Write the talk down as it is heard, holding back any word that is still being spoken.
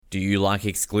Do you like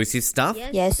exclusive stuff?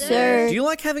 Yes, sir. Do you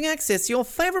like having access to your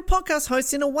favourite podcast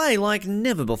hosts in a way like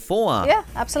never before? Yeah,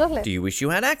 absolutely. Do you wish you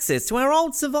had access to our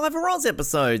old Survivor Oz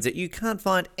episodes that you can't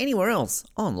find anywhere else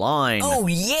online? Oh,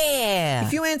 yeah!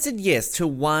 If you answered yes to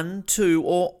one, two,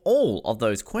 or all of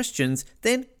those questions,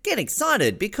 then get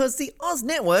excited because the Oz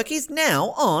Network is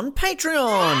now on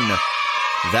Patreon.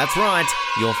 That's right,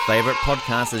 your favourite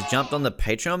podcast has jumped on the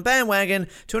Patreon bandwagon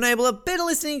to enable a better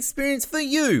listening experience for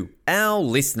you, our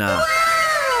listener.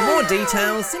 For more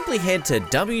details, simply head to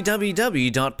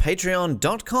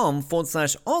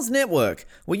www.patreon.com/Oz Network,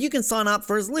 where you can sign up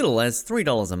for as little as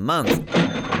 $3 a month.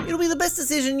 It'll be the best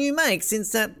decision you make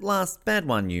since that last bad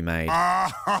one you made.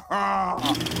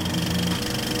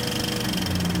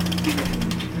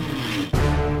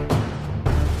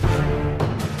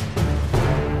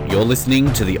 You're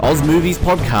listening to the Oz Movies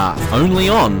Podcast, only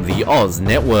on the Oz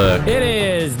Network. It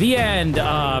is the end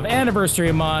of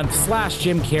Anniversary Month /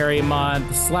 Jim Carrey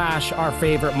Month / our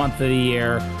favorite month of the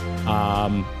year.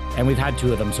 And we've had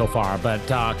 2 of them so far. But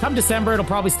come December, it'll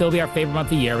probably still be our favorite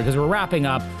month of the year because we're wrapping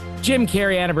up Jim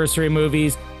Carrey anniversary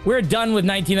movies. We're done with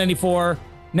 1994.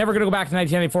 Never going to go back to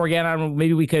 1994 again. I don't know,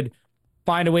 maybe we could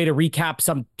find a way to recap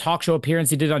some talk show appearance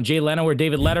he did on Jay Leno or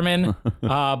David Letterman.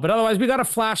 But otherwise, we got to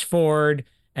flash forward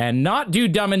and not do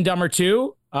Dumb and Dumber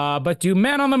 2, but do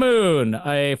Man on the Moon,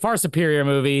 a far superior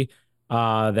movie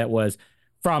that was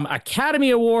from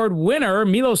Academy Award winner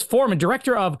Milos Forman,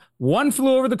 director of One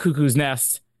Flew Over the Cuckoo's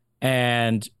Nest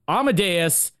and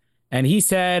Amadeus. And he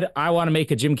said, I want to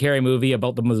make a Jim Carrey movie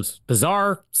about the most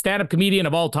bizarre stand-up comedian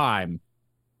of all time.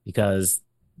 Because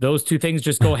those 2 things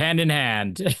just go hand in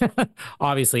hand,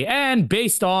 obviously. And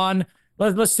based on,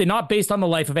 let's say not based on the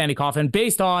life of Andy Kaufman,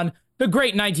 based on the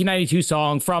great 1992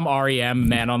 song from R.E.M.,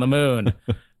 Man on the Moon.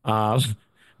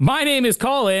 My name is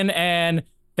Colin, and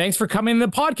thanks for coming to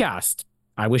the podcast.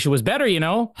 I wish it was better, you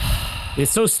know?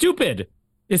 It's so stupid.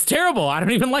 It's terrible. I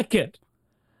don't even like it.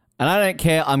 And I don't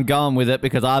care. I'm going with it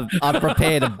because I've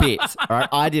prepared a bit. All right?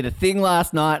 I did a thing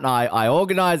last night, and I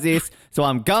organized this, so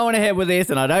I'm going ahead with this,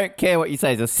 and I don't care what you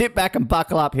say. So sit back and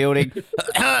buckle up, Hilding.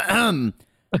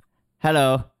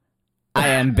 Hello, I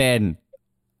am Ben.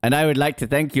 And I would like to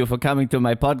thank you for coming to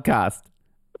my podcast.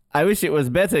 I wish it was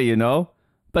better, you know,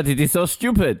 but it is so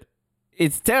stupid.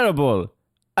 It's terrible.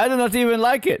 I do not even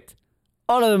like it.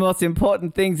 All of the most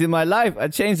important things in my life are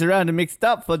changed around and mixed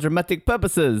up for dramatic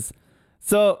purposes.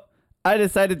 So I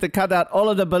decided to cut out all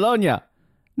of the Bologna.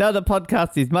 Now the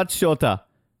podcast is much shorter.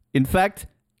 In fact,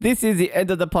 this is the end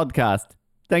of the podcast.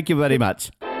 Thank you very much.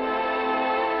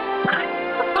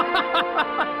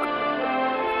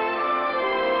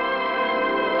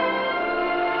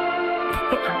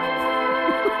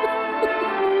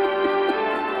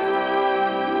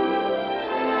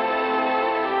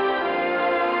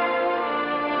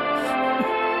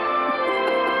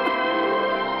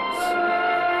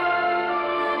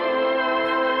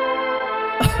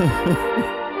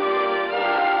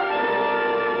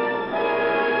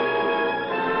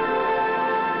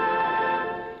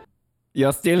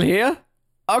 You're still here?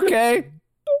 Okay.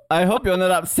 I hope you're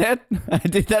not upset. I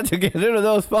did that to get rid of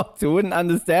those folks who wouldn't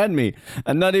understand me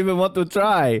and not even want to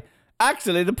try.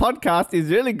 Actually, the podcast is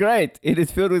really great. It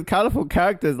is filled with colorful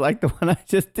characters like the one I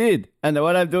just did and the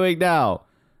one I'm doing now.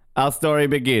 Our story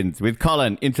begins with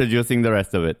Colin introducing the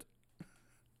rest of it.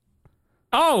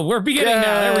 Oh, we're beginning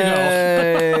now. There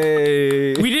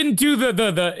we go. We didn't do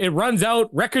the it runs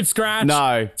out record scratch.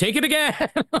 No. Take it again.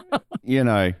 You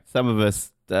know, some of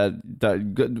us gotta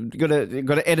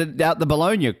edit out the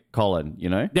Bologna, Colin, you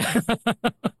know?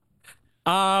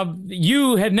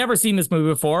 You had never seen this movie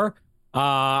before.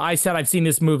 I said I've seen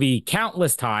this movie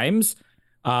countless times.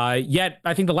 Yet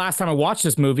I think the last time I watched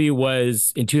this movie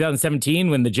was in 2017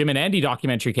 when the Jim and Andy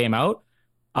documentary came out.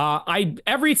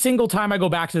 Every single time I go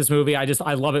back to this movie, I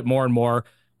love it more and more.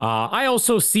 I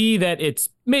also see that it's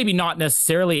maybe not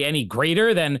necessarily any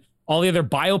greater than all the other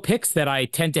biopics that I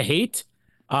tend to hate.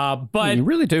 But you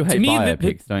really do hate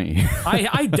biopics, don't you?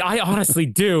 I honestly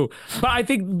do. But I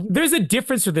think there's a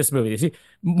difference with this movie. See,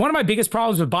 one of my biggest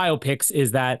problems with biopics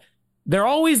is that they're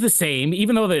always the same,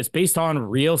 even though it's based on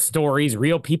real stories,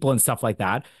 real people and stuff like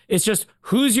that. It's just,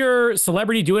 who's your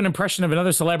celebrity doing an impression of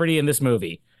another celebrity in this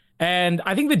movie? And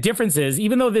I think the difference is,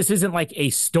 even though this isn't like a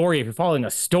story, if you're following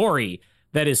a story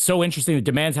that is so interesting that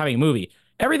demands having a movie,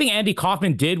 everything Andy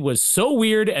Kaufman did was so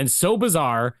weird and so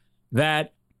bizarre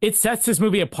that it sets this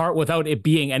movie apart without it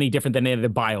being any different than any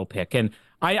other biopic. And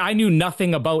I knew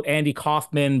nothing about Andy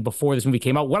Kaufman before this movie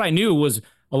came out. What I knew was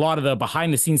a lot of the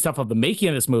behind the scenes stuff of the making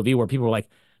of this movie, where people were like,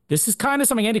 this is kind of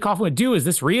something Andy Kaufman would do. Is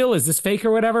this real? Is this fake or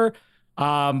whatever?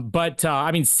 But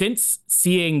I mean, since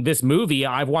seeing this movie,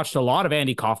 I've watched a lot of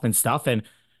Andy Kaufman stuff. And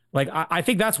like, I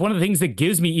think that's one of the things that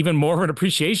gives me even more of an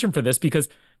appreciation for this, because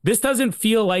this doesn't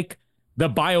feel like the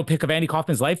biopic of Andy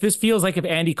Kaufman's life. This feels like if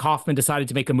Andy Kaufman decided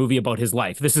to make a movie about his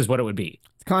life, this is what it would be.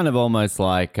 It's kind of almost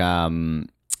like the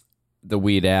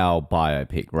Weird Al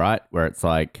biopic, right? Where it's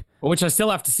like, which I still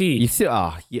have to see. You still,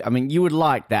 I mean, you would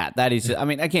like that. That is, I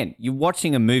mean, again, you're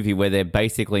watching a movie where they're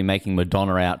basically making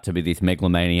Madonna out to be this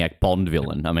megalomaniac Bond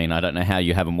villain. I mean, I don't know how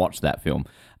you haven't watched that film.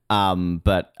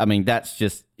 But I mean, that's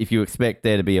just, if you expect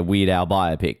there to be a Weird Al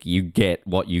biopic, you get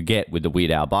what you get with the Weird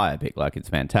Al biopic. Like, it's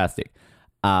fantastic.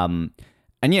 And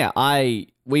yeah,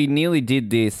 we nearly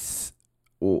did this.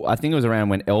 I think it was around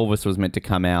when Elvis was meant to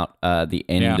come out, the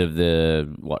end of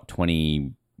the, what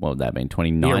would that have been,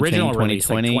 2019, the original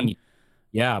 2020? Release,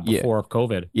 like before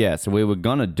COVID. Yeah, so we were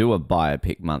going to do a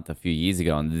biopic month a few years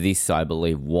ago, and this, I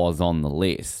believe, was on the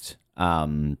list.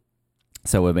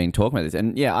 So we've been talking about this.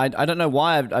 And yeah, I don't know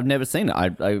why I've never seen it.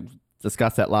 I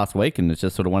discussed that last week, and it's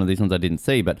just sort of one of these ones I didn't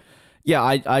see. But yeah,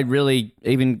 I really,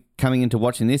 even coming into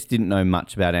watching this, didn't know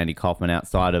much about Andy Kaufman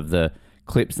outside of the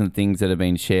clips and things that have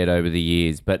been shared over the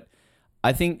years. But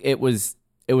I think it was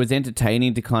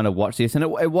entertaining to kind of watch this, and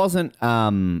it wasn't,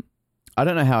 I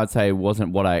don't know how I'd say it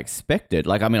wasn't what I expected.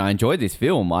 Like, I mean, I enjoyed this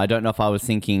film. I don't know if I was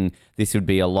thinking this would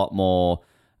be a lot more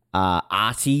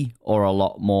arty or a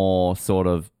lot more sort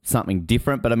of something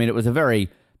different, but I mean, it was a very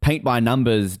paint by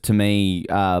numbers to me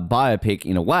biopic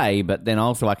in a way, but then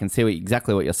also I can see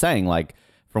exactly what you're saying. Like,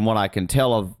 from what I can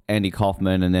tell of Andy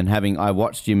Kaufman, and then I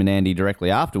watched Jim and Andy directly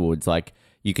afterwards, like,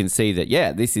 you can see that,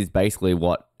 yeah, this is basically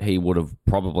what he would have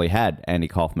probably had, Andy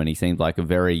Kaufman. He seemed like a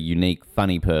very unique,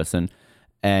 funny person.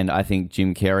 And I think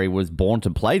Jim Carrey was born to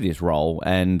play this role.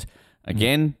 And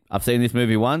again, I've seen this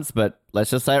movie once, but let's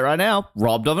just say it right now,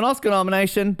 robbed of an Oscar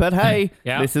nomination. But hey,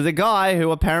 This is a guy who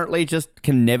apparently just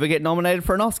can never get nominated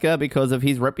for an Oscar because of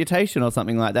his reputation or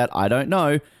something like that. I don't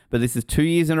know. But this is 2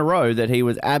 years in a row that he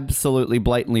was absolutely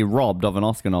blatantly robbed of an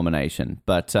Oscar nomination.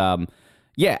 But and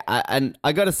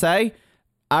I got to say,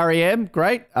 REM,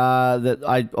 great. That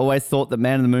I always thought that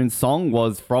Man in the Moon song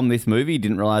was from this movie.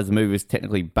 Didn't realize the movie was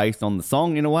technically based on the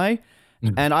song in a way.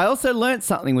 And I also learnt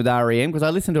something with REM because I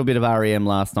listened to a bit of REM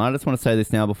last night. I just want to say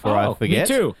this now before I forget.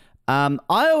 Me too. I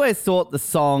always thought the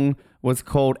song was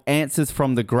called Answers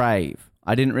from the Grave.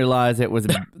 I didn't realize it was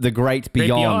The Great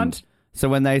Beyond. So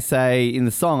when they say in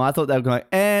the song, I thought they were going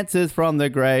Answers from the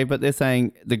Grave, but they're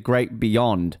saying The Great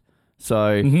Beyond. So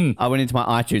I went into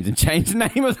my iTunes and changed the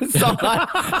name of the song.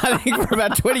 I think for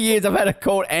about 20 years I've had it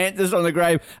called Answers from the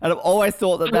Grave, and I've always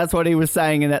thought that that's what he was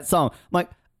saying in that song. I'm like,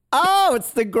 oh,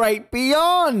 it's The Great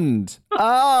Beyond.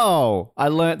 Oh, I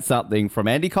learnt something from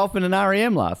Andy Kaufman and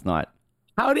REM last night.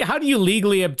 How do you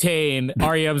legally obtain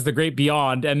REM's The Great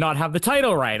Beyond and not have the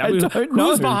title right? I mean, don't know.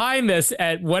 Who's behind this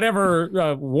at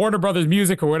whatever Warner Brothers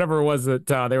Music or whatever it was that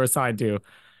they were signed to?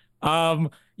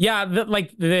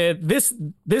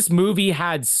 This movie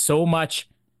had so much,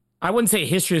 I wouldn't say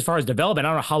history as far as development. I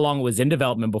don't know how long it was in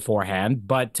development beforehand,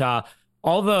 but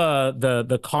all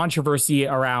the controversy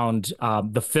around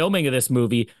the filming of this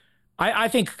movie, I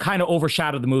think kind of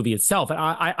overshadowed the movie itself. And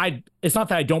I it's not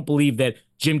that I don't believe that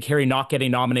Jim Carrey not getting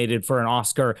nominated for an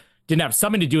Oscar didn't have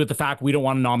something to do with the fact we don't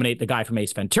want to nominate the guy from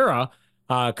Ace Ventura.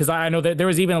 Because I know that there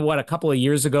was even, a couple of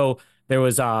years ago, there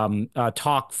was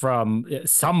talk from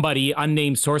somebody,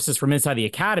 unnamed sources from inside the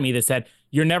Academy, that said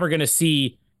you're never going to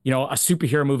see, a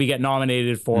superhero movie get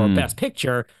nominated for Best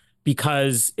Picture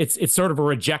because it's sort of a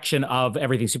rejection of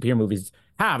everything superhero movies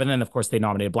have. And then, of course, they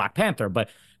nominated Black Panther.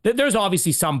 But there's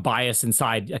obviously some bias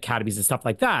inside academies and stuff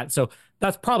like that. So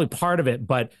that's probably part of it.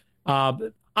 But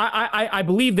I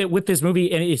believe that with this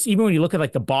movie, and it's even when you look at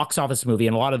like the box office movie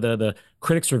and a lot of the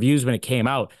critics' reviews when it came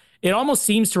out, it almost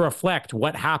seems to reflect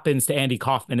what happens to Andy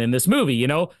Kaufman in this movie.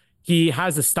 He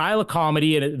has a style of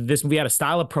comedy, and this movie had a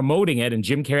style of promoting it, and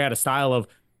Jim Carrey had a style of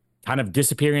kind of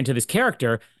disappearing into this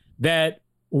character that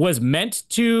was meant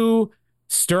to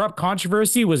stir up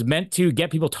controversy, was meant to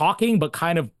get people talking, but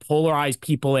kind of polarize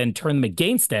people and turn them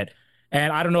against it.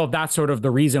 And I don't know if that's sort of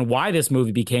the reason why this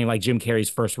movie became like Jim Carrey's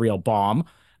first real bomb,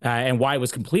 and why it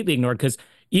was completely ignored. Because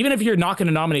even if you're not going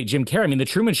to nominate Jim Carrey, I mean, The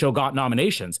Truman Show got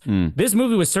nominations. This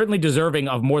movie was certainly deserving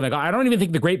of more than... I don't even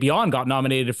think The Great Beyond got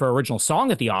nominated for original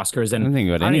song at the Oscars. And I don't think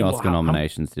it got any Oscar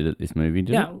nominations, did it, this movie?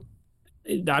 Did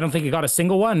it? I don't think it got a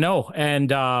single one, no.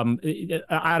 And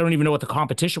I don't even know what the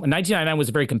competition was. 1999 was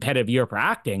a very competitive year for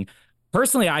acting.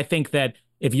 Personally, I think that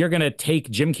if you're going to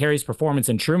take Jim Carrey's performance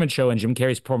in Truman Show and Jim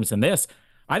Carrey's performance in this,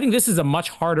 I think this is a much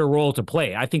harder role to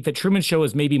play. I think that Truman Show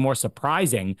is maybe more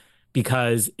surprising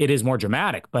because it is more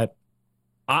dramatic, but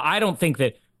I don't think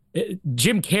that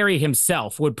Jim Carrey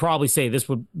himself would probably say this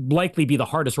would likely be the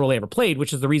hardest role he ever played,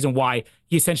 which is the reason why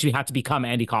he essentially had to become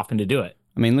Andy Kaufman to do it.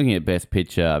 I mean, looking at Best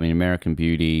Picture, I mean, American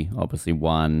Beauty obviously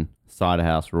won. Cider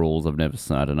House Rules, I've never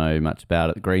seen, I don't know much about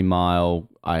it. Green Mile,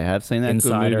 I have seen that.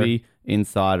 Insider. Good movie.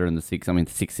 Insider and The Sixth. I mean,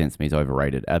 The Sixth Sense to me is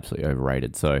overrated, absolutely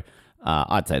overrated. So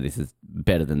I'd say this is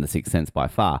better than The Sixth Sense by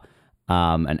far.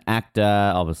 An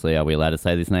actor, obviously, are we allowed to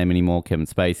say this name anymore? Kevin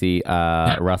Spacey,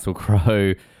 Russell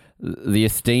Crowe, the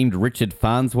esteemed Richard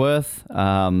Farnsworth.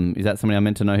 Is that somebody I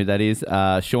meant to know who that is?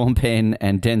 Sean Penn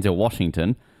and Denzel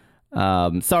Washington.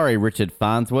 Sorry, Richard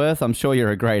Farnsworth. I'm sure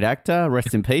you're a great actor.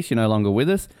 Rest in peace. You're no longer with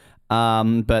us.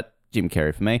 But Jim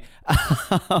Carrey for me.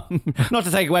 Not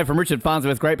to take away from Richard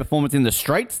Farnsworth's great performance in The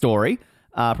Straight Story.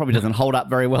 Probably doesn't hold up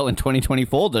very well in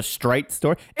 2024. The Straight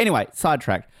Story. Anyway,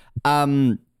 sidetracked.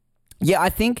 Yeah, I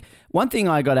think one thing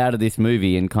I got out of this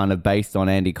movie and kind of based on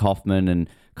Andy Kaufman and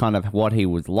kind of what he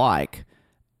was like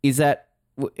is that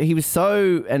he was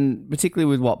so, and particularly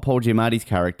with what Paul Giamatti's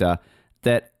character,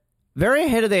 that very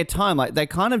ahead of their time. Like they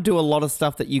kind of do a lot of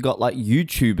stuff that you got like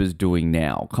YouTubers doing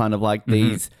now, kind of like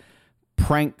these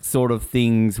prank sort of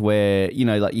things where, you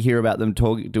know, like you hear about them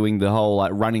doing the whole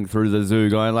like running through the zoo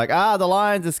going like, the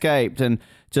lions escaped and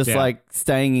just like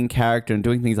staying in character and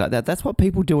doing things like that. That's what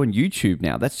people do on YouTube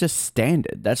now. That's just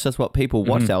standard. That's just what people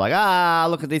watch now. Like,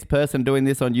 look at this person doing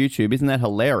this on YouTube. Isn't that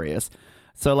hilarious?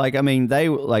 So like, I mean, they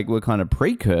like were kind of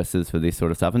precursors for this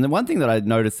sort of stuff. And the one thing that I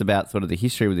noticed about sort of the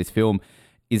history with this film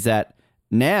is that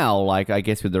now, like, I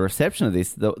guess with the reception of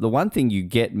this, the one thing you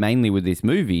get mainly with this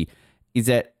movie is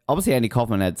that obviously Andy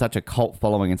Kaufman had such a cult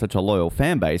following and such a loyal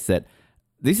fan base that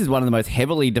this is one of the most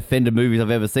heavily defended movies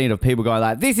I've ever seen of people going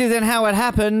like, this isn't how it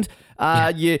happened.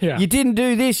 You didn't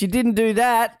do this. You didn't do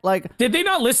that. Like, did they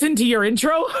not listen to your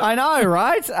intro? I know,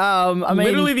 right? I mean,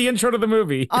 literally the intro to the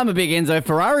movie. I'm a big Enzo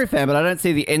Ferrari fan, but I don't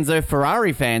see the Enzo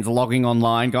Ferrari fans logging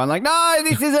online going like, no,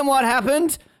 this isn't what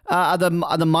happened. Are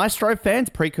the Maestro fans,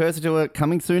 precursor to a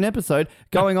coming soon episode,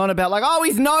 going on about like,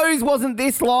 his nose wasn't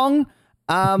this long?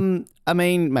 I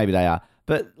mean, maybe they are.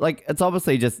 But like, it's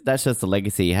obviously that's just the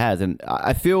legacy he has. And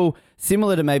I feel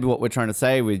similar to maybe what we're trying to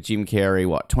say with Jim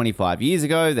Carrey, 25 years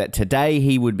ago, that today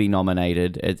he would be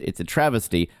nominated. It's a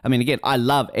travesty. I mean, again, I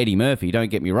love Eddie Murphy, don't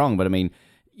get me wrong, but I mean,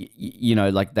 you know,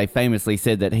 like they famously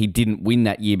said that he didn't win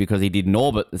that year because he did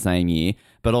Norbit the same year.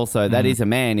 But also that is a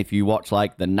man, if you watch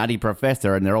like The Nutty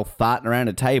Professor and they're all farting around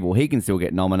a table, he can still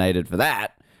get nominated for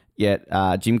that. Yet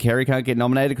Jim Carrey can't get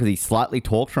nominated because he slightly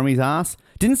talked from his ass.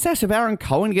 Didn't Sacha Baron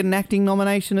Cohen get an acting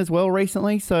nomination as well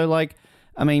recently? So, like,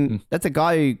 I mean, that's a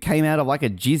guy who came out of like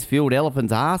a jizz-filled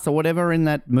elephant's ass or whatever in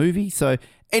that movie. So,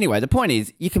 anyway, the point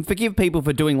is, you can forgive people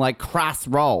for doing like crass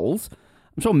roles.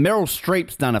 I'm sure Meryl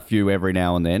Streep's done a few every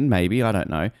now and then, maybe. I don't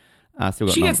know.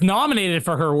 She gets nominated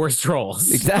for her worst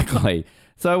roles. Exactly.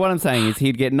 So, what I'm saying is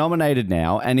he'd get nominated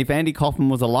now, and if Andy Kaufman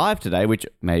was alive today, which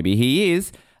maybe he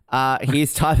is,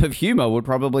 his type of humor would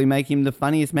probably make him the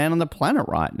funniest man on the planet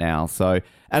right now. So,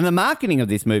 and the marketing of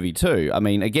this movie too. I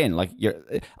mean, again, like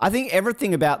I think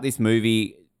everything about this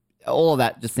movie, all of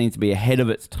that just seems to be ahead of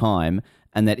its time.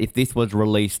 And that if this was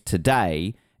released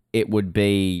today, it would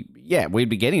be, we'd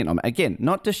be getting it. Again,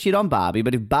 not to shit on Barbie,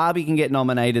 but if Barbie can get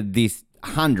nominated, this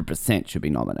 100% should be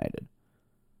nominated.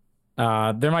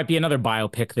 There might be another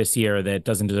biopic this year that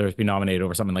doesn't deserve to be nominated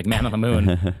over something like Man on the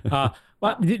Moon.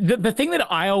 But the thing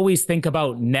that I always think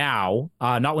about now,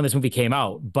 not when this movie came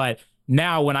out, but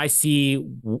now when I see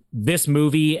this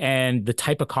movie and the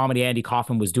type of comedy Andy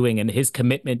Kaufman was doing and his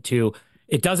commitment to,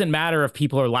 it doesn't matter if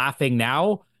people are laughing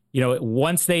now, you know,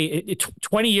 once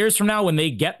 20 years from now, when they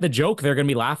get the joke, they're going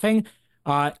to be laughing.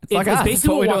 It's like us. That's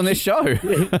what we do on this show.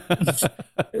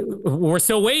 We're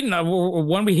still waiting.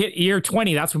 When we hit year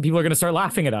 20, that's when people are going to start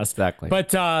laughing at us. Exactly.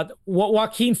 But what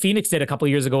Joaquin Phoenix did a couple of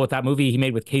years ago with that movie he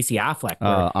made with Casey Affleck,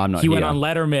 where he went on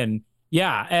Letterman.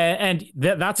 Yeah, and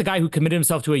that's a guy who committed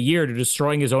himself to a year to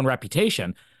destroying his own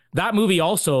reputation. That movie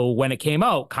also, when it came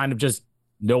out, kind of just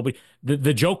nobody.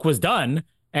 The joke was done,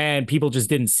 and people just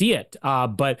didn't see it.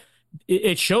 But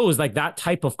it shows like that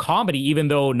type of comedy, even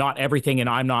though not everything in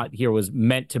I'm Not Here was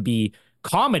meant to be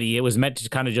comedy. It was meant to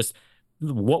kind of just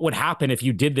what would happen if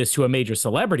you did this to a major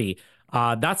celebrity.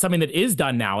 That's something that is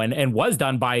done now and was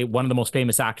done by one of the most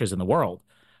famous actors in the world.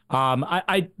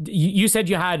 You said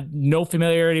you had no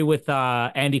familiarity with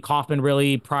Andy Kaufman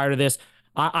really prior to this.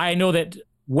 I know that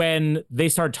when they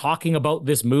started talking about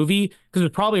this movie, because it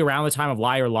was probably around the time of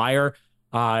Liar Liar,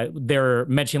 they're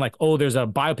mentioning like, there's a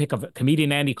biopic of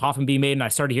comedian Andy Kaufman being made. And I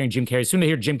started hearing Jim Carrey. As soon as I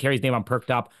hear Jim Carrey's name, I'm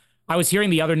perked up. I was hearing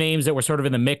the other names that were sort of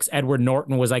in the mix. Edward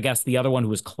Norton was, I guess, the other one who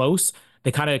was close.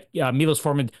 they kind of, Milos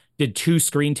Forman did 2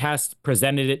 screen tests,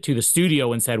 presented it to the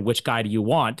studio and said, which guy do you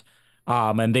want?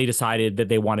 And they decided that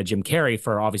they wanted Jim Carrey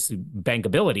for obviously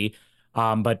bankability.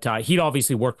 But he'd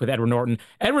obviously worked with Edward Norton.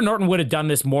 Edward Norton would have done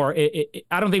this more.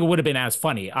 I don't think it would have been as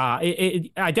funny.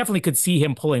 I definitely could see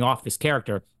him pulling off this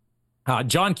character.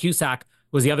 John Cusack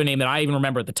was the other name that I even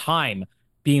remember at the time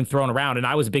being thrown around. And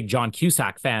I was a big John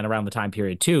Cusack fan around the time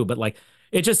period too. But like,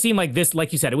 it just seemed like this,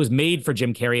 like you said, it was made for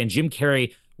Jim Carrey, and Jim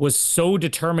Carrey was so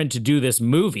determined to do this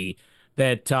movie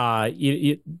that I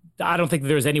don't think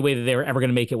there was any way that they were ever going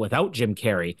to make it without Jim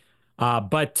Carrey.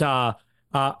 But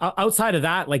outside of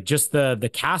that, like just the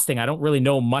casting, I don't really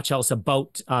know much else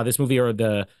about this movie or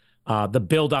the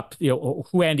build up,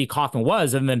 who Andy Kaufman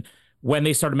was. And then when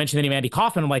they started mentioning the name Andy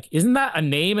Kaufman, I'm like, isn't that a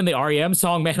name in the REM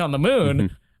song Man on the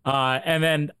Moon? And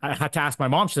then I had to ask my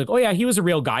mom. She's like, oh yeah, he was a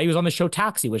real guy. He was on the show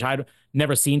Taxi, which I'd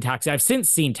never seen Taxi. I've since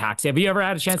seen Taxi. Have you ever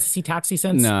had a chance to see Taxi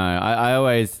since? No, I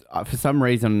always, for some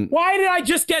reason. Why did I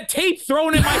just get tape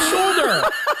thrown in my shoulder?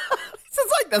 This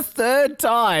is like the 3rd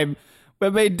time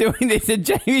we've been doing this, and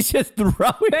Jamie's just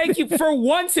throwing. Thank you. For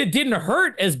once, it didn't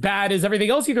hurt as bad as everything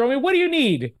else you throw me. What do you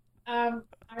need? I'm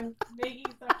making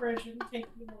supper. It shouldn't take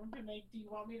me long to make. Do you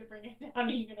want me to bring it down? Or are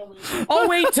you gonna leave? I'll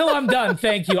wait till I'm done.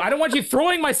 Thank you. I don't want you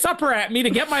throwing my supper at me to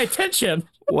get my attention.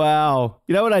 Wow.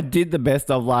 You know what I did the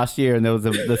best of last year, and there was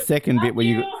the second bit where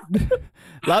you...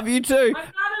 Love you too.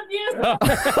 I'm not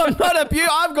abused. I'm not abused.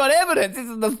 I've got evidence. This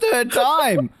is the 3rd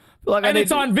time. Like And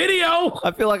it's on video.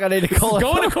 I feel like I need to call it.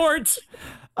 Going to court.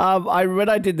 When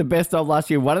I did the best of last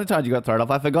year, one of the times you got thrown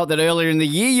off, I forgot that earlier in the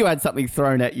year you had something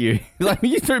thrown at you. Like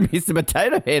you threw Mr.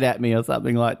 Potato Head at me or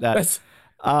something like that.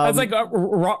 That's like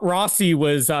Rossi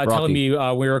was telling me we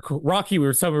were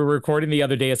recording the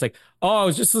other day. It's like, oh, I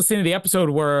was just listening to the episode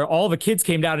where all the kids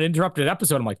came down and interrupted an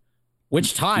episode. I'm like,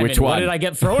 which time? Which and one? What did I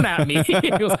get thrown at me?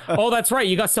 He goes, oh, that's right.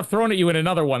 You got stuff thrown at you in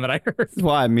another one that I heard. That's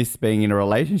why I miss being in a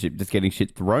relationship, just getting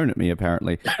shit thrown at me,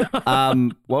 apparently.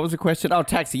 What was the question? Oh,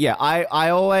 Taxi. Yeah, I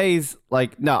always,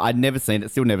 no, I'd never seen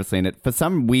it, still never seen it. For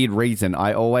some weird reason,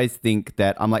 I always think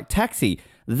that, I'm like, Taxi,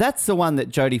 that's the one that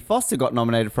Jodie Foster got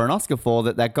nominated for an Oscar for,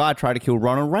 that guy tried to kill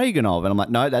Ronald Reagan of. And I'm like,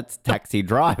 no, that's Taxi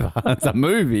Driver. It's a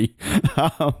movie.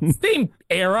 Same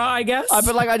era, I guess.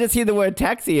 But I just hear the word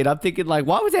taxi and I'm thinking,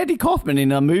 why was Andy Kaufman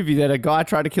in a movie that a guy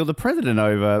tried to kill the president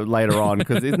over later on?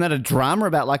 Because isn't that a drama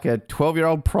about a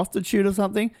 12-year-old prostitute or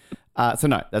something? So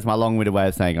no, that's my long-winded way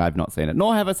of saying I've not seen it,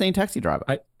 nor have I seen Taxi Driver.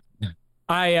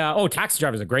 Taxi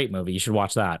Driver is a great movie. You should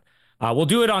watch that. We'll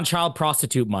do it on Child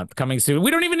Prostitute Month coming soon.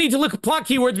 We don't even need to look at plot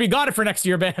keywords. We got it for next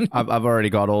year, Ben. I've already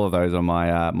got all of those on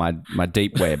my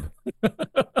deep web.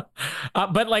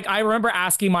 But I remember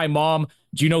asking my mom,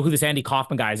 do you know who this Andy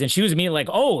Kaufman guy is? And she was immediately like,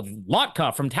 oh,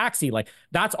 Lotka from Taxi.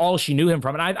 That's all she knew him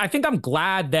from. And I think I'm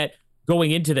glad that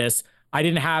going into this, I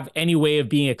didn't have any way of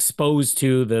being exposed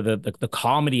to the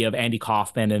comedy of Andy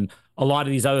Kaufman and a lot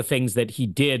of these other things that he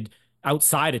did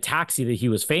outside of Taxi that he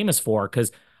was famous for.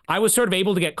 Because I was sort of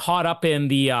able to get caught up in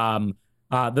the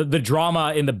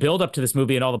drama in the build up to this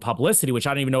movie and all the publicity, which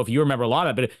I don't even know if you remember a lot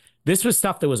of, but this was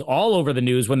stuff that was all over the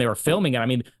news when they were filming it. I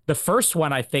mean, the first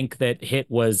one I think that hit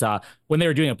was when they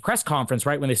were doing a press conference,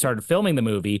 right when they started filming the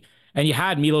movie, and you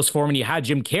had Milos Forman, you had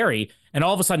Jim Carrey, and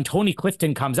all of a sudden Tony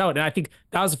Clifton comes out, and I think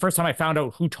that was the first time I found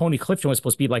out who Tony Clifton was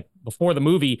supposed to be, before the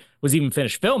movie was even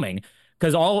finished filming,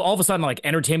 because all of a sudden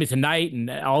Entertainment Tonight and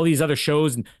all these other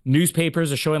shows and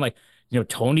newspapers are showing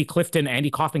Tony Clifton,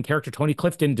 Andy Kaufman character Tony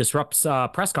Clifton disrupts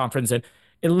press conference, and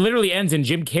it literally ends in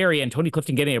Jim Carrey and Tony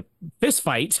Clifton getting a fist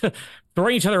fight,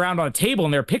 throwing each other around on a table,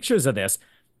 and there are pictures of this.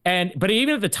 But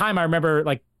even at the time, I remember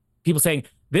people saying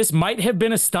this might have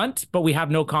been a stunt, but we have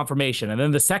no confirmation. And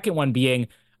then the second one being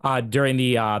during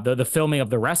the filming of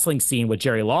the wrestling scene with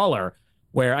Jerry Lawler,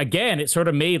 where again it sort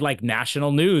of made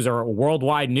national news or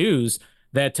worldwide news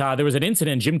that there was an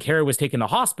incident. Jim Carrey was taken to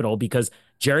hospital because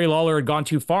Jerry Lawler had gone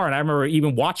too far. And I remember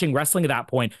even watching wrestling at that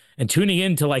point and tuning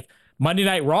into Monday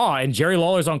Night Raw, and Jerry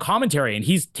Lawler's on commentary and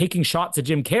he's taking shots at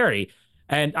Jim Carrey.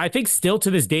 And I think still to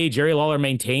this day, Jerry Lawler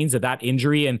maintains that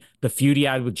injury and the feud he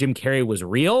had with Jim Carrey was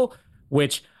real,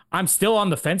 which I'm still on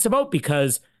the fence about,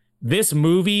 because this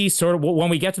movie when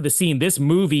we get to the scene, this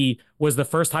movie was the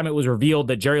first time it was revealed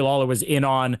that Jerry Lawler was in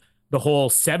on the whole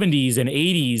 70s and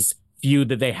 80s feud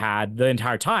that they had the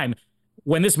entire time.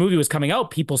 When this movie was coming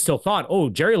out, people still thought, oh,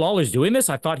 Jerry Lawler's doing this?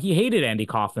 I thought he hated Andy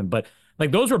Kaufman. But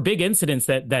those were big incidents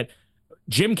that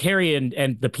Jim Carrey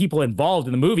and the people involved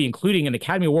in the movie, including an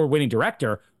Academy Award winning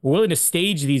director, were willing to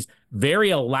stage these very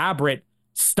elaborate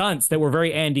stunts that were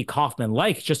very Andy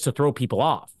Kaufman-like just to throw people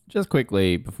off. Just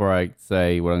quickly, before I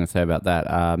say what I'm going to say about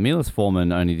that, Milos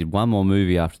Forman only did one more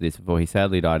movie after this before he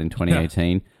sadly died in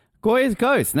 2018, Goya's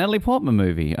Ghost, Natalie Portman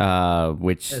movie,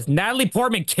 which Natalie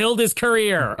Portman killed his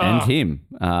career. and him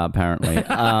apparently.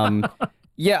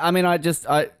 Yeah, I mean, I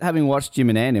having watched Jim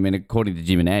and Andy. I mean, according to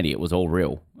Jim and Andy, it was all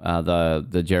real.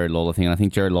 The Jerry Lawler thing. And I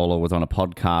think Jerry Lawler was on a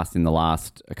podcast in the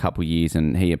last couple of years,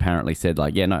 and he apparently said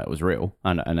like, yeah, no, it was real.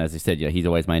 And as he said, yeah, he's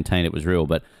always maintained it was real.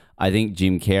 But I think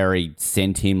Jim Carrey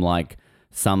sent him like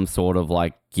some sort of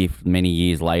like gift many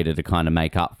years later to kind of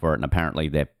make up for it, and apparently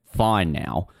they're fine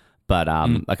now. But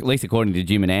like, at least according to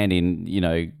Jim and Andy, and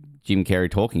Jim Carrey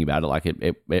talking about it, like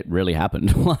it really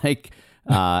happened. Like.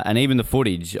 And even the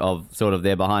footage of sort of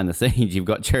their behind the scenes, you've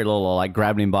got Jerry Lawler like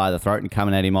grabbing him by the throat and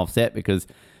coming at him off set because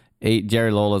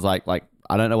Jerry Lawler's like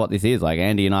I don't know what this is. Like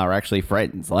Andy and I are actually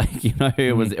friends. Like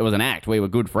it was an act. We were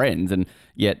good friends, and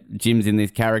yet Jim's in this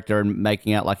character and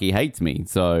making out like he hates me.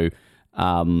 So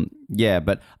yeah,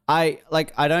 but I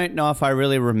don't know if I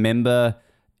really remember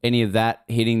any of that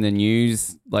hitting the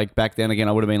news like back then. Again,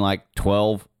 I would have been like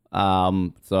 12.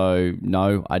 So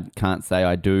no, I can't say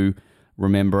I do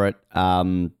remember it.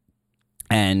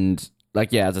 And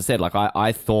like, yeah, as I said, like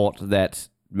I thought that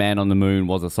Man on the Moon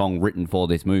was a song written for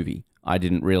this movie. I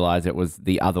didn't realize it was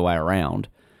the other way around.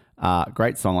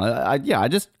 Great song. I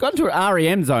just got into an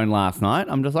REM zone last night.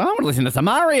 I'm just like, I want to listen to some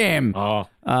REM.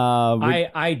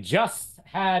 I just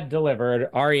had delivered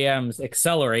REM's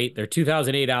Accelerate, their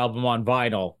 2008 album on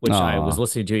vinyl, which I was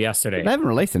listening to yesterday. They haven't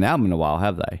released an album in a while,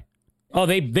 have they? Oh,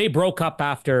 they broke up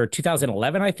after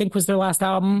 2011, I think, was their last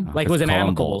album. Like, it was an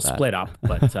amicable split up.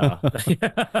 But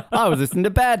I was listening to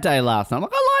Bad Day last night. I'm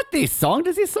like, I like this song.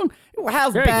 Does this song...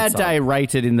 How's Bad Day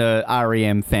rated in the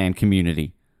REM fan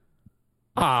community?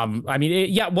 I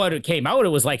mean, when it came out, it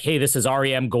was like, hey, this is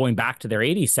REM going back to their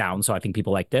 80s sound. So I think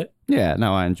people liked it. Yeah,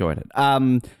 no, I enjoyed it.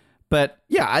 But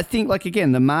yeah, I think, like,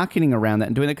 again, the marketing around that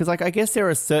and doing it, because, like, I guess there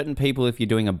are certain people, if you're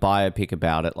doing a biopic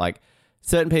about it, like,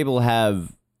 certain people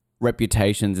have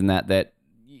reputations in that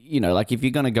like if you're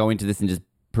going to go into this and just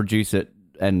produce it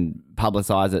and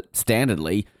publicize it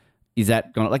standardly, is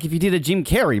that going to, like if you did a Jim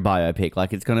Carrey biopic,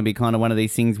 like it's going to be kind of one of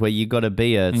these things where you got to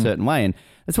be a certain way. And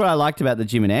that's what I liked about the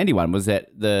Jim and Andy one, was that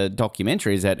the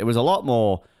documentary is that it was a lot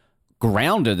more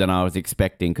grounded than I was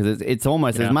expecting, because it's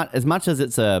almost as much as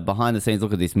it's a behind the scenes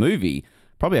look at this movie,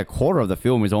 probably a quarter of the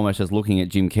film is almost just looking at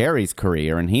Jim Carrey's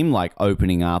career and him like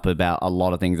opening up about a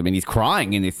lot of things. I mean, he's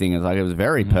crying in this thing. It's like, it was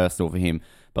very personal for him,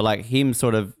 but like him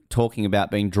sort of talking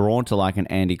about being drawn to like an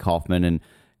Andy Kaufman and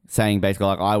saying basically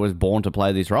like, I was born to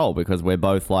play this role because we're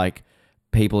both like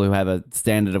people who have a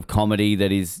standard of comedy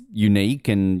that is unique,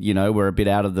 and we're a bit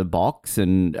out of the box,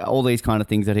 and all these kind of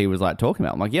things that he was like talking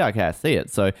about. I'm like, yeah, okay, I see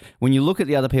it. So when you look at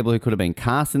the other people who could have been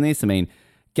cast in this, I mean,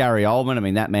 Gary Oldman, I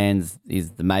mean, that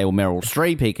is the male Meryl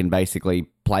Streep. He can basically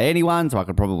play anyone, so I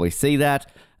could probably see that.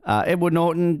 Edward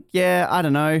Norton, yeah, I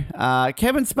don't know.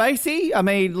 Kevin Spacey, I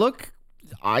mean, look,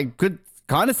 I could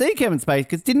kind of see Kevin Spacey,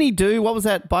 because didn't he do, what was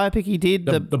that biopic he did?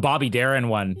 The Bobby Darin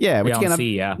one. Yeah, which again,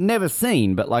 I've never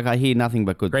seen, but like I hear nothing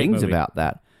but good things about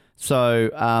that. So,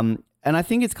 and I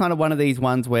think it's kind of one of these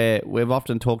ones where we've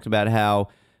often talked about how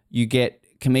you get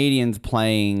comedians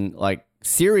playing like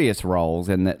serious roles,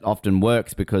 and that often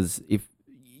works because if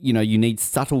you need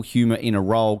subtle humor in a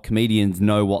role, comedians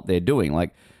know what they're doing.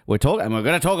 Like we're going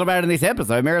to talk about it in this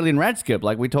episode, Marilyn Radskip.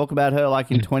 Like we talk about her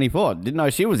like in 24. Didn't know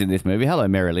she was in this movie. Hello,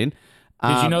 Marilyn.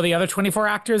 Did you know the other 24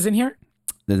 actors in here?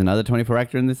 There's another 24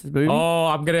 actor in this movie. Oh,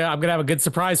 I'm gonna have a good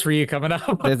surprise for you coming up.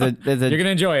 You're gonna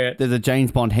enjoy it. There's a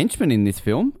James Bond henchman in this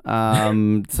film.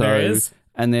 There is,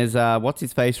 and there's what's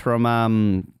his face from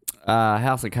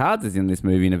House of Cards is in this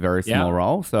movie in a very small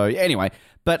role. So anyway,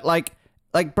 but like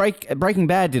Breaking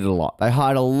Bad did it a lot. They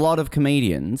hired a lot of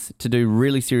comedians to do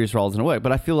really serious roles in work.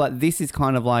 But I feel like this is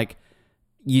kind of like,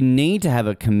 you need to have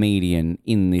a comedian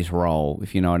in this role,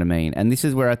 if you know what I mean. And this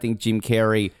is where I think Jim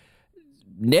Carrey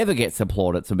never gets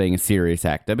applauded for being a serious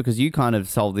actor, because you kind of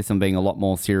sold this on being a lot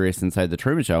more serious than, say, The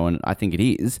Truman Show, and I think it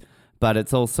is. But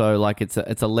it's also like it's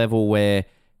a level where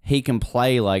he can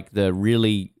play like the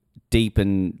really deep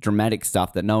and dramatic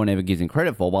stuff that no one ever gives him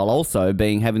credit for, while also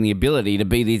having the ability to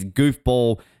be this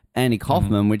goofball Andy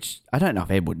Kaufman, which I don't know if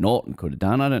Edward Norton could have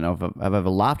done. I don't know if I've ever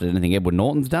laughed at anything Edward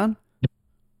Norton's done.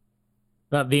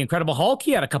 The Incredible Hulk,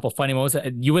 he had a couple funny moments.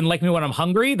 You Wouldn't Like Me When I'm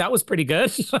Hungry. That was pretty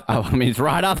good. I mean, it's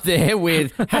right up there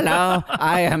with, hello,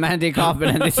 I am Andy Kaufman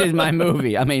and this is my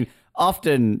movie. I mean,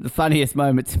 often the funniest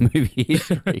moments in movie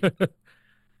history.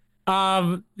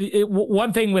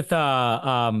 One thing with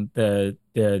the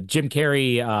Jim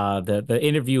Carrey, the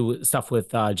interview stuff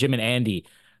with Jim and Andy,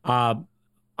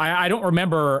 I don't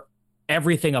remember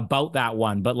everything about that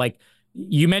one, but like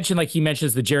you mentioned, like, he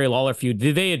mentions the Jerry Lawler feud.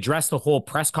 Did they address the whole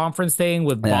press conference thing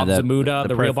with Yeah, Bob Zamuda,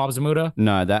 the real Bob Zamuda?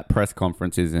 No, that press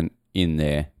conference isn't in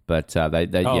there, but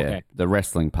okay. the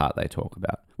wrestling part they talk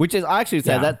about, which is, I actually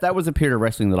say Yeah. that was a period of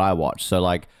wrestling that I watched. So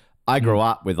like, I grew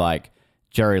up with like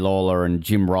Jerry Lawler and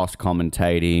Jim Ross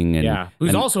commentating, and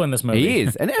who's also in this movie. He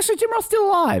is, and actually Jim Ross still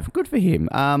alive. Good for him.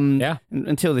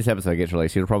 Until this episode gets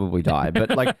released, he'll probably die. But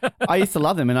like, I used to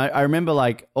love him, and I remember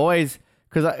like always.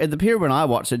 Because at the period when I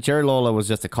watched it, Jerry Lawler was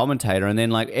just a commentator, and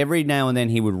then like every now and then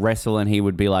he would wrestle and he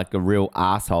would be like a real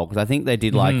asshole. Because I think they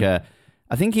did like I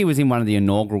think he was in one of the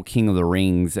inaugural King of the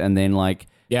Rings, and then like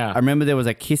I remember there was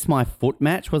a Kiss My Foot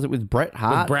match. Was it with Bret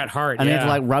Hart? With Bret Hart, and he had to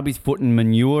like rub his foot in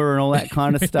manure and all that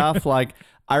kind of stuff. Like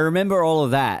I remember all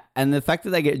of that, and the fact that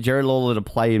they get Jerry Lawler to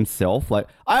play himself. Like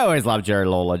I always loved Jerry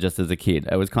Lawler just as a kid.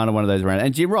 It was kind of one of those around.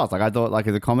 And Jim Ross, like I thought, like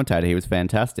as a commentator, he was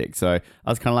fantastic. So I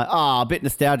was kind of like, a bit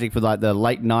nostalgic for like the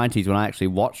late '90s when I actually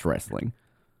watched wrestling.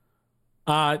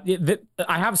 I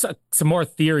have some more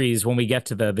theories when we get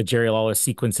to the Jerry Lawler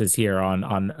sequences here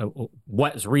on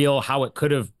what's real, how it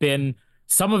could have been,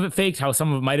 some of it faked, how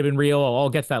some of it might have been real. I'll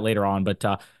get to that later on. But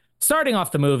starting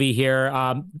off the movie here,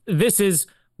 this is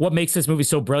what makes this movie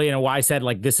so brilliant, and why I said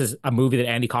like this is a movie that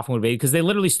Andy Kaufman would have made, because they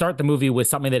literally start the movie with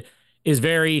something that is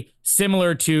very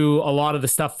similar to a lot of the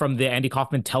stuff from the Andy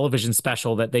Kaufman television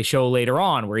special that they show later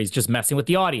on, where he's just messing with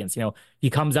the audience. You know,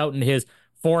 he comes out in his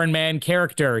foreign man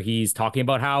character. He's talking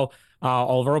about how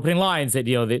all of our opening lines that,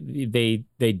 you know,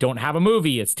 they don't have a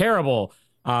movie. It's terrible.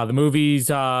 The movie's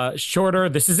shorter.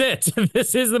 This is it.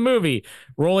 This is the movie.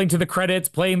 Rolling to the credits,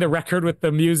 playing the record with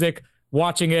the music,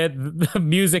 watching it, the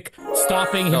music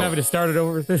stopping, him having to start it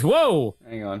over. Whoa!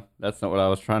 Hang on, that's not what I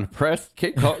was trying to press.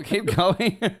 Keep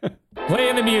going.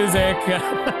 Playing the music,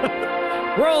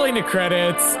 rolling the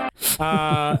credits.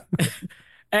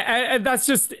 And that's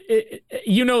just,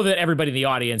 you know, that everybody in the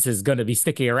audience is going to be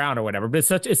sticking around or whatever. But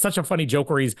it's such a funny joke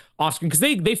where he's off screen, because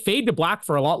they fade to black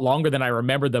for a lot longer than I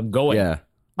remember them going. Yeah.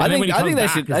 I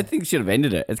think should have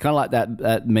ended it. It's kind of like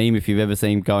that meme, if you've ever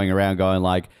seen, going around going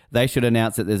like, they should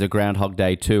announce that there's a Groundhog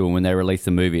Day 2, and when they release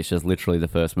the movie, it's just literally the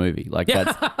first movie. Like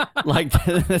that's like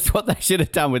that's what they should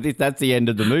have done with this. That's the end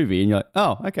of the movie, and you're like,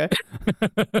 oh, okay.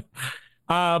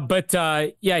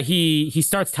 He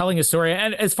starts telling a story,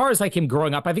 and as far as like him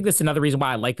growing up, I think that's another reason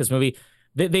why I like this movie.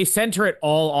 They center it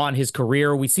all on his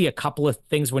career. We see a couple of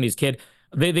things when he's a kid.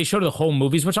 They show the home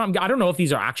movies, which I don't know if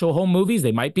these are actual home movies.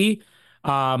 They might be.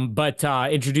 But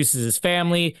introduces his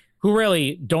family, who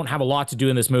really don't have a lot to do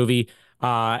in this movie.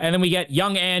 And then we get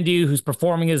young Andy, who's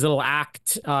performing his little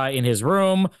act in his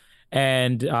room.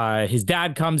 And his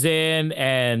dad comes in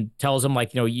and tells him,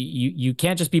 like, you know, you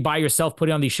can't just be by yourself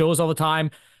putting on these shows all the time.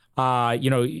 You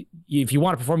know, if you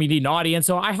want to perform, you need an audience.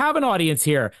 So I have an audience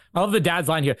here. I love the dad's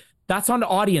line here. That's not an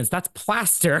audience. That's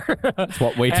plaster. That's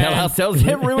what we tell ourselves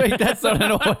every week. That's not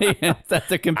an audience.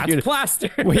 That's a computer. That's plaster.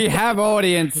 We have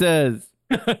audiences.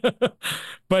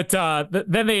 But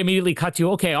then they immediately cut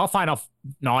to, okay, I'll find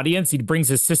an audience. He brings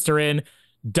his sister in,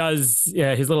 does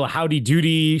his little Howdy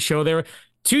Doody show there.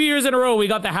 2 years in a row, we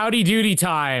got the Howdy Doody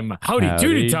time. Howdy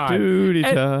Doody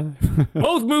time.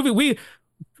 Both movies, we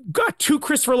got 2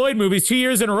 Christopher Lloyd movies 2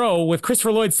 years in a row with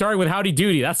Christopher Lloyd starring with Howdy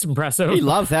Doody. That's impressive. He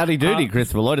loves Howdy Doody.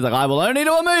 Christopher Lloyd is like, I will only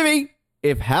do a movie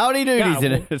if Howdy Doody's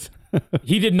in it.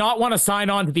 He did not want to sign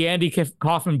on to the Andy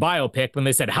Kaufman biopic when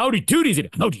they said Howdy Doody's in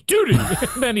it. Howdy Doody.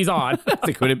 Then he's on. That's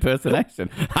a good impersonation.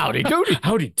 Howdy Doody.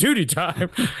 Howdy Doody time.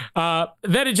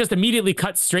 Then it just immediately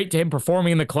cuts straight to him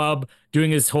performing in the club,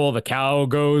 doing his whole "the cow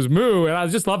goes moo," and I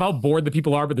just love how bored the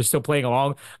people are, but they're still playing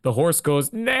along. The horse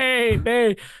goes nay,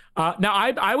 nay. Now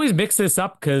I always mix this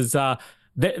up because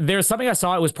there's something I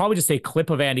saw. It was probably just a clip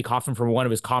of Andy Kaufman from one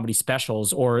of his comedy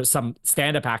specials or some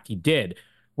stand-up act he did,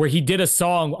 where he did a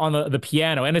song on the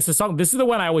piano. And it's a song, this is the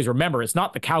one I always remember. It's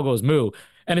not "The Cow Goes Moo."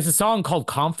 And it's a song called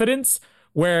 "Confidence,"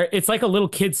 where it's like a little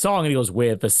kid song. And he goes,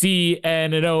 with a C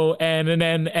and an O and an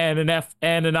N and an F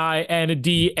and an I and a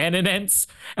D and an Ence.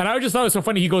 And I just thought it was so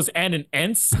funny. He goes, and an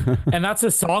Ence. And that's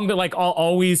a song that like I'll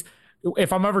always,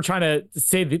 if I'm ever trying to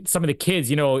say that some of the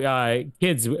kids, you know,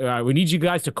 kids, we need you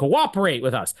guys to cooperate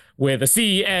with us with a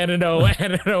C and an O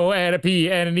and an O and a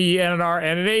P and an E and an R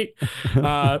and an 8.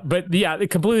 But yeah,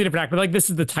 completely different act. But like, this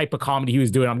is the type of comedy he was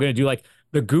doing. I'm going to do like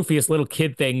the goofiest little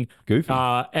kid thing. Goofy.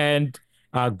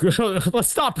 Let's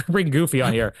stop bringing Goofy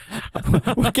on here.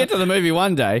 We'll get to the movie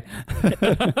one day.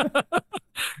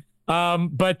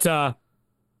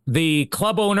 The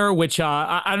club owner, which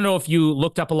I don't know if you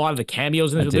looked up a lot of the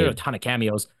cameos in this. There are a ton of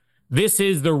cameos. this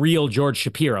is the real George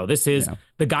Shapiro. This is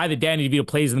the guy that Danny DeVito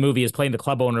plays in the movie is playing the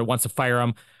club owner, wants to fire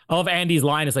him. I love Andy's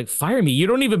line is like, fire me. You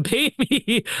don't even pay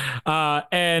me.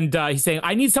 And he's saying,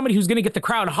 I need somebody who's going to get the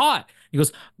crowd hot. He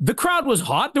goes, the crowd was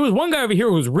hot. There was one guy over here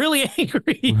who was really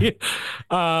angry.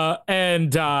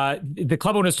 And the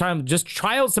club owner's trying to just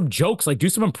try out some jokes, like do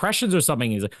some impressions or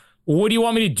something. He's like, well, what do you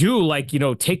want me to do? Like,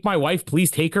 take my wife, please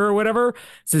take her or whatever. He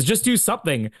says, just do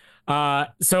something.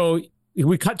 So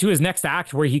we cut to his next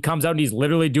act where he comes out and he's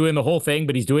literally doing the whole thing,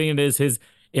 but he's doing it as his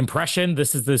impression.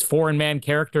 This is this foreign man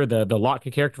character, the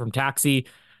Lotka character from Taxi,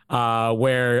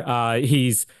 where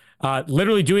he's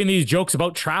literally doing these jokes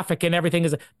about traffic and everything.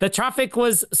 The traffic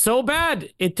was so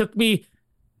bad, it took me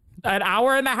an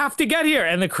hour and a half to get here.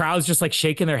 And the crowd's just like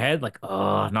shaking their head like,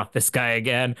 oh, not this guy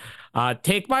again.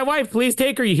 Take my wife, please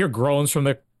take her. You hear groans from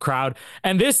the crowd.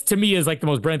 And this to me is like the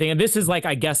most brilliant thing. And this is like,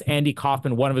 I guess, Andy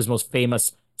Kaufman, one of his most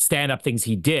famous stand-up things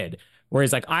he did, where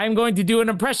he's like, I'm going to do an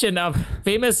impression of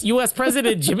famous U.S.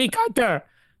 President Jimmy Carter.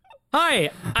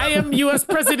 Hi, I am U.S.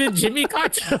 President Jimmy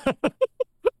Carter.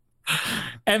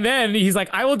 And then he's like,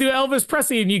 I will do Elvis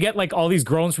Presley. And you get like all these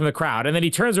groans from the crowd. And then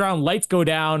he turns around, lights go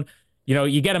down.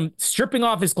 You get him stripping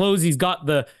off his clothes. He's got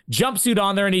the jumpsuit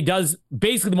on there and he does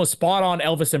basically the most spot on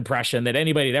Elvis impression that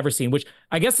anybody had ever seen, which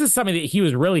I guess is something that he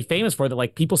was really famous for, that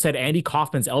like people said Andy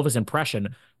Kaufman's Elvis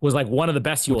impression was like one of the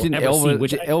best you'll ever see.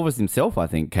 Which Elvis himself, I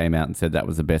think, came out and said that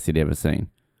was the best he'd ever seen.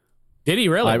 Did he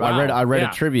really? I read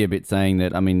a trivia bit saying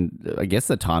that, I mean, I guess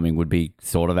the timing would be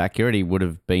sort of accurate. He would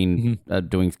have been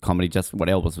doing comedy just what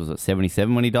Elvis was at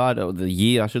 77 when he died, or the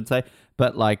year, I should say.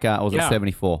 But like, or was it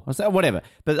 74? Or so, whatever.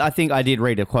 But I think I did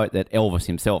read a quote that Elvis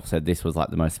himself said this was like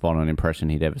the most spot on impression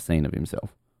he'd ever seen of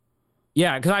himself.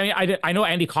 Yeah, because I mean, I know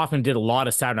Andy Kaufman did a lot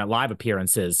of Saturday Night Live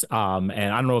appearances, and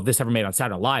I don't know if this ever made on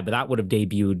Saturday Night Live, but that would have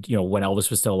debuted, when Elvis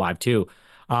was still alive too.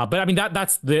 But I mean,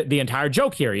 that's the entire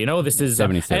joke here. This is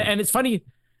 77. And it's funny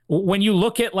when you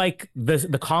look at like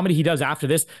the comedy he does after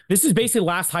this. This is basically the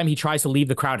last time he tries to leave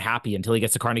the crowd happy until he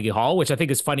gets to Carnegie Hall, which I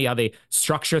think is funny how they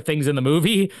structure things in the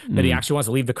movie that he actually wants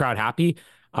to leave the crowd happy.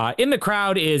 In the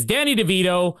crowd is Danny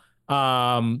DeVito.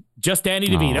 Just Danny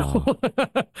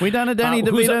DeVito. We done a Danny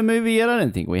DeVito movie yet? I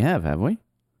don't think we have we?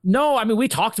 No, I mean, we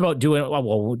talked about doing,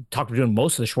 we talked about doing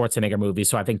most of the Schwarzenegger movies.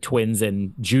 So I think Twins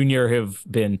and Junior have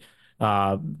been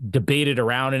debated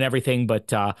around and everything.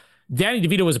 But Danny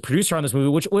DeVito was a producer on this movie,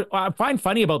 which what I find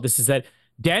funny about this is that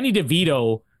Danny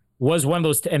DeVito was one of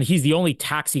those, and he's the only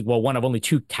one of only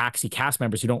two Taxi cast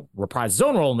members who don't reprise his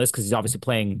own role in this, because he's obviously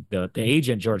playing the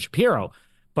agent, George Shapiro.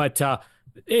 But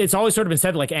it's always sort of been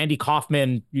said like Andy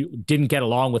Kaufman didn't get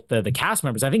along with the cast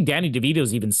members. I think Danny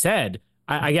DeVito's even said,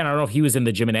 again, I don't know if he was in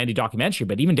the Jim and Andy documentary,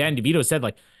 but even Danny DeVito said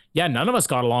like, yeah, none of us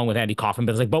got along with Andy Kaufman,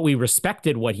 but it's like, but we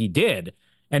respected what he did.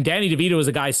 And Danny DeVito is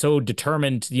a guy so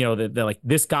determined, that like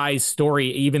this guy's story,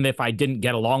 even if I didn't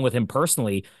get along with him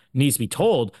personally, needs to be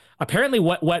told. Apparently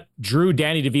what drew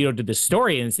Danny DeVito to this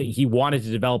story and he wanted to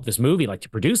develop this movie, like to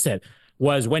produce it,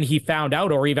 was when he found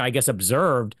out, or even I guess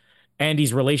observed,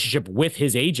 Andy's relationship with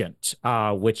his agent,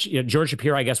 which George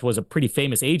Shapiro, I guess, was a pretty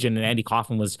famous agent, and Andy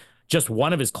Kaufman was just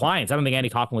one of his clients. I don't think Andy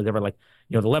Kaufman was ever like,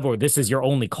 the level where this is your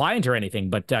only client or anything,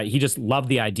 but he just loved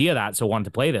the idea of that, so wanted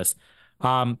to play this.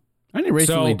 Only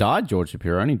recently died, George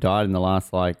Shapiro. Only died in the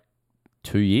last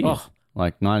 2 years. Oh,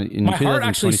 like my heart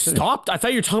actually stopped. I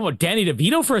thought you were talking about Danny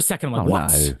DeVito for a second. I'm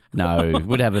like, what? No.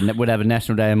 Would have a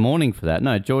National Day of Mourning for that.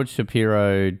 No, George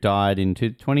Shapiro died in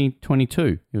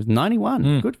 2022. He was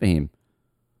 91. Good for him.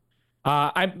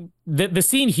 The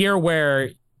scene here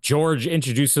where George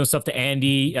introduces himself to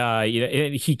Andy,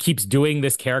 he keeps doing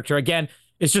this character again.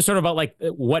 It's just sort of about like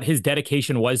what his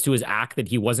dedication was to his act, that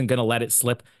he wasn't going to let it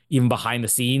slip even behind the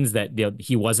scenes, that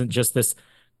he wasn't just this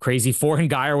crazy foreign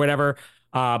guy or whatever.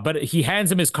 But he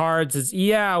hands him his card, says,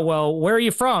 yeah, well, where are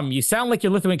you from? You sound like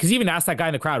you're Lithuanian. Because he even asked that guy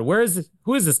in the crowd,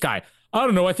 who is this guy? I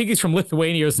don't know. I think he's from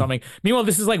Lithuania or something. Meanwhile,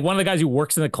 this is like one of the guys who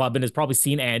works in the club and has probably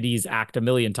seen Andy's act a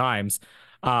million times.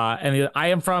 And I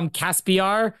am from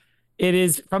Caspiar. It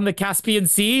is from the Caspian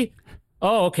Sea.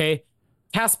 Oh, okay.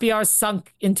 Caspiar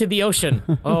sunk into the ocean.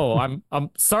 Oh, I'm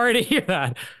sorry to hear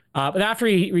that. But after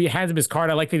he hands him his card,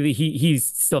 I like that he's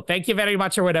still thank you very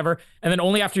much or whatever. And then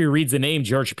only after he reads the name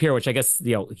George Shapiro, which I guess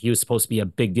he was supposed to be a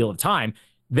big deal at the time,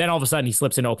 then all of a sudden he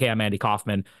slips in, okay, I'm Andy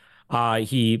Kaufman.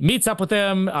 He meets up with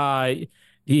him.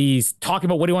 He's talking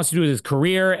about what he wants to do with his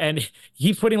career, and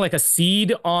he's putting like a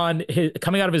seed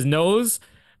coming out of his nose.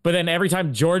 But then every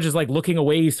time George is like looking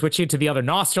away, he's switching to the other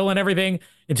nostril and everything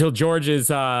until George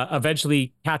is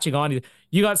eventually catching on.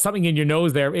 You got something in your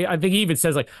nose there. I think he even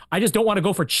says like, I just don't want to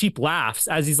go for cheap laughs,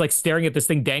 as he's like staring at this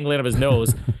thing dangling out of his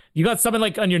nose. You got something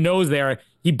like on your nose there.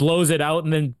 He blows it out,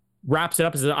 and then wraps it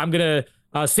up and says, I'm going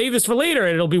to save this for later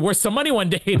and it'll be worth some money one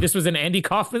day. This was in Andy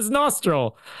Kaufman's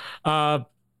nostril. George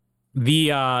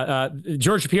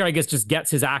Shapiro, I guess, just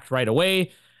gets his act right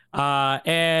away.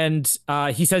 And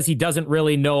he says he doesn't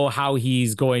really know how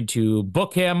he's going to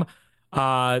book him.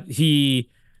 He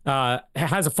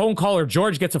has a phone call, or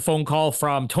George gets a phone call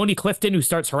from Tony Clifton, who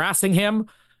starts harassing him,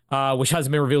 which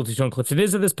hasn't been revealed who Tony Clifton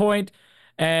is at this point.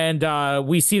 And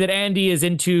we see that Andy is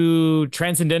into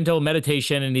transcendental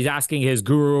meditation, and he's asking his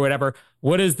guru or whatever,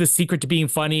 what is the secret to being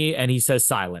funny? And he says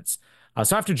silence.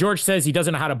 So after George says he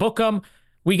doesn't know how to book him,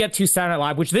 we get to Saturday Night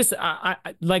Live, which this,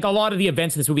 like a lot of the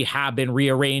events in this movie have been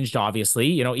rearranged, obviously.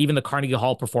 You know, even the Carnegie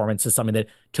Hall performance is something that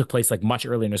took place like much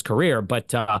earlier in his career.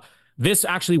 But this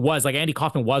actually was, like, Andy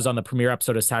Kaufman was on the premiere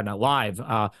episode of Saturday Night Live.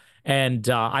 And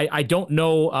I don't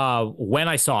know when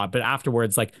I saw it, but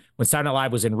afterwards, like when Saturday Night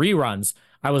Live was in reruns,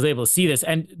 I was able to see this.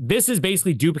 And this is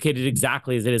basically duplicated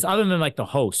exactly as it is, other than like the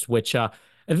host, which I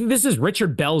think this is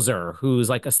Richard Belzer, who's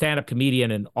like a stand-up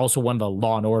comedian and also one of the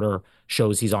Law and Order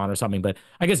shows he's on or something. But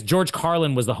I guess George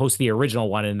Carlin was the host of the original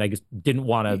one, and I guess didn't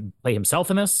want to play himself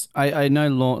in this. I know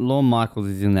Lorne Michaels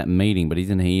is in that meeting, but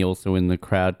isn't he also in the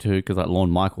crowd too? Because like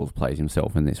Lorne Michaels plays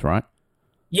himself in this, right?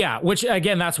 Yeah, which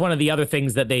again, that's one of the other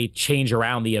things that they change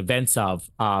around the events of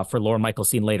for Lorne Michaels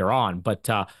scene later on. But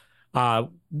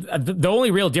the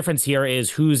only real difference here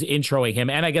is who's introing him.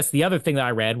 And I guess the other thing that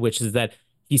I read, which is that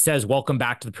he says, welcome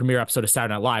back to the premiere episode of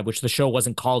Saturday Night Live, which the show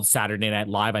wasn't called Saturday Night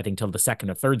Live, I think, till the second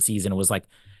or third season. It was like,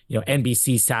 you know,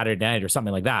 NBC Saturday Night or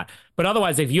something like that. But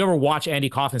otherwise, if you ever watch Andy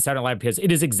Kaufman's Saturday Night Live, because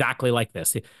it is exactly like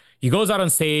this. He goes out on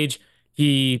stage.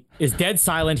 He is dead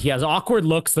silent. He has awkward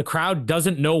looks. The crowd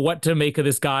doesn't know what to make of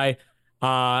this guy.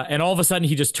 And all of a sudden,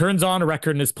 he just turns on a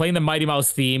record and is playing the Mighty Mouse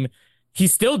theme.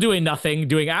 He's still doing nothing,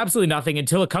 doing absolutely nothing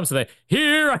until it comes to the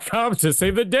 "Here I come to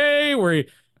save the day," where he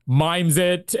mimes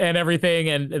it and everything,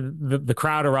 and the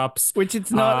crowd erupts. Which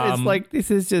it's not. It's like, this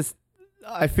is just.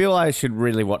 I feel I should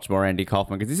really watch more Andy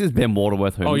Kaufman, because this is Ben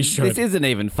Waterworth. Who, you should. This isn't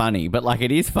even funny, but like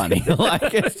it is funny. Like,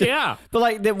 it's just, yeah. But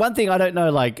like the one thing I don't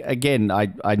know, like again,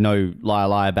 I know Liar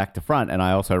Liar back to front, and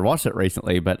I also watched it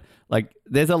recently. But like,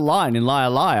 there's a line in Liar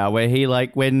Liar where he,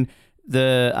 like, when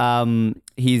the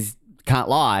he's can't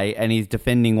lie and he's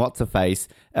defending what's-her-face,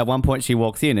 at one point she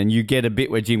walks in and you get a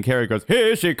bit where Jim Carrey goes,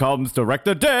 "Here she comes,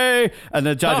 Director Day," and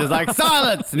the judge is like,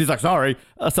 "Silence," and he's like, "Sorry."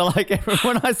 So like,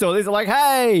 when I saw this, I'm like,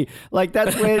 hey, like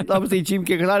that's where obviously Jim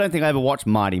Carrey, because I don't think I ever watched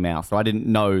Mighty Mouse, so I didn't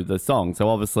know the song, so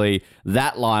obviously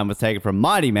that line was taken from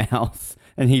Mighty Mouse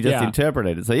and he just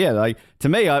interpreted it. So yeah, like to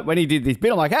me, when he did this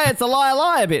bit, I'm like, hey, it's a Liar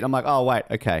Liar bit. I'm like, oh wait,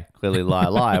 okay, clearly Liar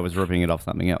Liar was ripping it off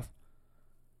something else.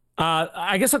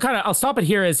 I guess I'll stop it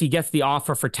here as he gets the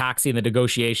offer for Taxi in the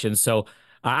negotiations. So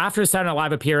after his Saturday Night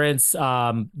Live appearance,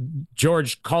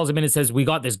 George calls him in and says, "We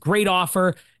got this great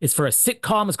offer. It's for a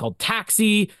sitcom. It's called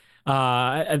Taxi."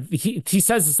 He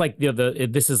says it's like, you know,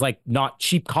 this is like not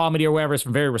cheap comedy or whatever. It's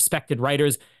from very respected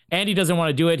writers. Andy doesn't want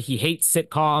to do it. He hates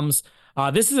sitcoms.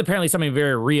 This is apparently something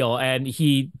very real. And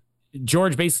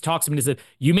George basically talks to him and says,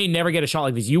 "You may never get a shot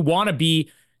like this. You want to be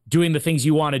doing the things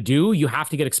you want to do. You have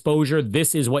to get exposure.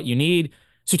 This is what you need."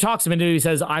 So he talks him into it. He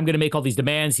says, "I'm going to make all these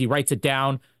demands." He writes it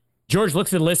down. George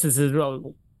looks at the list and says,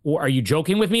 "Oh, are you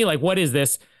joking with me? Like, what is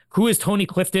this? Who is Tony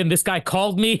Clifton? This guy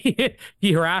called me.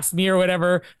 He harassed me or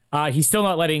whatever." He's still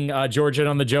not letting George in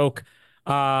on the joke.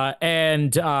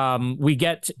 And we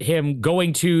get him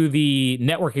going to the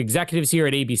network executives here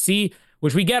at ABC,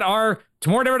 which we get our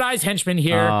Tomorrow Never Dies henchman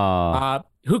here,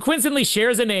 who coincidentally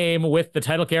shares a name with the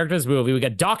title character of this movie. We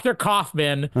got Dr.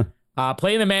 Kaufman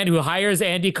playing the man who hires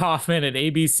Andy Kaufman at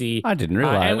ABC. I didn't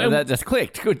realize that just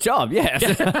clicked. Good job. Yes.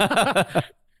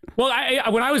 Well,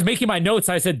 when I was making my notes,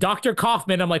 I said Dr.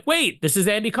 Kaufman. I'm like, wait, this is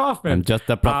Andy Kaufman. I'm just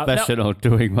a professional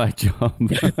doing my job.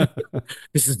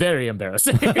 This is very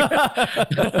embarrassing.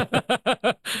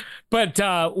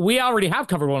 But we already have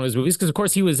covered one of his movies because, of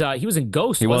course, he was in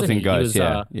Ghost. He was wasn't in he? Ghost,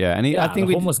 yeah. And I think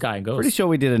the homeless guy in Ghost. Pretty sure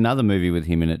we did another movie with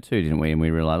him in it too, didn't we? And we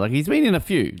realized, like, he's been in a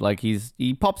few. Like,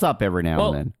 he pops up every now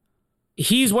and then.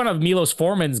 He's one of Milos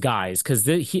Forman's guys because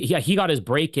he got his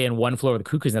break in One Flew Over the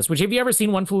Cuckoo's Nest. Which, have you ever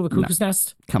seen One Flew Over the Cuckoo's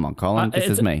Nest? Come on, Colin, this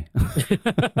is me.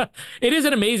 It is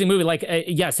an amazing movie. Like,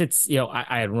 yes, it's, you know,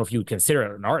 I don't know if you would consider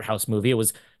it an art house movie. It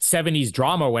was 70s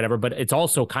drama or whatever, but it's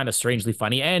also kind of strangely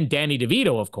funny. And Danny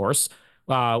DeVito, of course,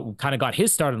 kind of got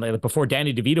his start in it. Before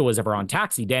Danny DeVito was ever on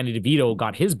Taxi, Danny DeVito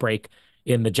got his break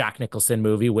in the Jack Nicholson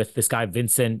movie with this guy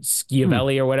Vincent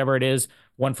Schiavelli or whatever it is.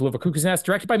 One Flew Over the Cuckoo's Nest,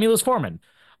 directed by Milos Forman.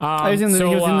 He was in the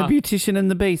Beautician and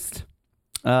the Beast.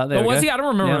 Was he? I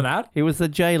don't remember that. He was the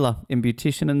jailer in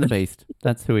Beautician and the Beast.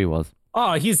 That's who he was.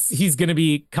 Oh, he's going to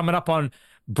be coming up on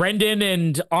Brendan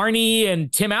and Arnie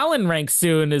and Tim Allen ranks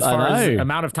soon as far as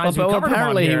amount of times we covered him on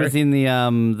apparently here. he was in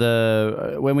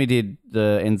the when we did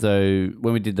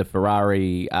the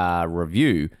Ferrari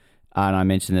review, and I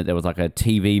mentioned that there was like a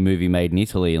TV movie made in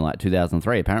Italy in like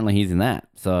 2003. Apparently he's in that.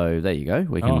 So there you go.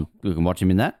 We can watch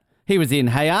him in that. He was in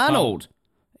Hey Arnold.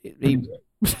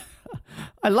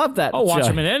 I love that. Watch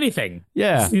him in anything.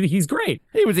 Yeah, he's great.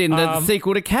 He was in the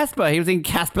sequel to Casper. He was in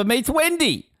Casper Meets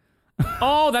Wendy.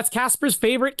 That's Casper's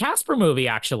favorite Casper movie,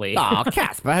 actually. Oh,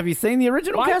 Casper. Have you seen the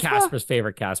original Casper? Casper's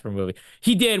favorite Casper movie.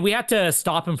 He did. We had to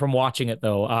stop him from watching it,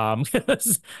 though.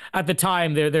 Because at the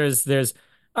time, there's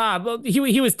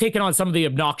he was taking on some of the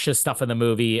obnoxious stuff in the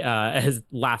movie, as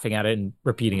laughing at it and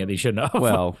repeating it. He shouldn't have.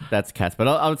 Well, that's Casper.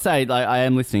 I would say, like, I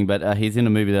am listening, but he's in a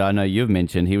movie that I know you've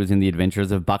mentioned. He was in The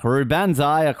Adventures of Buckaroo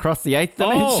Banzai Across the Eighth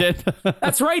Dimension.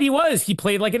 That's right, he was. He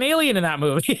played like an alien in that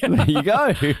movie. There you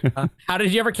go. How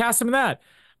did you ever cast him in that?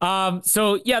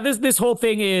 So yeah, this whole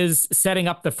thing is setting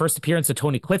up the first appearance of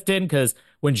Tony Clifton, because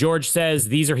when George says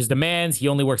these are his demands, he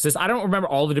only works this. I don't remember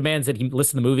all the demands that he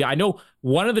lists in the movie. I know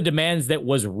one of the demands that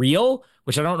was real,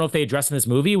 which I don't know if they addressed in this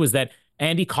movie, was that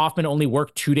Andy Kaufman only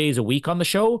worked 2 days a week on the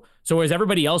show. So whereas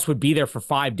everybody else would be there for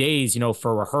 5 days,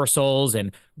 for rehearsals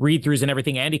and read-throughs and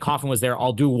everything, Andy Kaufman was there.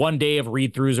 I'll do 1 day of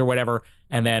read-throughs or whatever,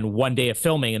 and then 1 day of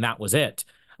filming, and that was it.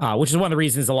 Which is one of the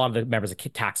reasons a lot of the members of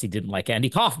Taxi didn't like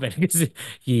Andy Kaufman, because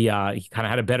he kind of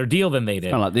had a better deal than they did.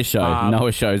 Kind of like this show.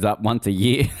 Noah shows up once a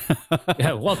year.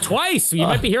 Yeah, well, twice. You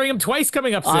might be hearing him twice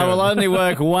coming up soon. I will only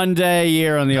work 1 day a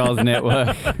year on the Oz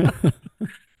Network.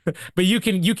 But you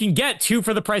can get 2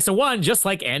 for the price of 1, just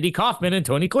like Andy Kaufman and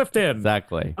Tony Clifton.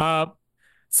 Exactly.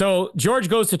 So George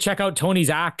goes to check out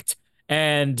Tony's act,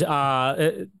 and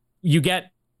you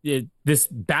get this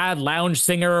bad lounge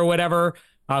singer or whatever,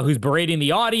 who's berating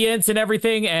the audience and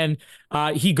everything. And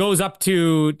he goes up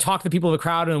to talk to the people in the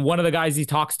crowd. And one of the guys he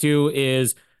talks to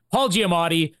is Paul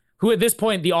Giamatti, who at this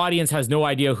point, the audience has no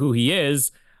idea who he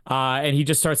is. And he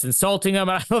just starts insulting him.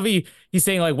 And I love he's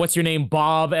saying, like, what's your name,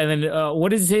 Bob? And then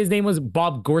what did he say his name was?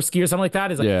 Bob Gorski or something like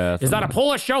that? He's like, yeah, is that a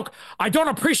Polish joke? I don't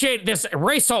appreciate this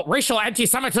racial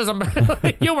anti-Semitism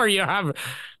humor you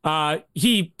have.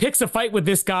 He picks a fight with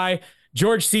this guy.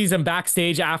 George sees him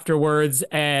backstage afterwards,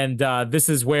 and this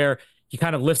is where he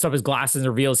kind of lifts up his glasses and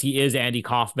reveals he is Andy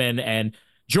Kaufman. And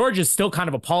George is still kind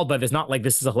of appalled by this, not like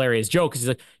this is a hilarious joke, because he's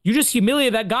like, you just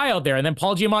humiliated that guy out there. And then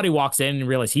Paul Giamatti walks in and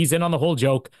realizes he's in on the whole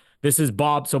joke. This is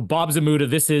Bob. So Bob Zamuda,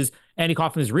 this is Andy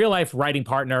Kaufman's real-life writing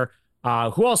partner,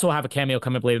 who also have a cameo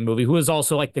coming up later in the movie, who is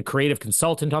also like the creative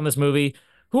consultant on this movie,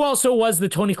 who also was the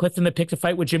Tony Clifton that picked a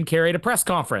fight with Jim Carrey at a press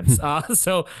conference.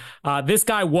 So this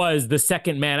guy was the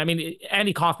second man. I mean,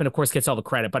 Andy Kaufman, of course, gets all the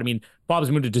credit, but I mean, Bob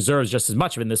Zamuda deserves just as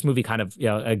much of it. And this movie kind of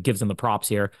gives him the props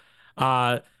here.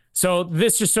 So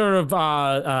this just sort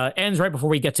of ends right before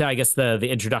we get to, I guess, the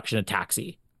introduction of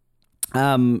Taxi.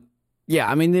 Yeah,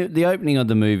 I mean, the opening of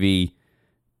the movie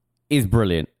is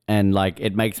brilliant. And, like,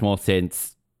 it makes more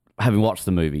sense having watched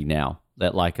the movie now.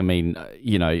 That, like, I mean,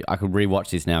 I could rewatch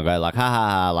this now and go, like, ha, ha,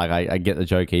 ha, like, I get the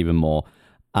joke even more.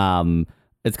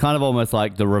 It's kind of almost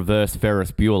like the reverse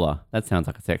Ferris Bueller. That sounds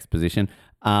like a sex position.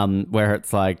 Where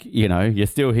it's like, you're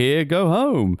still here, go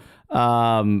home.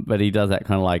 But he does that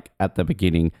kind of, like, at the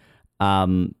beginning.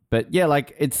 But, yeah,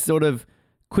 like, it's sort of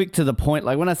quick to the point.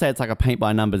 Like, when I say it's like a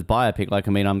paint-by-numbers biopic, like,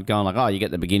 I mean, I'm going like, oh, you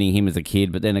get the beginning, him as a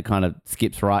kid, but then it kind of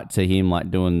skips right to him,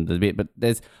 like, doing the bit. But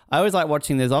I always like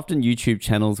watching, there's often YouTube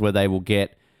channels where they will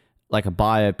get, like, a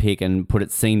biopic and put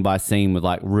it scene by scene with,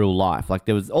 like, real life. Like,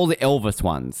 there was all the Elvis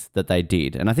ones that they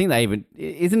did. And I think they even,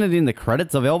 isn't it in the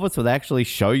credits of Elvis where they actually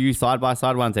show you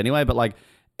side-by-side ones anyway? But, like,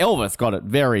 Elvis got it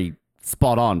very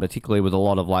spot on, particularly with a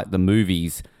lot of, like, the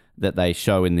movies that they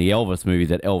show in the Elvis movie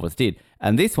that Elvis did.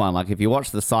 And this one, like, if you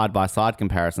watch the side-by-side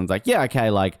comparisons, like, yeah,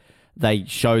 okay, like, they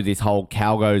show this whole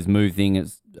Cal Goes Move thing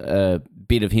as a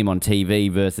bit of him on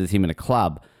TV versus him in a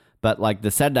club. But, like, the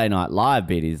Saturday Night Live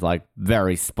bit is, like,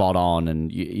 very spot on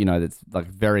and, that's, like,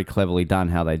 very cleverly done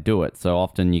how they do it. So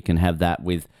often you can have that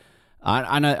with...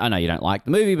 I know you don't like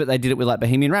the movie, but they did it with, like,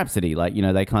 Bohemian Rhapsody. Like,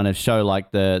 they kind of show, like,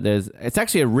 it's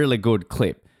actually a really good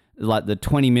clip. Like, the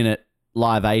 20-minute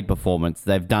Live Aid performance,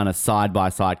 they've done a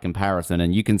side-by-side comparison,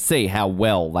 and you can see how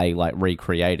well they, like,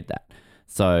 recreated that.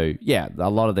 So, yeah, a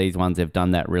lot of these ones have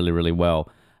done that really, really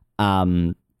well.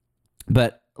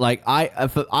 But, like,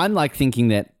 I'm, like, thinking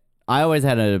that I always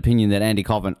had an opinion that Andy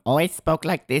Kaufman always spoke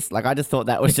like this. Like, I just thought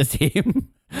that was just him.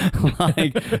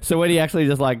 Like, so when he actually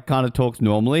just, like, kind of talks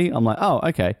normally, I'm like, oh,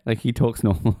 okay. Like, he talks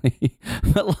normally.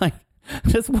 But, like,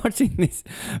 just watching this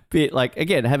bit, like,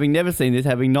 again, having never seen this,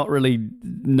 having not really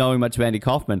knowing much of Andy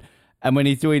Kaufman, and when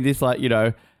he's doing this, like,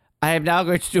 I am now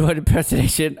going to do an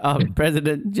impersonation of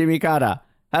President Jimmy Carter.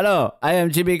 Hello, I am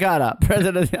Jimmy Carter,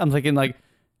 President. I'm thinking like,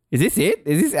 is this it?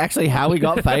 Is this actually how we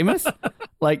got famous?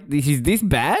 Like, is this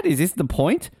bad? Is this the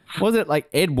point? Was it like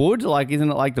Ed Wood? Like,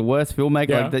 isn't it like the worst filmmaker?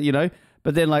 Yeah. Like that, you know?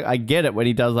 But then like, I get it when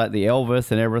he does like the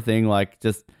Elvis and everything, like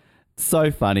just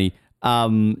so funny.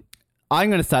 I'm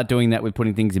going to start doing that with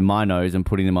putting things in my nose and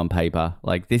putting them on paper.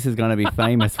 Like, this is going to be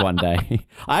famous one day.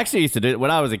 I actually used to do it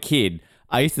when I was a kid.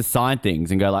 I used to sign things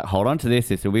and go like, hold on to this.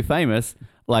 This will be famous.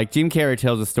 Like Jim Carrey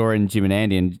tells a story in Jim and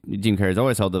Andy, and Jim Carrey's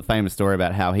always told the famous story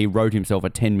about how he wrote himself a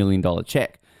 $10 million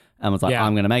check and was like,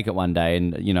 I'm going to make it one day.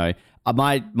 And, you know,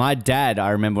 my dad,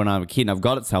 I remember when I was a kid and I've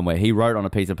got it somewhere, he wrote on a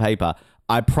piece of paper,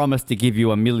 I promise to give you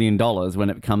 $1 million when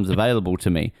it becomes available to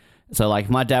me. So like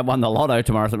if my dad won the lotto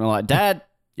tomorrow, something like, Dad,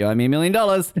 you owe me $1 million.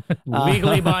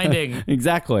 Legally binding.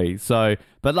 Exactly. So,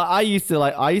 but like I used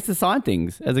to sign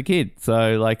things as a kid.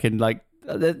 So like, and like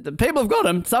the people have got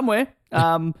them somewhere.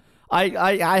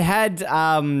 I had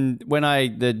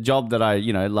the job that I,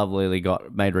 you know, lovelily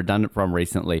got made redundant from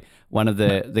recently, one of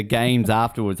the games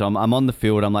afterwards, I'm on the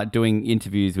field, I'm like doing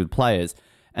interviews with players.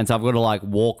 And so I've got to like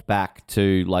walk back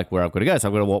to like where I've got to go. So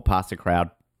I've got to walk past a crowd.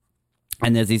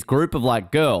 And there's this group of like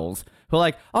girls who are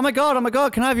like, oh my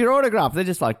God, can I have your autograph? They're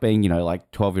just like being, you know, like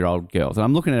 12-year-old girls. And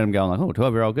I'm looking at them going like, oh,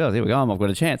 12-year-old girls, here we go, I've got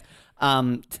a chance.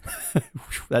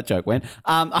 That joke went.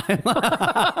 I'm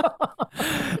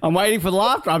waiting for the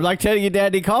laughter. I'm like telling you,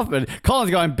 Danny Kaufman.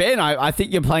 Colin's going, Ben, I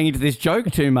think you're playing into this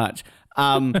joke too much.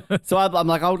 So I'm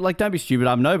like, oh, like, don't be stupid.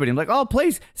 I'm nobody. I'm like, oh,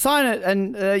 please sign it.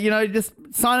 And, you know, just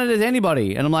sign it as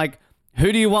anybody. And I'm like,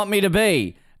 who do you want me to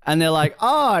be? And they're like,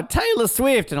 oh, Taylor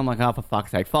Swift. And I'm like, oh, for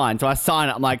fuck's sake, fine. So I sign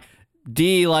it. I'm like,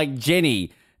 dear, like,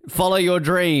 Jenny, follow your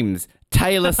dreams.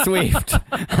 Taylor Swift.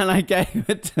 And I gave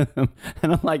it to them.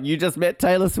 And I'm like, you just met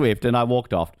Taylor Swift. And I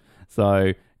walked off.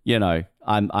 So, you know,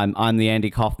 I'm the Andy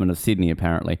Kaufman of Sydney,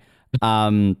 apparently.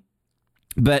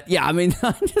 But yeah, I mean,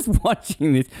 I'm just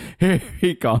watching this. Here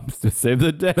he comes to save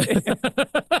the day.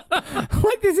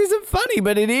 Like, this isn't funny,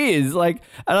 but it is. Like,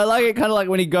 and I like it kind of like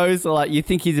when he goes to like, you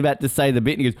think he's about to say the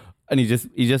bit and he goes, and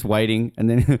he's just waiting, and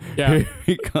then here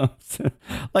he comes.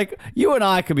 Like, you and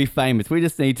I could be famous. We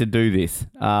just need to do this.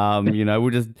 You know,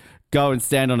 we'll just go and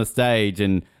stand on a stage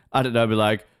and, I don't know, be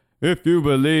like, if you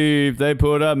believe they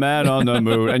put a man on the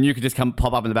moon. And you could just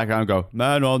pop up in the background and go,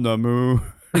 man on the moon.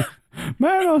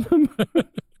 Man on the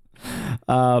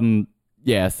moon.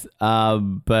 Yes.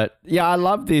 But yeah, I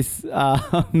love this.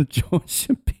 George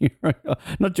Shapiro.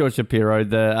 Not George Shapiro.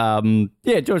 Danny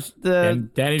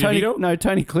DeVito? No,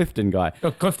 Tony Clifton guy. Oh,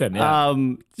 Clifton, yeah.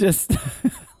 Just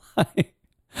like,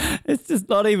 it's just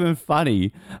not even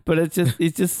funny, but it's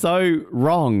just so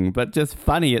wrong, but just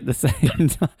funny at the same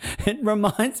time. It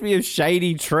reminds me of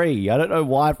Shady Tree. I don't know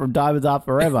why, from Diamonds Are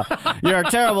Forever. You're a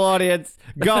terrible audience.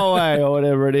 Go away, or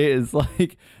whatever it is.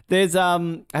 Like, there's have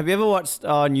you ever watched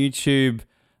on YouTube?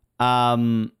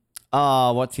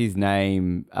 What's his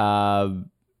name?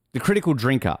 The Critical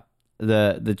Drinker,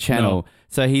 the channel. No.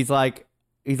 So he's like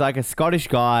a Scottish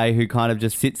guy who kind of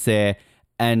just sits there.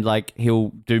 And like he'll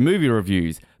do movie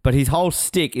reviews, but his whole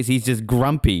stick is he's just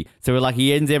grumpy. So like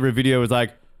he ends every video with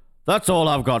like, "That's all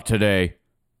I've got today.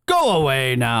 Go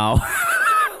away now."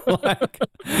 Like,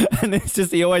 and it's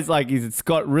just he always like he's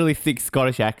got really thick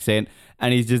Scottish accent,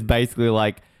 and he's just basically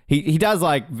like he does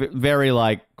like very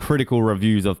like critical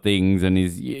reviews of things, and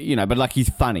he's, you know, but like he's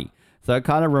funny. So it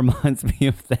kind of reminds me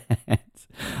of that.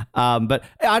 But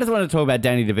I just want to talk about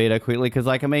Danny DeVito quickly because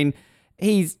like I mean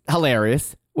he's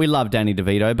hilarious. We love Danny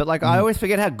DeVito, but like I always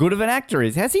forget how good of an actor he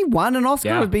is. Has he won an Oscar?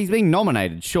 Yeah. He's being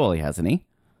nominated, surely, hasn't he?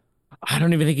 I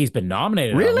don't even think he's been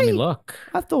nominated. Really? Let me look.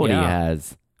 I thought he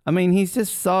has. I mean, he's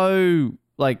just so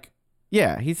like,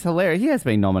 yeah, he's hilarious. He has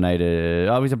been nominated.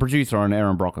 Oh, he's a producer on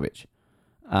Erin Brockovich.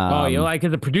 You like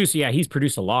the producer? Yeah, he's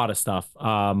produced a lot of stuff.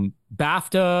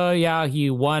 BAFTA, yeah, he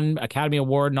won Academy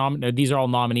Award. These are all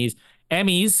nominees.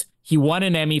 Emmys, he won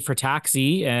an Emmy for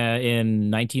Taxi in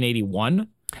 1981.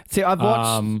 See, I've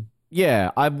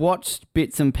watched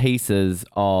bits and pieces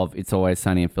of It's Always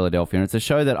Sunny in Philadelphia, and it's a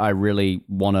show that I really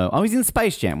want to... Oh, he's in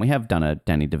Space Jam. We have done a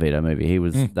Danny DeVito movie. He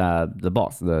was the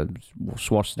boss, the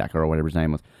Schwarzenegger or whatever his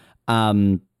name was.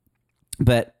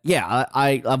 But yeah,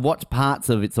 I've watched parts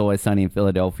of It's Always Sunny in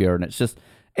Philadelphia, and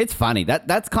it's funny.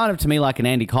 That's kind of to me like an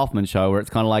Andy Kaufman show, where it's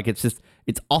kind of like it's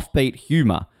offbeat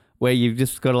humor, where you've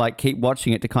just got to like keep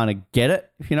watching it to kind of get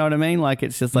it, if you know what I mean. Like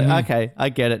it's just like, okay, I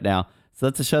get it now. So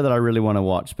that's a show that I really want to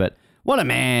watch. But what a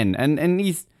man. And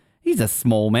he's a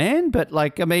small man, but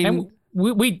like, I mean,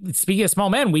 we speaking of small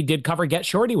men, we did cover Get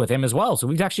Shorty with him as well. So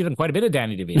we've actually done quite a bit of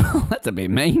Danny DeVito. That's a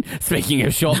bit mean. Speaking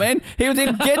of short men, he was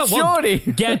in Get Well, Shorty.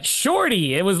 Get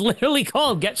Shorty. It was literally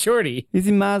called Get Shorty. He's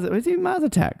in Mars. Was he in Mars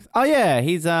Attacks? Oh yeah,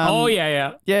 he's Oh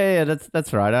yeah. yeah.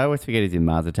 That's right. I always forget he's in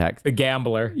Mars Attacks. The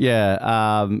gambler.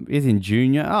 Yeah. He's in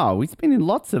Junior. Oh, he's been in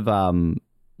lots of Arnold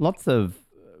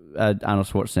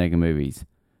Schwarzenegger movies.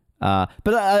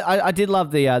 But I did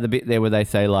love the bit there where they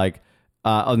say like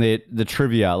on the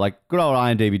trivia, like good old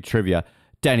IMDb trivia,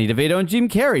 Danny DeVito and Jim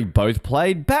Carrey both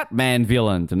played Batman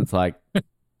villains, and it's like,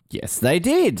 yes, they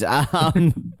did.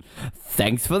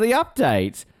 Thanks for the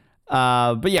update.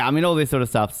 But yeah, I mean, all this sort of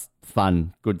stuff's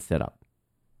fun, good setup.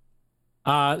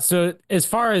 So as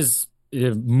far as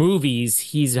movies,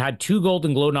 he's had 2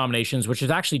 Golden Globe nominations, which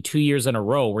is actually 2 years in a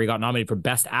row where he got nominated for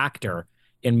Best Actor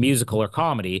in musical or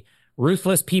comedy.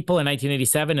 Ruthless People in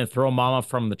 1987 and Throw Mama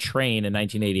from the Train in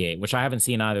 1988, which I haven't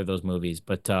seen either of those movies,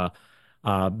 but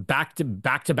back to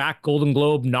back Golden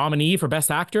Globe nominee for Best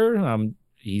Actor.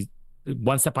 He's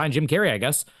one step behind Jim Carrey, I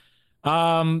guess.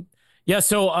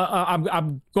 So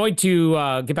I'm going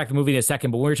to get back to the movie in a second,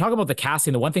 but when we were talking about the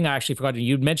casting, the one thing I actually forgot,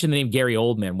 you mentioned the name Gary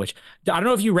Oldman, which I don't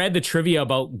know if you read the trivia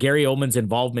about Gary Oldman's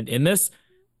involvement in this.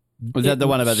 Was that the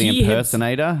one about the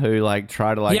impersonator who like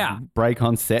tried to break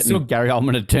on set and Gary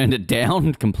Oldman had turned it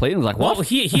down completely? I was like, what? Well,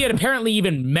 he had apparently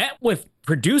even met with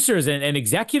producers and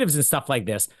executives and stuff like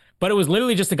this, but it was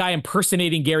literally just a guy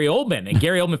impersonating Gary Oldman, and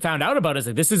Gary Oldman found out about it. It's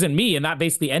like, this isn't me, and that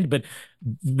basically ended.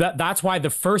 But that's why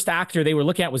the first actor they were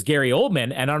looking at was Gary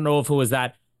Oldman, and I don't know if it was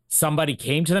that somebody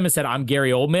came to them and said, "I'm Gary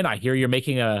Oldman. I hear you're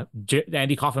making a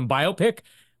Andy Kaufman biopic."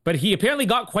 But he apparently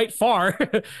got quite far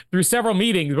through several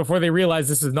meetings before they realized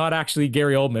this is not actually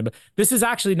Gary Oldman. But this is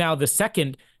actually now the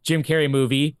second Jim Carrey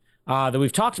movie that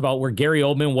we've talked about where Gary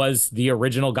Oldman was the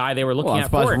original guy they were looking at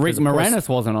for it. Rick Moranis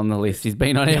wasn't on the list. He's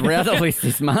been on every other list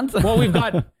this month. Well, we've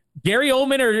got Gary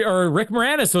Oldman or Rick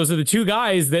Moranis. Those are the two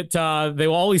guys that they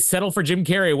will always settle for Jim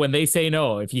Carrey when they say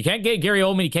no. If you can't get Gary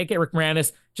Oldman, you can't get Rick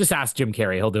Moranis, just ask Jim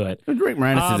Carrey. He'll do it. Rick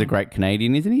Moranis is a great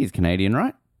Canadian, isn't he? He's Canadian,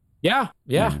 right? Yeah.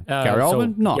 Gary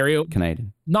Oldman, not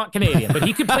Canadian. Not Canadian, but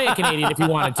he could play a Canadian if he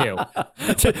wanted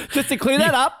to. Just to clear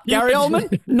that up, Gary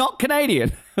Oldman, not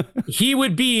Canadian. He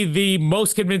would be the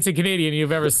most convincing Canadian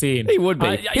you've ever seen. He would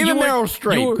be. Even Meryl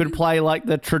Streep could play like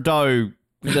the Trudeau,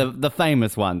 the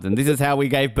famous ones, and this is how we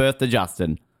gave birth to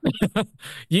Justin.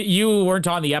 You weren't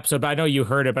on the episode, but I know you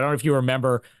heard it, but I don't know if you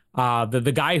remember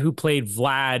the guy who played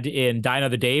Vlad in Die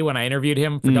Another Day when I interviewed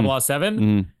him for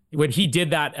 007. When he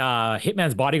did that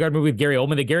Hitman's Bodyguard movie with Gary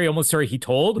Oldman, the Gary Oldman story he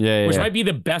told, which might be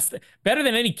the best, better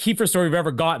than any Kiefer story we've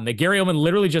ever gotten. That Gary Oldman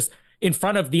literally just in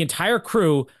front of the entire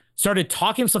crew started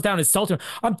talking himself down, insulting him.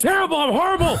 I'm terrible. I'm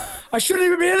horrible. I shouldn't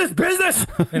even be in this business.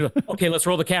 And, okay, let's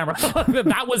roll the camera.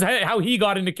 That was how he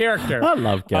got into character. I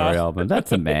love Gary Oldman.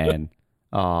 That's a man.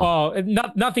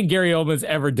 Nothing Gary Oldman's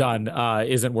ever done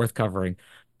isn't worth covering.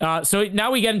 So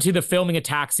now we get into the filming of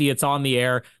Taxi. It's on the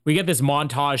air. We get this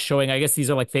montage showing, I guess these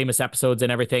are like famous episodes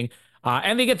and everything.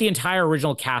 And they get the entire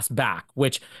original cast back,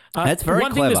 which that's very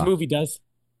one clever. Thing this movie does.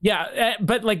 Yeah,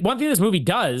 but like one thing this movie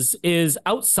does is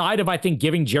outside of, I think,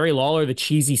 giving Jerry Lawler the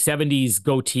cheesy 70s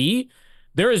goatee,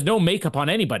 there is no makeup on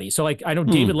anybody. So like I know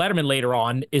David Letterman later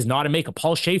on is not in makeup.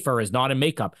 Paul Schaefer is not in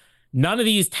makeup. None of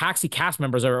these Taxi cast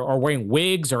members are wearing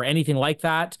wigs or anything like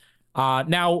that.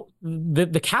 Now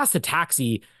the cast of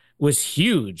Taxi was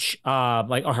huge,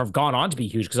 or have gone on to be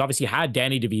huge, because obviously you had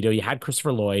Danny DeVito, you had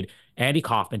Christopher Lloyd, Andy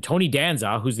Kaufman, Tony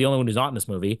Danza, who's the only one who's not in this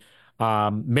movie,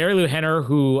 Mary Lou Henner,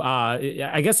 who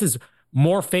I guess is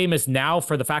more famous now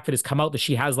for the fact that it's come out that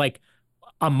she has like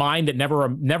a mind that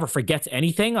never forgets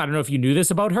anything. I don't know if you knew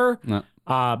this about her.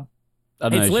 No.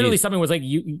 It's literally something was like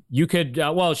you could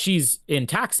she's in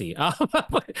Taxi.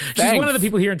 She's one of the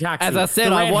people here in Taxi. As I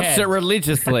said, I watched it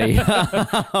religiously.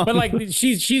 But like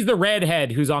she's the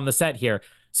redhead who's on the set here.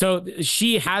 So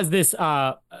she has this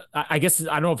I guess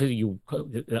I don't know if you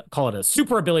call it a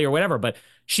super ability or whatever, but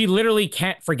she literally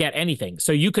can't forget anything.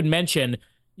 So you could mention,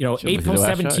 April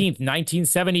 17th,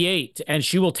 1978, and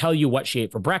she will tell you what she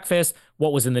ate for breakfast,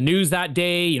 what was in the news that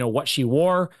day, what she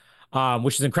wore.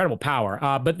 Which is incredible power.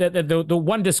 But the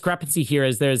one discrepancy here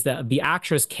is there's the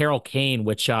actress Carol Kane,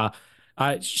 which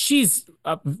she's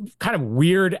a kind of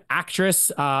weird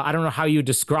actress. I don't know how you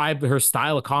describe her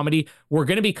style of comedy. We're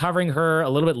going to be covering her a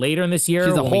little bit later in this year.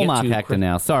 She's a Hallmark actor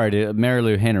now. Sorry, Mary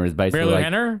Lou Henner is basically. Mary Lou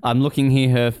Henner? I'm looking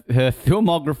here, her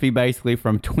filmography basically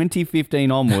from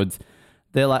 2015 onwards.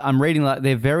 They're like, I'm reading like,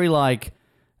 they're very like,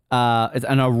 it's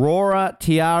an Aurora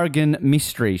Tiergarten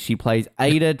mystery. She plays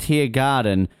Ada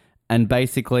Tiergarten. And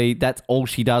basically, that's all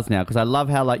she does now. Because I love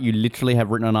how like you literally have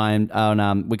written on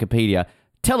Wikipedia,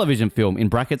 television film in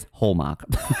brackets Hallmark.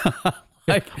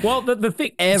 Well, the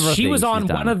thing, everything she was on she's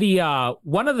done.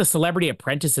 one of the Celebrity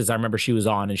Apprentices. I remember she was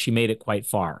on, and she made it quite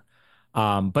far.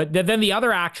 But then the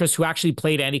other actress who actually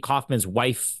played Andy Kaufman's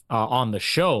wife on the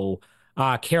show,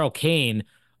 Carol Kane,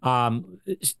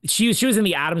 she was in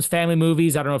the Addams Family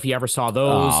movies. I don't know if you ever saw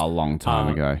those. Oh, a long time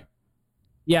ago.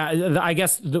 Yeah, I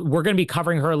guess we're going to be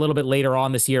covering her a little bit later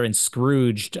on this year in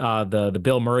Scrooged, the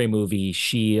Bill Murray movie.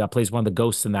 She plays one of the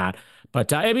ghosts in that.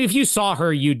 But I mean, if you saw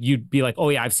her, you'd be like, oh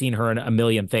yeah, I've seen her in a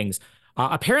million things.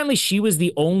 Apparently, she was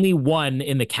the only one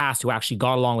in the cast who actually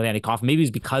got along with Andy Kaufman. Maybe it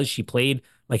was because she played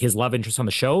like his love interest on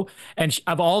the show. And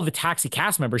of all the Taxi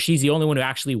cast members, she's the only one who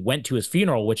actually went to his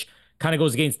funeral, which kind of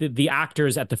goes against the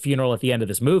actors at the funeral at the end of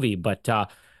this movie. But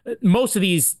most of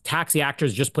these Taxi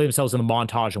actors just play themselves in the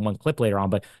montage in one clip later on.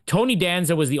 But Tony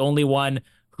Danza was the only one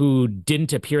who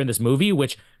didn't appear in this movie,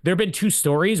 which there have been two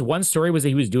stories. One story was that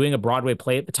he was doing a Broadway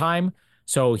play at the time,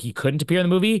 so he couldn't appear in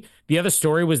the movie. The other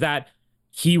story was that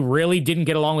he really didn't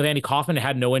get along with Andy Kaufman and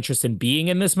had no interest in being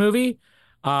in this movie,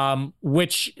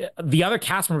 which the other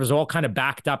cast members all kind of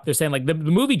backed up. They're saying like the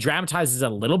movie dramatizes a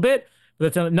little bit,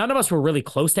 but none of us were really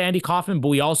close to Andy Kaufman, but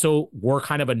we also were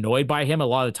kind of annoyed by him a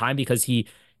lot of the time because he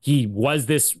was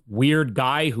this weird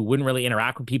guy who wouldn't really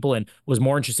interact with people and was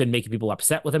more interested in making people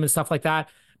upset with him and stuff like that.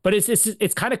 But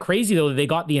it's kind of crazy, though, that they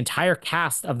got the entire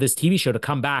cast of this TV show to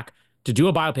come back to do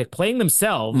a biopic playing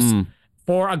themselves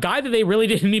for a guy that they really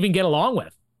didn't even get along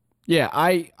with. Yeah,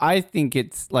 I think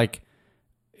it's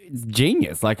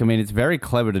genius. Like, I mean, it's very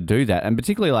clever to do that. And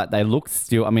particularly, like, they look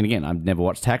still, I mean, again, I've never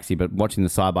watched Taxi, but watching the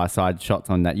side-by-side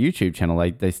shots on that YouTube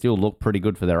channel, they still look pretty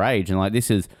good for their age. And, like, this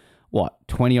is,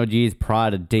 20-odd years prior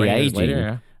to de-aging.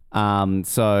 Later, yeah.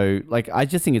 So, like, I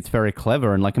just think it's very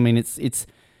clever. And, like, I mean, it's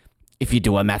if you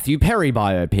do a Matthew Perry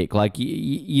biopic, like,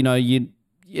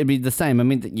 it'd be the same. I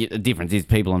mean, the difference is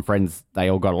people and Friends, they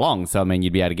all got along. So, I mean,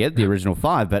 you'd be able to get the original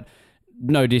five, but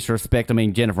no disrespect. I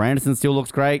mean, Jennifer Aniston still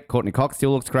looks great. Courtney Cox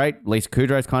still looks great. Lisa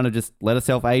Kudrow's kind of just let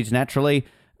herself age naturally.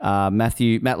 Matt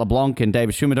LeBlanc and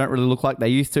David Schwimmer don't really look like they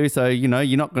used to. So,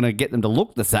 you're not going to get them to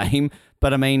look the same.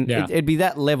 But, I mean, it'd be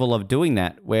that level of doing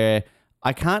that where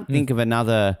I can't think of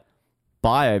another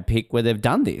biopic where they've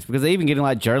done this, because they're even getting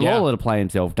like Jerry Lawler to play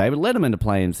himself, David Letterman to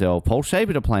play himself, Paul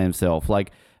Shaver to play himself,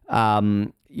 like,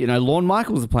 Lorne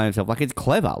Michaels to play himself. Like, it's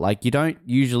clever. Like, you don't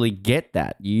usually get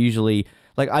that. You usually,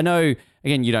 like, I know,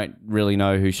 again, you don't really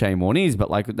know who Shane Warne is,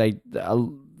 but like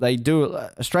they do,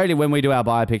 Australia, when we do our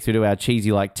biopics, we do our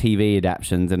cheesy like TV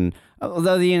adaptions, and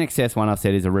although the INXS one I've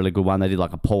said is a really good one, they did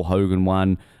like a Paul Hogan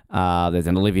one, there's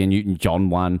an Olivia Newton-John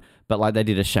one, but like they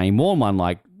did a Shane Warne one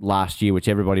like last year, which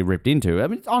everybody ripped into. I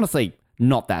mean, it's honestly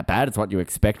not that bad. It's what you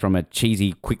expect from a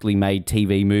cheesy, quickly made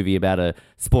TV movie about a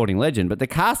sporting legend. But the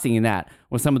casting in that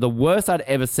was some of the worst I'd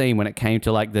ever seen when it came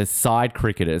to like the side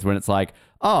cricketers, when it's like,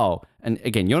 oh, and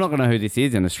again, you're not going to know who this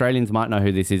is, and Australians might know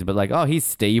who this is, but like, oh, he's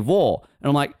Steve Waugh. And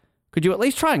I'm like, could you at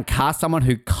least try and cast someone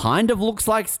who kind of looks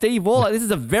like Steve Waugh? Like, this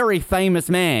is a very famous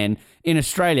man in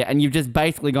Australia, and you've just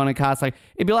basically gone and cast, like,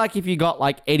 it'd be like if you got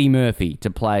like Eddie Murphy to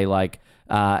play like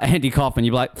Andy Kaufman.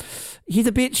 You'd be like, he's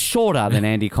a bit shorter than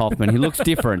Andy Kaufman. He looks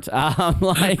different.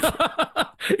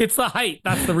 It's the height.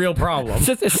 That's the real problem.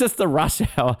 It's just the rush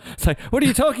hour. It's like, what are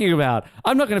you talking about?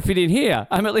 I'm not going to fit in here.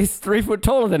 I'm at least 3 foot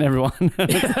taller than everyone.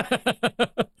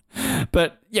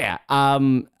 But yeah,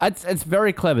 it's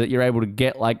very clever that you're able to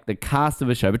get like the cast of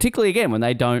a show, particularly again when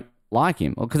they don't like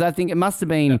him. Because I think it must have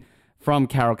been from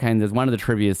Carol Kane. There's one of the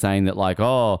trivia saying that like,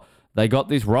 oh, they got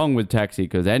this wrong with Taxi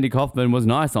because Andy Kaufman was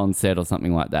nice on set or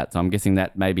something like that. So I'm guessing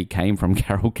that maybe came from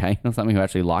Carol Kane or something who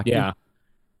actually liked him.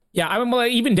 Yeah, I mean, well,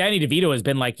 even Danny DeVito has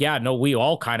been like, yeah, no, we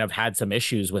all kind of had some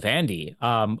issues with Andy.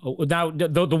 Now,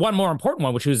 the one more important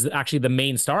one, which was actually the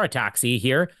main star of Taxi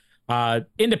here,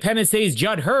 Independence Day's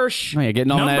Judd Hirsch. Oh, you're getting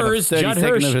nominated for 30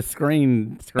 seconds of a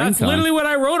screen That's time. literally what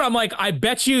I wrote. I'm like, I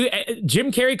bet you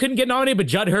Jim Carrey couldn't get nominated, but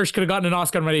Judd Hirsch could have gotten an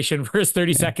Oscar nomination for his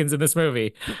 30 seconds in this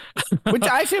movie. Which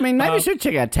actually, I mean, maybe I should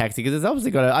check out Taxi, because it's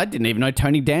obviously got I didn't even know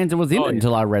Tony Danza was in it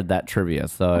until I read that trivia.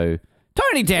 So,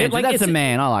 Tony Danza, that's a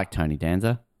man. I like Tony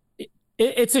Danza.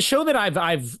 It's a show that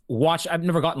I've watched. I've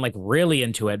never gotten like really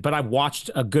into it, but I've watched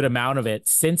a good amount of it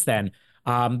since then.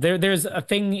 There's a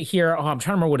thing here. Oh, I'm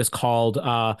trying to remember what it's called.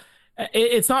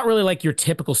 It's not really like your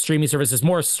typical streaming service. It's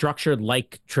more structured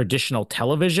like traditional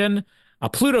television.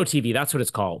 Pluto TV, that's what it's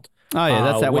called. Oh yeah,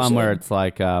 that's that one where it's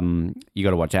like you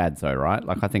got to watch ads though, right?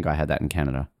 Like I think I had that in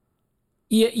Canada.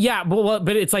 Yeah,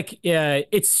 but it's like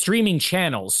it's streaming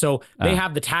channels. So they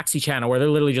have the Taxi channel where they're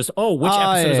literally just, which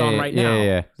episode is on right now?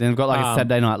 Yeah. Then they've got like a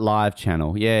Saturday Night Live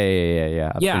channel.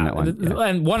 Yeah. I've seen that one.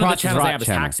 And one of the channels they have is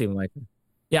Taxi. I'm like,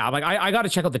 Yeah, I'm like I got to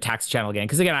check out the Taxi Channel again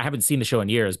because again I haven't seen the show in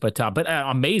years, but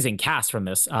amazing cast from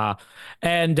this, yeah,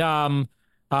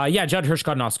 Judd Hirsch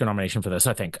got an Oscar nomination for this,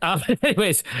 I think.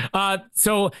 Anyways,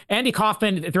 so Andy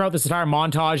Kaufman throughout this entire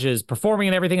montage is performing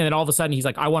and everything, and then all of a sudden he's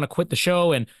like, I want to quit the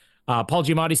show, and Paul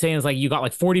Giamatti saying is like, you got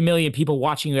like 40 million people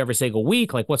watching you every single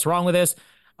week, like what's wrong with this?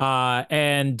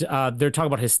 And they're talking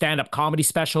about his stand-up comedy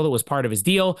special that was part of his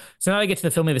deal. So now they get to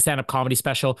the filming of the stand-up comedy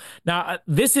special. Now,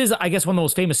 this is, I guess, one of the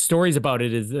most famous stories about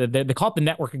it is they call it the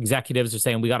network executives are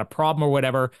saying we got a problem or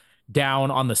whatever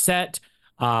down on the set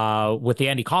with the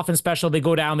Andy Kaufman special. They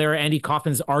go down there. Andy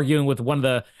Kaufman's arguing with one of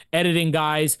the editing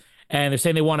guys, and they're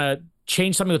saying they want to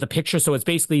change something with the picture. So it's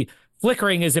basically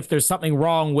flickering as if there's something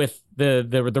wrong with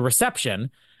the reception.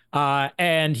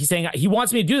 And he's saying, he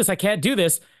wants me to do this. I can't do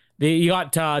this. You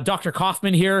got Dr.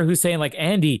 Kaufman here who's saying like,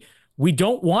 Andy, we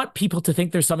don't want people to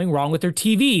think there's something wrong with their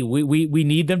TV. We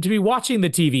need them to be watching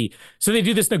the TV. So they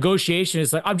do this negotiation.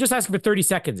 It's like, I'm just asking for 30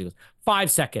 seconds. He goes,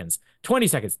 5 seconds, 20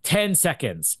 seconds, 10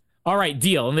 seconds. All right,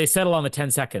 deal. And they settle on the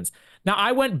 10 seconds. Now,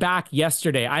 I went back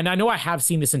yesterday, and I know I have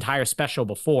seen this entire special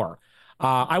before.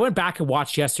 I went back and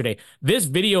watched yesterday. This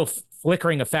video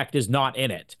flickering effect is not in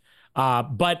it.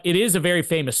 But it is a very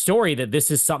famous story that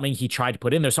this is something he tried to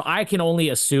put in there. So I can only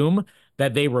assume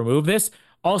that they remove this.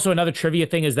 Also, another trivia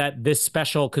thing is that this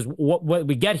special, because what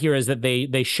we get here is that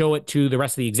they show it to the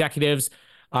rest of the executives.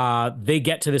 They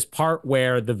get to this part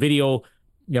where the video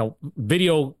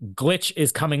glitch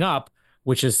is coming up,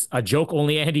 which is a joke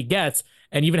only Andy gets.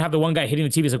 And even have the one guy hitting the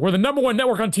TV. He's like, we're the number one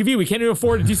network on TV. We can't even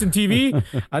afford a decent TV.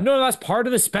 No, that's part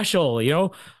of the special,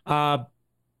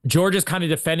 George is kind of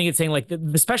defending it, saying like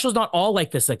the special's not all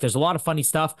like this. Like there's a lot of funny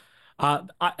stuff.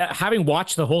 Having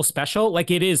watched the whole special,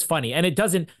 like it is funny, and it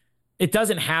doesn't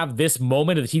have this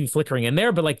moment of the TV flickering in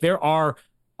there, but like there are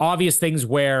obvious things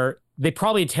where they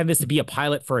probably intend this to be a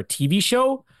pilot for a TV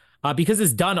show because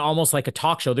it's done almost like a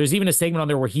talk show. There's even a segment on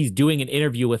there where he's doing an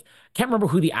interview with, I can't remember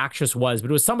who the actress was, but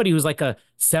it was somebody who's like a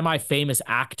semi-famous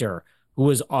actor who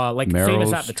was like Meryl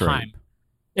famous at the Streep. Time.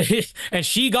 And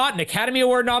she got an Academy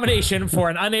Award nomination for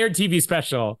an unaired TV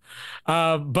special.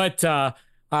 But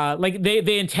like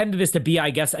they intended this to be,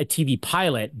 I guess, a TV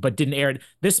pilot, but didn't air it.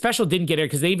 This special didn't get aired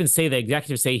because they even say, the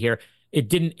executives say here, it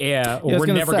didn't air. We're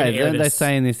never going to air this. They're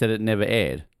saying this that it never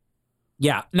aired.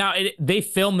 Yeah. Now, they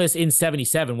filmed this in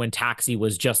 77 when Taxi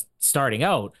was just starting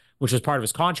out, which was part of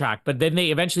his contract. But then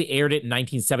they eventually aired it in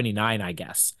 1979, I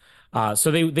guess.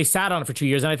 So they sat on it for 2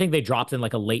 years, and I think they dropped in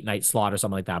like a late night slot or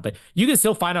something like that. But you can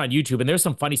still find it on YouTube, and there's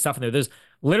some funny stuff in there. There's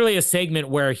literally a segment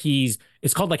where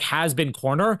it's called like Has Been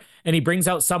Corner, and he brings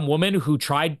out some woman who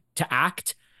tried to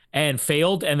act and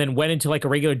failed and then went into like a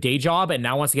regular day job and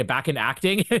now wants to get back into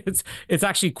acting. It's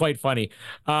actually quite funny.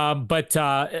 But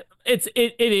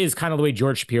it is kind of the way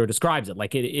George Shapiro describes it.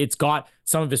 Like it's got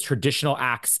some of his traditional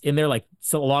acts in there, like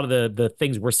so a lot of the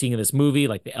things we're seeing in this movie,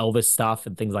 like the Elvis stuff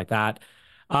and things like that.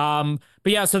 But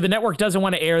yeah, so the network doesn't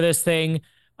want to air this thing.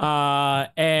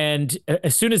 And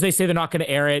as soon as they say they're not going to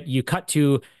air it, you cut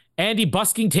to Andy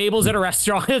busking tables at a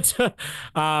restaurant.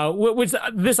 Which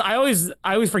this, I always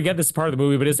forget this part of the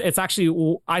movie, but it's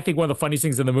actually, I think one of the funniest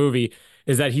things in the movie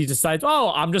is that he decides,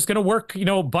 oh, I'm just going to work,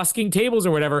 busking tables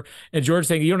or whatever. And George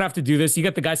saying, you don't have to do this. You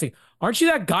get the guy saying, aren't you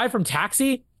that guy from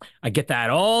Taxi? I get that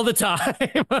all the time.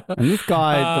 And this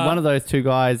guy, one of those two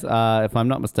guys, if I'm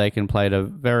not mistaken, played a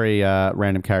very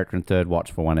random character in Third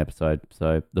Watch for one episode.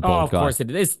 So the bald guy. Of course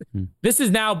it is. This is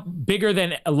now bigger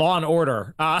than Law and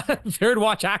Order. Third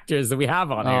Watch actors that we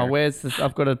have on here. Oh, where's this?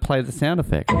 I've got to play the sound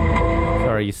effect.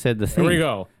 Sorry, you said the thing. Here we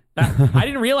go. I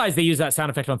didn't realize they use that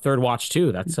sound effect on Third Watch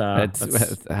too. That's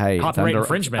copyright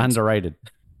infringement. Underrated.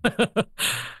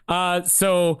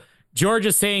 So George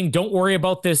is saying, don't worry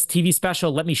about this TV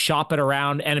special. Let me shop it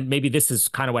around. And maybe this is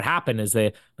kind of what happened is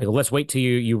they like, let's wait till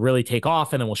you really take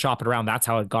off and then we'll shop it around. That's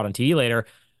how it got on TV later.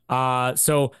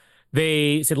 So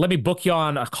they said, let me book you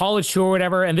on a college tour or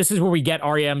whatever. And this is where we get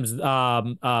REM's,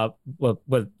 what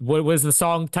was the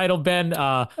song title, Ben?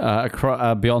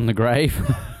 Beyond the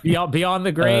Grave. Beyond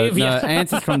the Grave? No,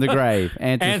 Answers from the Grave.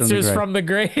 Answers from the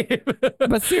Grave.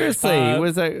 But seriously,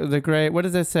 was that the grave? What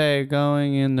does it say?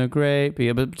 Going in the grave.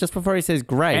 Yeah, but just before he says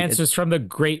grave. Answers from the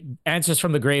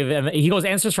Grave. And he goes,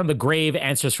 Answers from the Grave,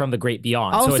 Answers from the Great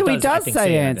Beyond. Oh, so he does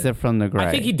say Answer from the Grave.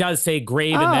 I think he does say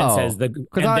grave and then says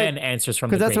then Answers from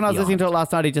the Great Beyond. Because that's when I was listening to it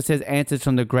last night, he just says Answers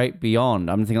from the Great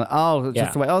Beyond. I'm thinking,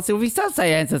 just the way. Oh, so if he does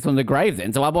say Answers from the Grave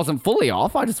then, so I wasn't fully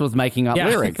off. I just was making up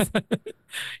lyrics.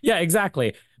 Yeah,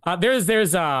 exactly. There's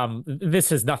this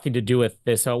has nothing to do with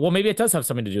this. Well, maybe it does have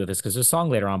something to do with this because there's a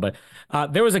song later on. But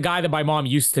there was a guy that my mom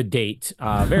used to date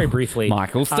very briefly.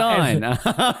 Michael Stein.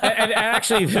 And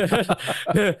actually,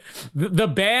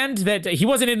 the band that he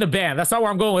wasn't in the band. That's not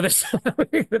where I'm going with this.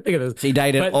 Think of this. She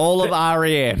dated all of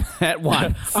REM at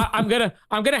once. I'm gonna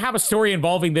have a story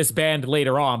involving this band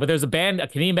later on. But there's a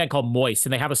Canadian band called Moist,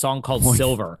 and they have a song called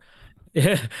Silver.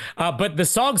 But the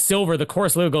song Silver, the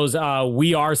chorus literally goes,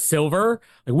 we are silver,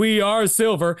 like, we are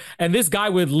silver. And this guy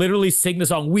would literally sing the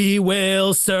song, we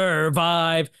will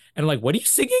survive. And I'm like, what are you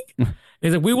singing? And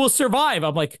he's like, we will survive.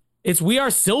 I'm like, it's we are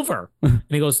silver. And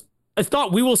he goes, I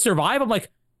thought we will survive. I'm like,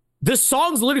 the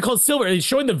song's literally called Silver. And he's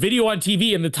showing the video on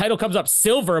TV and the title comes up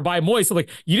Silver by Moist. I'm like,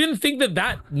 you didn't think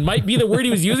that might be the word he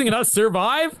was using and not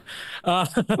survive?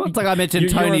 It's like I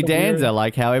mentioned Tony Danza,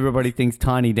 like how everybody thinks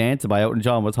Tiny Dancer by Elton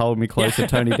John was holding me close to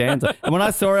Tony Danza. And when I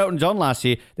saw Elton John last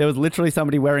year, there was literally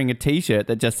somebody wearing a t-shirt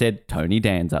that just said Tony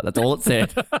Danza. That's all it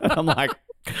said. I'm like,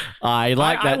 I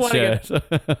like that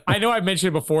shirt. I know I've mentioned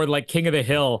it before, like King of the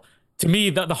Hill. To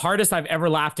me, the hardest I've ever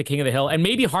laughed at King of the Hill, and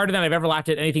maybe harder than I've ever laughed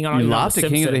at anything on. You laughed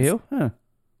at King of the Hill? Huh.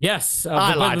 Yes,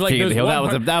 I liked King of the Hill.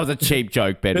 That was a cheap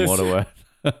joke, Ben Waterworth.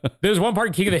 There's one part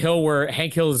in King of the Hill where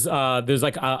Hank Hill's there's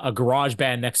like a garage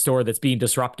band next door that's being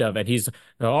disruptive, and he's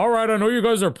all right. I know you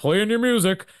guys are playing your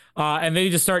music, and they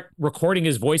just start recording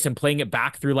his voice and playing it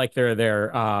back through like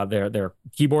their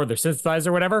keyboard, their synthesizer,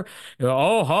 or whatever.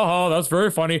 Oh, ha, that's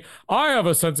very funny. I have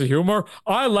a sense of humor.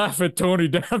 I laugh at Tony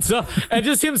Danza, and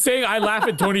just him saying I laugh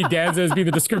at Tony Danza as being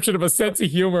the description of a sense of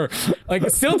humor. Like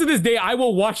still to this day, I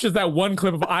will watch just that one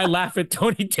clip of I laugh at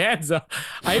Tony Danza.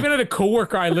 I even had a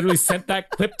coworker I literally sent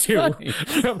that clip to.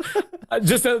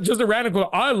 just a random clip.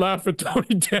 I laugh at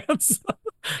Tony Danza.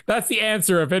 That's the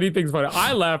answer if anything's funny.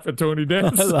 I laugh at Tony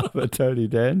Danza. I laugh at Tony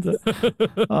Danza.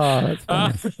 Oh, that's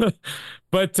funny.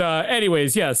 But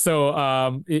anyways, yeah.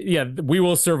 So we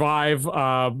will survive.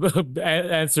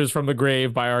 Answers from the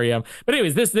Grave by REM. But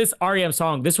anyways, this REM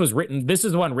song, this is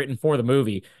the one written for the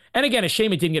movie. And again, a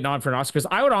shame it didn't get nominated for an Oscar because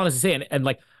I would honestly say, and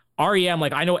like REM,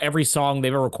 like I know every song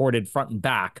they've ever recorded front and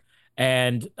back.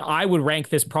 And I would rank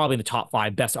this probably in the top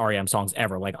 5 best REM songs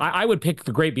ever. Like I would pick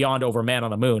The Great Beyond over Man on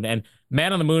the Moon. And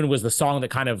Man on the Moon was the song that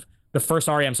kind of the first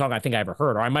REM song I think I ever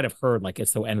heard, or I might have heard like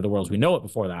It's the End of the World as We Know It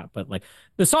before that. But like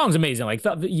the song's amazing. Like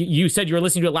you said you were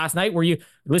listening to it last night. Were you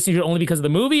listening to it only because of the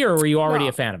movie, or were you already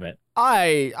a fan of it?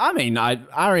 I mean,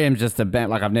 REM's just a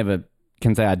band. Like I've never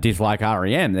can say I dislike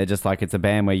REM. They're just like, it's a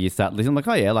band where you start listening like,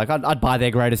 oh yeah, like I'd buy their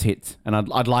greatest hits and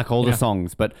I'd like all the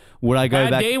songs. But would I go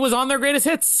Bad back? Day was on their greatest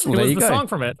hits. Well, it was the song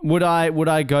from it. Would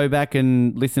I go back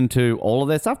and listen to all of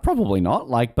their stuff? Probably not.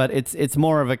 Like, but it's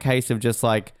more of a case of just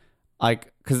like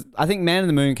because I think Man in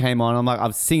the Moon came on. I'm like,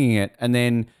 I'm singing it, and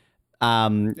then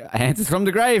Answers from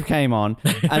the Grave came on,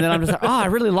 and then I'm just like, oh, I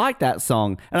really like that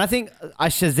song. And I think I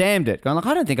Shazammed it, going like,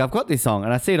 I don't think I've got this song,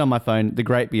 and I see it on my phone, The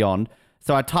Great Beyond.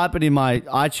 So I type it in my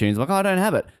iTunes, like, oh, I don't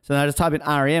have it. So then I just type in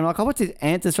REM, like, oh, what's this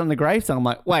Answers from the Grave song? I'm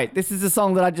like, wait, this is the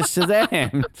song that I just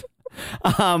Shazammed.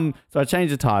 So I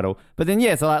changed the title. But then,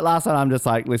 yeah, so like last night I'm just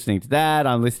like listening to that.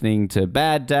 I'm listening to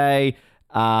Bad Day.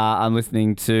 I'm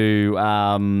listening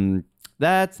to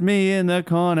That's Me in the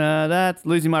Corner. That's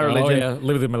Losing My Religion. Oh, yeah,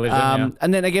 Losing My Religion,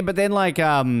 And then again, but then like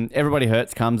Everybody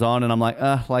Hurts comes on and I'm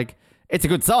like, it's a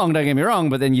good song, don't get me wrong,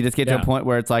 but then you just get to a point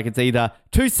where it's like it's either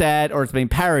too sad or it's been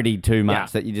parodied too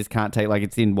much that you just can't take. Like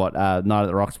it's in Night at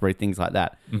the Roxbury, things like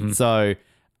that. Mm-hmm. So,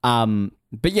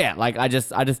 but yeah, like I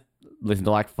just listened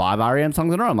to like 5 REM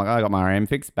songs in a row. I'm like, I got my REM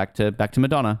fix. Back to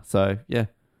Madonna. So yeah.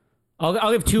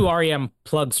 I'll give 2 REM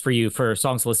plugs for you for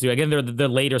songs to listen to. Again, they're the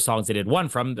later songs they did. One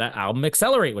from the album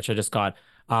Accelerate, which I just got.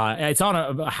 It's on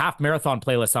a half marathon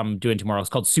playlist I'm doing tomorrow. It's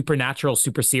called Supernatural,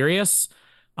 Super Serious.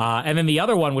 And then the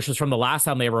other one, which was from the last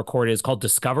time they ever recorded, is called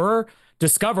Discoverer.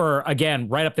 Discoverer, again,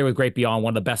 right up there with Great Beyond,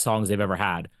 one of the best songs they've ever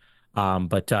had.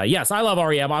 But yes, I love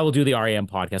REM. I will do the REM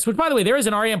podcast, which, by the way, there is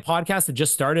an REM podcast that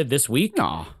just started this week.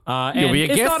 Oh, and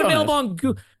it's not available on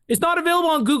It's not available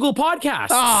on Google Podcasts.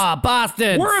 Ah,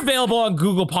 bastards. We're available on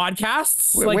Google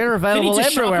Podcasts. We're available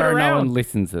everywhere and no one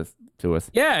listens to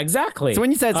us. Yeah, exactly. So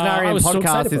when you say it's an REM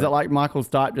podcast, is it like Michael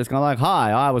Stipe just going like,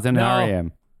 hi, I was in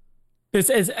REM? This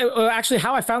is actually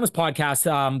how I found this podcast.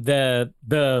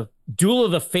 The Duel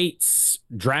of the Fates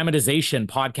dramatization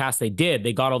podcast they did.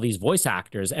 They got all these voice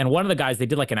actors, and one of the guys, they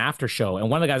did like an after show, and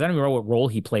one of the guys, I don't even remember what role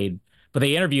he played, but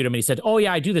they interviewed him and he said, oh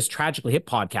yeah, I do this Tragically Hip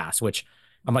podcast, which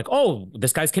I'm like, oh,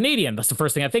 this guy's Canadian. That's the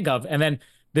first thing I think of. And then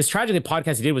this Tragically Hip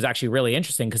podcast he did was actually really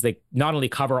interesting because they not only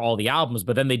cover all the albums,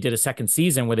 but then they did a second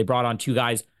season where they brought on 2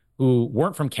 guys who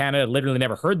weren't from Canada, literally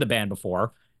never heard the band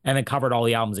before, and then covered all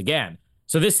the albums again.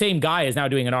 So this same guy is now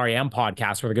doing an REM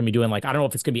podcast where they're going to be doing like, I don't know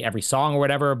if it's going to be every song or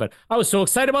whatever, but I was so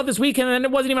excited about this weekend and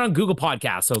it wasn't even on Google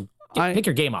Podcasts. So pick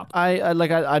your game up.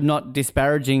 I'm not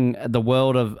disparaging the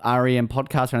world of REM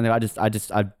podcasts or anything.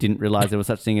 I didn't realize there was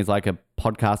such thing as like a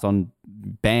podcast on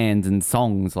bands and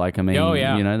songs. Like, I mean,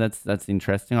 you know, that's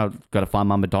interesting. I've got to find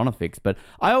my Madonna fix. But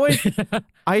I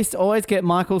used to always get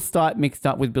Michael Stipe mixed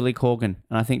up with Billy Corgan.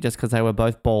 And I think just because they were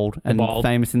both bald and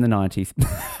famous in the 90s.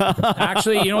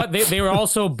 Actually, you know what? They were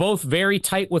also both very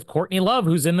tight with Courtney Love,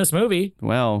 who's in this movie.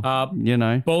 Well, you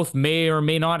know. Both may or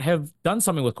may not have done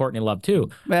something with Courtney Love, too.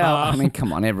 Well, I mean,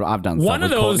 come on. I've done something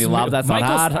with Courtney Love. That's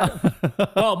not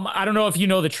hard. Well, I don't know if you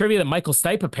know the trivia that Michael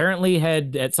Stipe apparently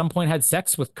had at some point had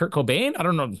sex with Kurt Cobain. I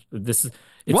don't know. It's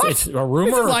a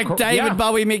rumor. This is like David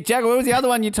Bowie, Mick Jagger. What was the other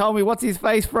one you told me? What's his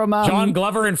face from? John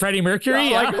Glover and Freddie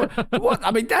Mercury. What?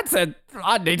 I mean,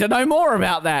 I need to know more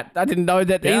about that. I didn't know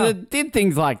that either did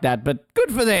things like that, but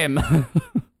good for them.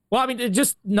 Well, I mean,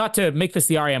 just not to make this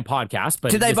the REM podcast,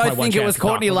 but did they both think it was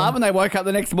Courtney Love and they woke up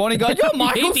the next morning going, "You're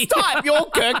Michael Stipe, you're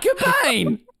Kurt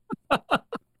Cobain"?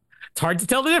 It's hard to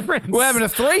tell the difference. We're having a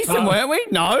threesome, weren't we?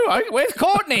 No. Where's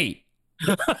Courtney?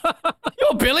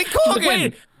 You're Billy Corgan.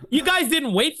 Wait, you guys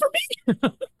didn't wait for me?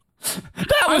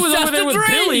 That was just a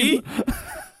dream.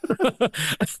 Billy.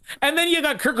 And then you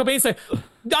got Kurt Cobain saying,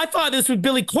 I thought this was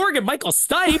Billy Corgan, Michael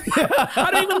Stipe.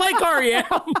 I don't even like REM.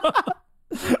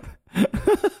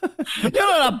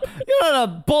 You're not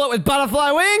a bullet with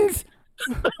butterfly wings.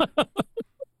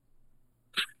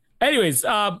 Anyways,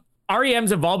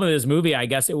 REM's involvement in this movie, I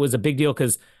guess it was a big deal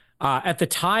because at the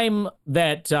time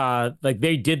that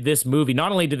they did this movie,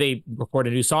 not only did they record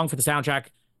a new song for the soundtrack,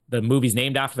 the movie's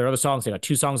named after their other songs. They got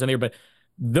 2 songs on there, but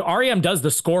the REM does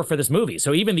the score for this movie.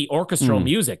 So even the orchestral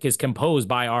music is composed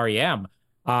by REM.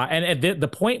 And at the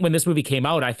point when this movie came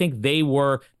out, I think they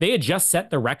had just set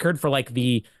the record for like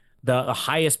the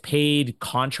highest paid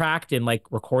contract in like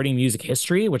recording music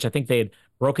history, which I think they had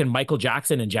broken Michael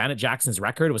Jackson and Janet Jackson's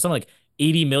record. It was something like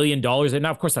 $80 million. And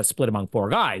now, of course, that's split among 4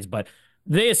 guys, but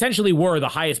they essentially were the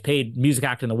highest paid music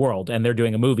act in the world. And they're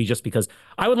doing a movie just because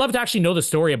I would love to actually know the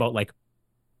story about like,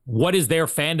 what is their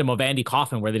fandom of Andy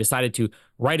Kaufman, where they decided to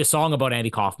write a song about Andy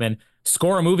Kaufman,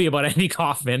 score a movie about Andy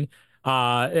Kaufman,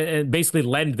 and basically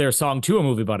lend their song to a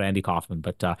movie about Andy Kaufman.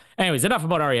 But anyways, enough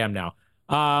about REM now.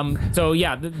 So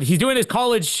yeah, he's doing his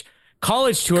college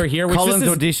tour here. Which Colin's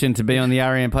audition to be on the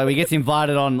REM play. He gets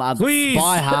invited on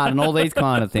Spy Hard and all these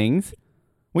kind of things.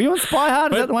 Were you on Spy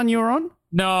Hard? Is that the one you were on?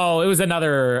 No, it was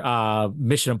another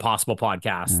Mission Impossible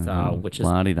podcast, which has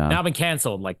now been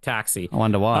canceled, like Taxi. I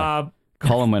wonder why.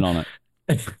 Colin went on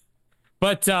it.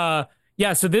 But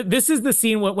yeah, so this is the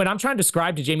scene when I'm trying to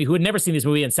describe to Jamie, who had never seen this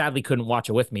movie and sadly couldn't watch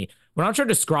it with me, when I'm trying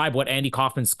to describe what Andy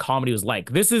Kaufman's comedy was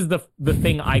like, this is the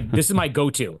thing this is my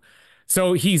go-to.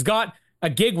 So he's got a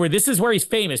gig where this is where he's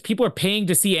famous. People are paying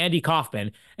to see Andy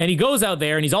Kaufman, and he goes out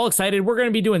there and he's all excited. We're going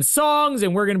to be doing songs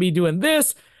and we're going to be doing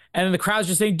this. And then the crowd's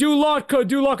just saying, do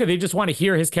Lotka. They just want to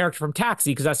hear his character from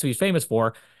Taxi because that's what he's famous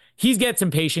for. He gets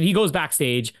impatient. He goes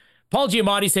backstage. Paul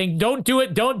Giamatti's saying, don't do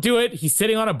it. He's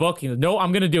sitting on a book. He goes, no,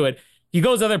 I'm going to do it. He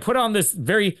goes out there, put on this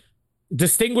very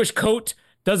distinguished coat,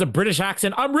 does a British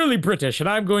accent. I'm really British, and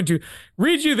I'm going to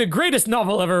read you the greatest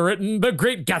novel ever written, The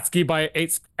Great Gatsby by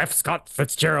F. Scott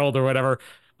Fitzgerald or whatever,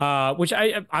 which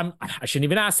I shouldn't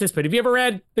even ask this, but have you ever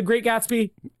read The Great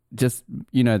Gatsby? Just,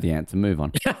 you know the answer. Move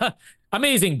on.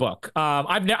 Amazing book.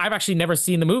 I've actually never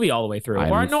seen the movie all the way through.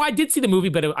 I did see the movie,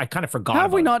 but I kind of forgot. How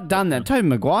have we not done that? Tobey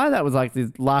Maguire, that was like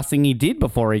the last thing he did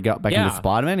before he got back into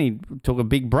Spider-Man. He took a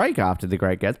big break after The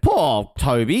Great Gatsby. Poor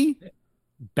Toby.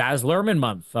 Baz Luhrmann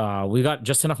month. We got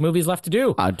just enough movies left to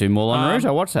do. I'd do Moulin Rouge.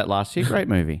 I watched that last year. Great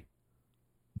movie.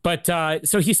 But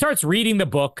so he starts reading the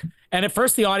book, and at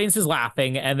first the audience is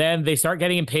laughing, and then they start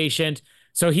getting impatient.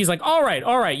 So he's like, all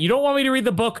right. You don't want me to read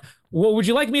the book. Well, would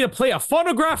you like me to play a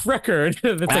phonograph record?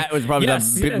 That was probably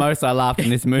the bit most I laughed in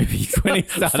this movie when he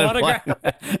started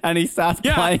playing, and he starts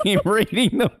playing him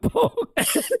reading the book.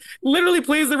 Literally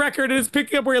plays the record and is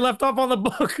picking up where he left off on the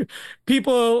book.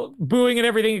 People booing and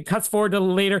everything. It cuts forward to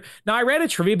later. Now, I read a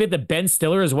trivia bit that Ben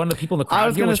Stiller is one of the people in the crowd. I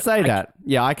was going to say that.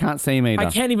 Yeah, I can't see him either.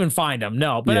 I can't even find him,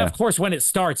 no. But of course, when it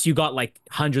starts, you got like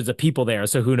hundreds of people there,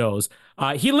 so who knows?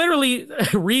 He literally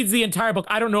reads the entire book.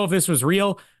 I don't know if this was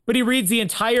real, but he reads the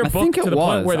entire book to the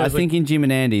point where I think in Jim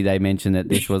and Andy they mentioned that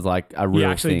this was like a real thing. He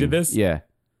actually did this? Yeah.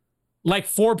 Like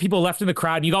 4 people left in the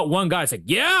crowd, and you got one guy saying,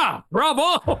 yeah,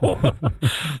 bravo.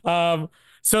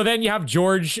 So then you have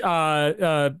George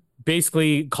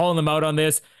basically calling them out on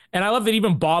this. And I love that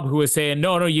even Bob, who was saying,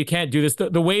 no, you can't do this.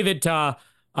 The way that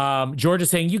George is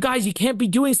saying, you guys, you can't be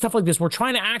doing stuff like this. We're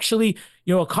trying to actually,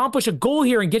 accomplish a goal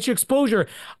here and get you exposure.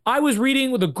 I was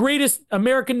reading the greatest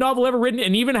American novel ever written,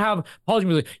 and even have Paul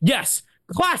Giamatti like, yes,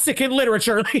 classic in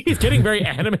literature. He's getting very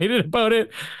animated about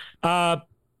it.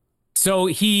 So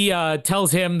he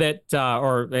tells him that,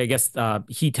 or I guess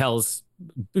he tells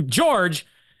George,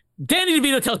 Danny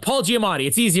DeVito tells Paul Giamatti,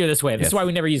 it's easier this way. This is why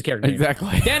we never use character names.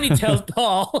 Exactly. Danny tells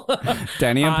Paul,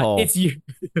 Danny and Paul,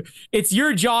 it's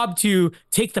your job to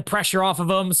take the pressure off of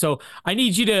him. So I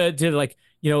need you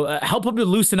to help him to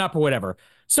loosen up or whatever.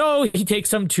 So he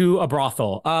takes him to a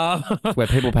brothel. Where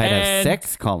people pay to have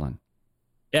sex, Colin.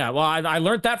 Yeah, well, I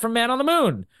learned that from Man on the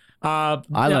Moon. I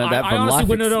learned that from life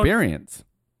experience.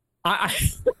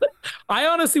 I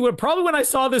honestly would probably, when I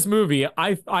saw this movie,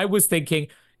 I was thinking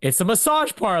it's a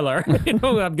massage parlor.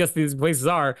 I guess these places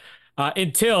are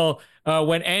until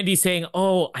when Andy's saying,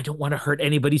 "Oh, I don't want to hurt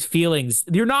anybody's feelings."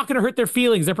 You're not going to hurt their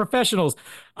feelings. They're professionals.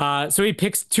 So he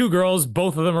picks two girls,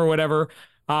 both of them or whatever.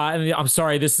 And I'm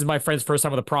sorry, this is my friend's first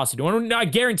time with a prostitute. And I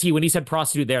guarantee when he said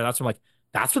prostitute there, that's when I'm like,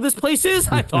 that's what this place is?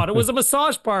 I thought it was a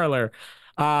massage parlor.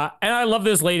 And I love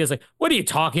this lady. It's like, what are you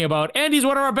talking about? Andy's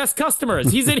one of our best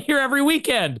customers. He's in here every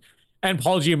weekend. And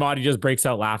Paul Giamatti just breaks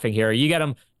out laughing here. You get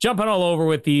him jumping all over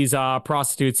with these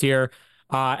prostitutes here.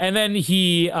 And then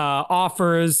he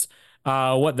offers,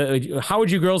 how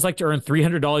would you girls like to earn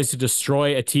 $300 to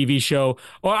destroy a TV show?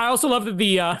 Or I also love that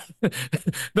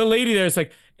the lady there is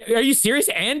like, are you serious,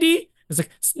 Andy? It's like,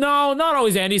 no, not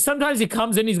always Andy. Sometimes he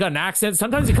comes in, he's got an accent.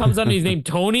 Sometimes he comes in, he's named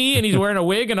Tony, and he's wearing a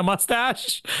wig and a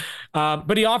mustache.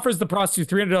 But he offers the prostitute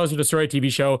 $300 to destroy a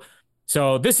TV show.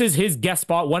 So this is his guest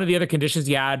spot. One of the other conditions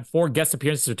he had, 4 guest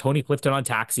appearances of Tony Clifton on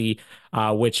Taxi,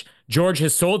 which George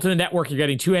has sold to the network. You're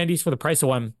getting 2 Andys for the price of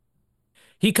 1.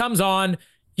 He comes on.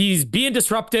 He's being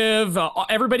disruptive.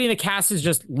 Everybody in the cast is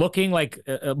just looking like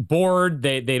bored.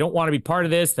 They don't want to be part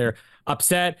of this. They're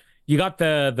upset. You got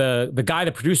the guy,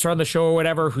 the producer on the show or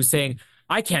whatever, who's saying,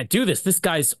 I can't do this. This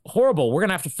guy's horrible. We're going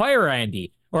to have to fire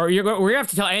Andy. Or we're going to have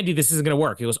to tell Andy this isn't going to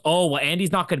work. He goes, oh, well,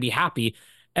 Andy's not going to be happy.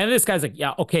 And this guy's like,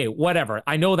 yeah, okay, whatever.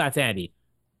 I know that's Andy.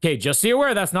 Okay, just so you're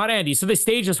aware, that's not Andy. So they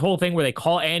stage this whole thing where they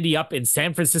call Andy up in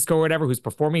San Francisco or whatever, who's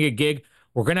performing a gig.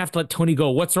 We're going to have to let Tony go.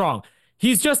 What's wrong?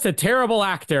 He's just a terrible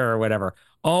actor or whatever.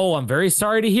 Oh, I'm very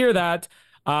sorry to hear that.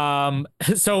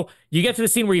 So you get to the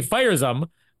scene where he fires him.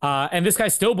 And this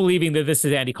guy's still believing that this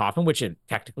is Andy Kaufman, which it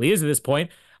technically is at this point,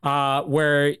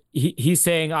 where he's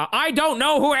saying, I don't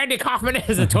know who Andy Kaufman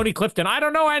is. And Tony Clifton, I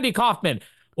don't know Andy Kaufman.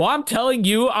 Well, I'm telling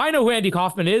you, I know who Andy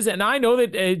Kaufman is, and I know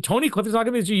that Tony Clifton's not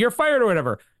going to be, you're fired or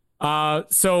whatever.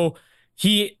 So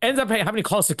he ends up having to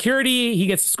call security. He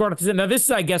gets escorted up. Now, this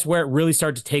is, I guess, where it really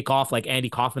started to take off, like Andy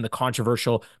Kaufman, the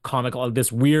controversial comic,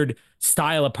 this weird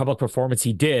style of public performance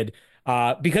he did,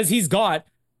 because he's got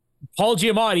Paul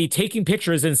Giamatti taking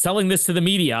pictures and selling this to the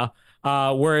media,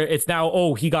 where it's now,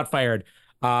 oh, he got fired.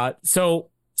 So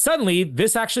suddenly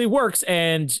this actually works,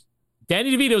 and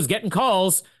Danny DeVito's getting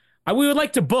calls. We would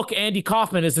like to book Andy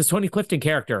Kaufman as this Tony Clifton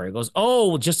character. He goes, oh,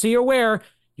 well, just so you're aware,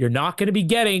 you're not going to be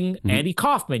getting Andy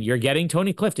Kaufman. You're getting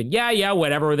Tony Clifton. Yeah,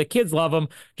 whatever. The kids love him.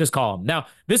 Just call him. Now,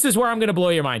 this is where I'm going to blow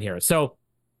your mind here. So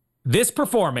this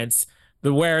performance,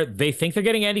 where they think they're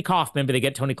getting Andy Kaufman, but they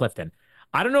get Tony Clifton.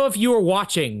 I don't know if you were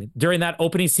watching during that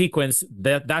opening sequence.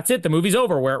 That's it. The movie's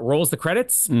over, where it rolls the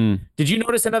credits. Did you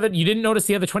notice you didn't notice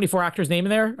the other 24 actor's name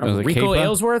in there? Rico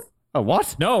Aylesworth? Oh,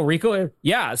 what? No, Rico.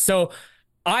 Yeah. So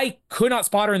I could not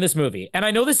spot her in this movie. And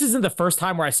I know this isn't the first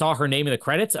time where I saw her name in the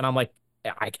credits. And I'm like,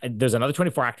 there's another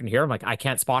 24 actor in here. I'm like, I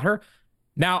can't spot her.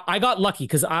 Now, I got lucky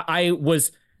because I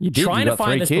was trying to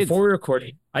find this before we were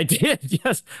recording. I did,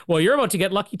 yes. Well, you're about to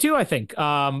get lucky too, I think.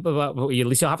 But at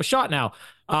least you'll have a shot now.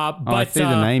 But I see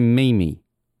the name Mimi.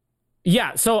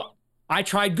 Yeah, so I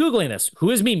tried Googling this.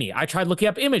 Who is Mimi? I tried looking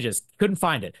up images. Couldn't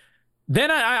find it. Then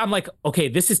I'm like, okay,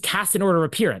 this is cast in order of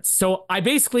appearance. So I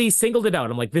basically singled it out.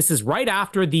 I'm like, this is right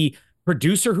after the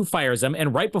producer who fires him,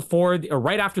 and right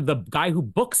after the guy who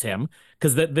books him,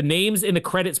 because the names in the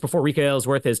credits before Rico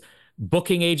Aylesworth is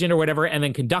booking agent or whatever, and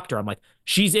then conductor. I'm like,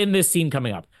 she's in this scene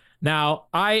coming up. Now,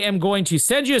 I am going to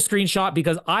send you a screenshot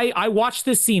because I watched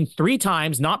this scene 3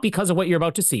 times, not because of what you're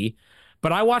about to see,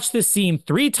 but I watched this scene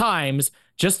 3 times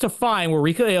just to find where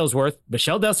Rico Aylesworth,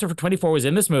 Michelle Dessler for 24, was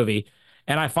in this movie.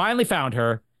 And I finally found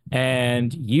her,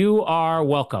 and you are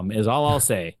welcome, is all I'll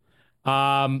say.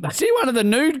 Is she one of the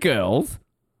nude girls?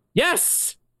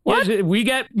 Yes. What? We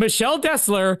get Michelle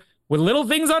Dessler with little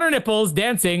things on her nipples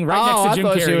dancing right next to Jim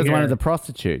Carrey. I thought she was here. One of the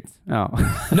prostitutes. Oh.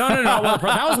 No. Well,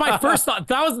 that was my first thought.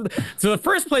 So the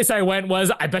first place I went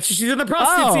was, I bet you she's in the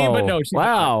prostitute scene, but no.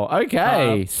 Wow.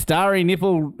 Okay. Starry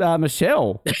nipple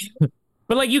Michelle.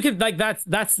 But like you could like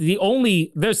that's the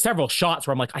only. There's several shots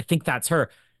where I'm like, I think that's her.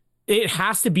 It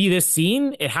has to be this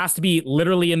scene. It has to be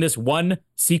literally in this one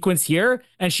sequence here,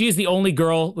 and she is the only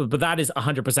girl. But that is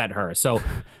 100% her. So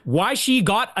why she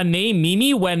got a name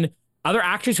Mimi when other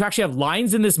actors who actually have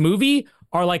lines in this movie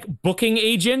are like booking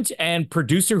agent and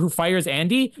producer who fires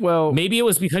Andy? Well, maybe it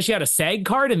was because she had a SAG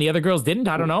card and the other girls didn't.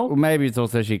 I don't know. Well, maybe it's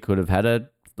also she could have had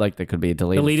like there could be a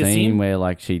deleted scene where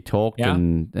like she talked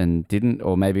and didn't,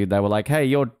 or maybe they were like, hey,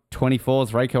 you're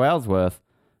 24's Rachel Ellsworth.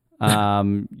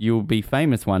 You'll be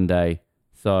famous one day.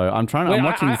 So I'm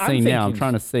watching the scene now. I'm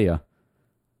trying to see her.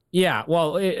 Yeah.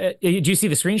 Well, do you see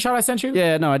the screenshot I sent you?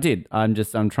 Yeah, no, I did. I'm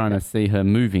trying to see her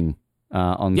moving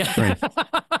on the screen.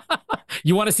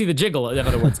 You want to see the jiggle, in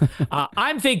other words.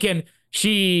 I'm thinking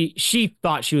she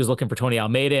thought she was looking for Tony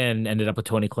Almeida and ended up with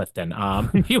Tony Clifton.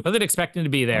 He wasn't expecting to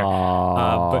be there.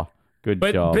 Good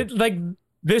job. But like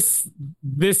this,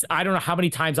 I don't know how many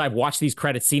times I've watched these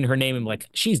credits, seen her name, and like,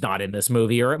 she's not in this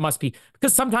movie, or it must be,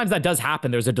 because sometimes that does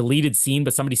happen. There's a deleted scene,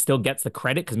 but somebody still gets the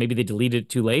credit because maybe they deleted it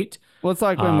too late. Well, it's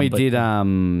like when we did,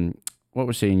 what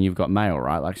was she in You've Got Mail,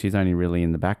 right? Like she's only really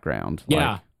in the background.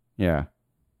 Yeah. Yeah.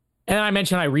 And I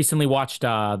mentioned I recently watched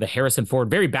the Harrison Ford,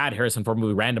 very bad Harrison Ford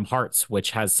movie, Random Hearts,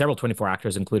 which has several 24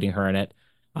 actors, including her in it.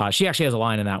 She actually has a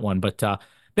line in that one, but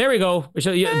there we go.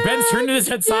 Ben's turning his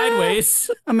head sideways.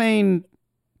 I mean,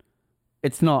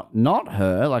 it's not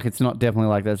her. Like, it's not definitely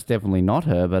like that's definitely not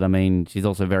her, but I mean, she's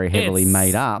also very heavily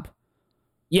made up.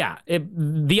 Yeah.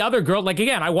 The other girl, like,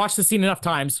 again, I watched the scene enough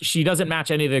times. She doesn't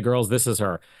match any of the girls. This is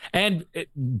her. And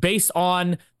based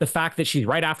on the fact that she's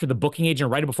right after the booking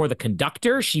agent, right before the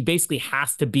conductor, she basically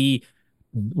has to be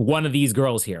one of these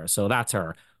girls here. So that's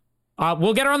her.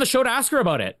 We'll get her on the show to ask her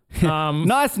about it.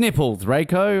 Nice nipples,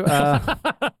 Reiko.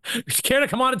 Care to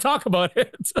come on and talk about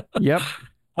it? Yep.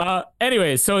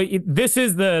 Anyway, so this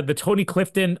is the Tony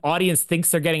Clifton audience thinks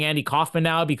they're getting Andy Kaufman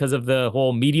now because of the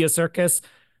whole media circus.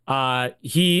 I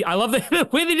love the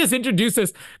way they just introduce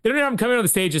us. They don't even have him coming on the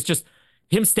stage. It's just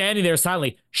him standing there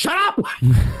silently. Shut up!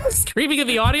 Screaming at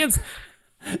the audience.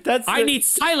 I need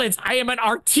silence. I am an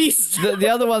artiste. The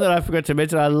other one that I forgot to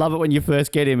mention, I love it when you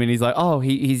first get him and he's like, oh,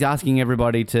 he's asking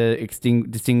everybody to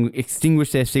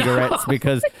extinguish their cigarettes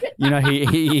because, you know,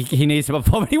 he needs to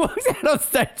perform. He walks out on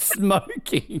stage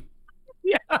smoking.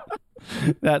 Yeah.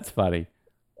 That's funny.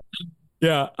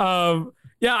 Yeah.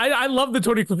 Yeah, I love the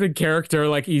Tony Clifton character.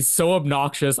 Like, he's so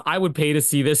obnoxious. I would pay to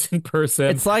see this in person.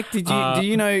 It's like, do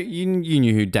you know, you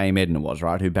knew who Dame Edna was,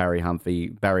 right? Who Barry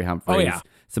Humphries. Oh, yeah.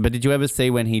 So, but did you ever see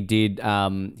when he did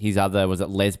his other, was it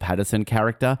Les Patterson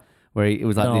character? Where it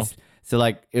was like this, so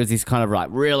like, it was this kind of like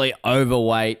really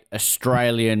overweight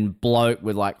Australian bloke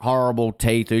with like horrible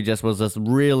teeth who just was just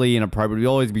really inappropriate. He'd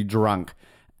always be drunk.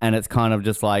 And it's kind of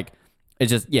just like, it's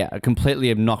just, yeah,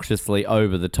 completely obnoxiously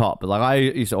over the top. But like, I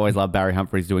used to always love Barry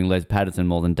Humphries doing Les Patterson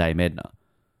more than Dame Edna.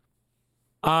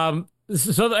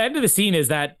 So the end of the scene is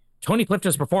that Tony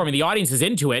Clifton's performing. The audience is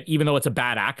into it, even though it's a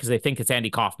bad act because they think it's Andy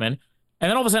Kaufman. And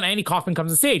then all of a sudden, Andy Kaufman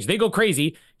comes on stage. They go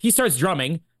crazy. He starts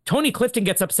drumming. Tony Clifton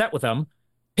gets upset with him,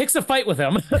 picks a fight with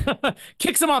him,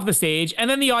 kicks him off the stage, and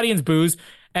then the audience boos.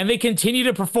 And they continue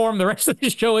to perform the rest of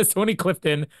the show as Tony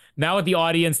Clifton, now with the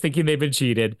audience thinking they've been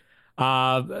cheated.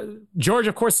 George,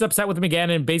 of course, is upset with him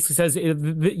again and basically says,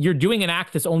 you're doing an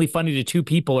act that's only funny to two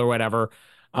people or whatever.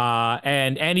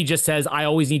 And Andy just says, I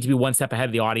always need to be one step ahead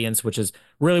of the audience, which is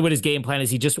really what his game plan is.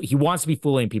 He wants to be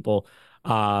fooling people.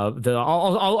 I'll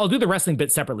do the wrestling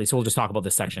bit separately, so we'll just talk about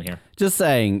this section here. Just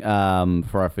saying,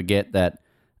 before I forget that,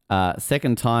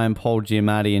 second time Paul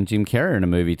Giamatti and Jim Carrey are in a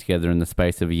movie together in the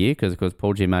space of a year, because of course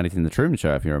Paul Giamatti's in The Truman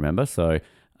Show, if you remember. So,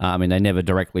 I mean, they never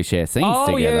directly share scenes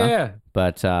together. Yeah.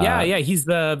 But he's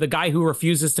the guy who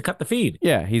refuses to cut the feed.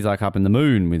 Yeah, he's like up in the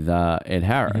moon with Ed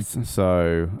Harris.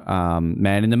 So,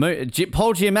 man in the moon.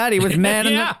 Paul Giamatti was man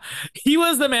in the... he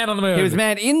was the man on the moon. He was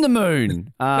man in the moon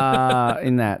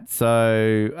in that.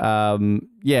 So,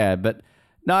 yeah, but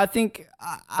no, I think,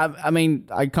 I mean,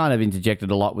 I kind of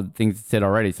interjected a lot with things said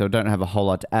already, so I don't have a whole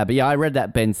lot to add. But yeah, I read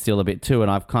that Ben Stiller bit too,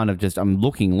 and I've kind of just, I'm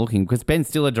looking, because Ben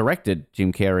Stiller directed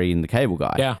Jim Carrey in The Cable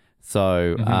Guy. Yeah.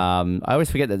 So I always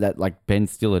forget that like Ben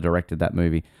Stiller directed that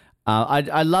movie.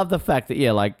 I love the fact that,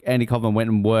 yeah, like Andy Kaufman went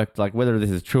and worked, like whether this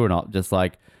is true or not, just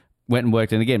like went and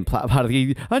worked. And again, part of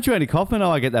the, aren't you Andy Kaufman? Oh,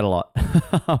 I get that a lot.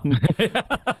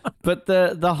 But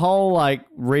the whole like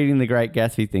reading The Great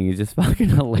Gatsby thing is just fucking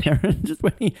hilarious. Just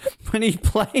when he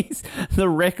plays the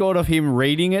record of him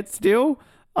reading it still,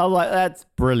 I'm like, that's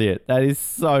brilliant. That is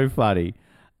so funny.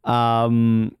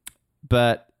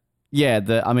 But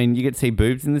yeah, I mean, you get to see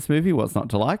boobs in this movie. What's not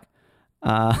to like?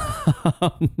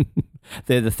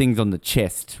 They're the things on the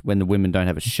chest when the women don't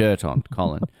have a shirt on,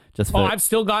 Colin. Just for, I've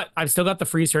still got the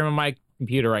freeze frame on my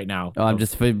computer right now. I'm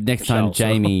just for next time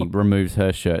Jamie removes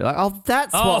her shirt. Like,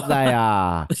 that's what they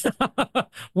are.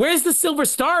 Where's the silver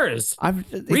stars?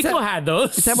 Rico had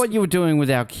those. Is that what you were doing with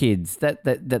our kids? That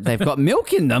they've got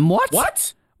milk in them? What?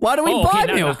 What? Why do we buy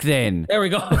milk then? There we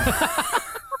go.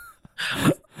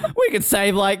 We could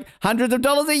save like hundreds of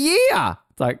dollars a year.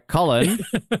 It's like, Colin,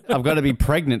 I've got to be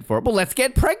pregnant for it. Well, let's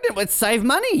get pregnant. Let's save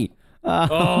money.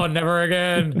 Never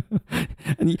again.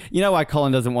 And you know why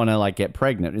Colin doesn't want to like get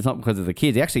pregnant? It's not because of the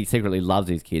kids. He actually secretly loves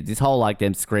his kids. This whole like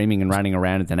them screaming and running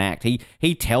around is an act.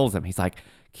 He tells them, he's like,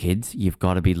 kids, you've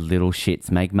got to be little shits.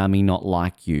 Make mummy not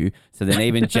like you. So then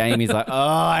even Jamie's like,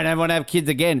 I don't want to have kids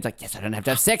again. It's like, yes, I don't have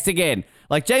to have sex again.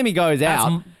 Like Jamie goes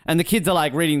out and the kids are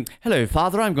like reading, hello,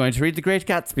 father, I'm going to read The Great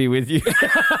Gatsby with you.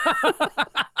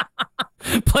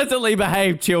 Pleasantly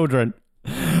behaved children.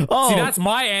 Oh. See, that's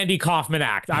my Andy Kaufman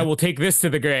act. I will take this to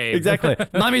the grave. Exactly.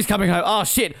 Mummy's coming home. Oh,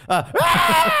 shit.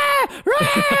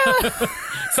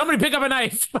 Somebody pick up a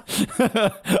knife.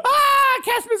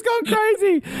 Casper's gone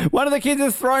crazy. One of the kids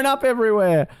is thrown up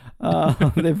everywhere.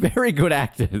 They're very good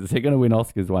actors. They're going to win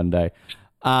Oscars one day.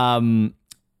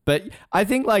 But I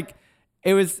think like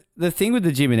it was the thing with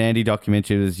the Jim and Andy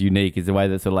documentary was unique is the way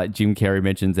that sort of like Jim Carrey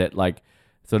mentions that like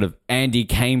sort of Andy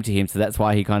came to him, so that's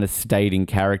why he kind of stayed in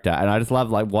character. And I just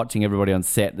love like watching everybody on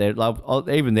set. They're like,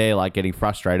 even they're like getting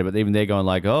frustrated, but even they're going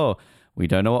like, oh, we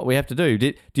don't know what we have to do.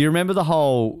 Do you remember the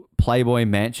whole Playboy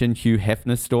Mansion Hugh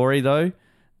Hefner story though?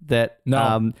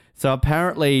 No. So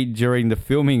apparently during the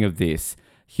filming of this,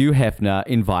 Hugh Hefner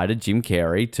invited Jim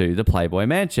Carrey to the Playboy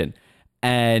Mansion.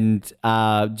 And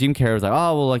Jim Carrey was like,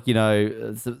 oh, well, like, you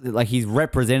know, like his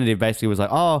representative basically was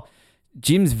like, oh,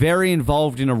 Jim's very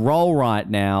involved in a role right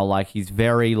now. Like he's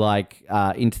very like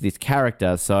into this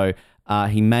character. So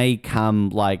he may come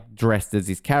like dressed as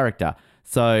his character.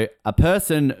 So a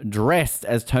person dressed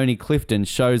as Tony Clifton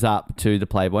shows up to the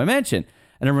Playboy Mansion.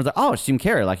 And everyone's like, oh, it's Jim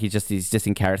Carrey. Like he's just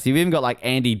in character. So you've even got like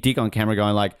Andy Dick on camera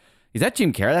going like, is that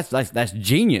Jim Carrey? That's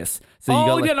genius. So you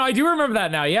got, like, yeah, no, I do remember that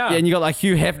now. Yeah. And you got like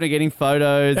Hugh Hefner getting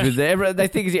photos with they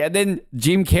think, and then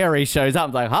Jim Carrey shows up.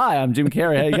 It's like, hi, I'm Jim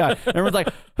Carrey. How you going? And everyone's like,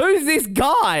 who's this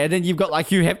guy? And then you've got like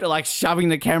Hugh Hefner like shoving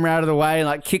the camera out of the way and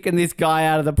like kicking this guy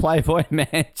out of the Playboy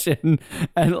Mansion.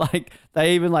 And like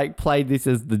they even like played this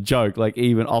as the joke, like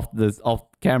even off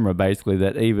camera, basically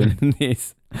that even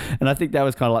this. And I think that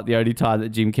was kind of like the only time that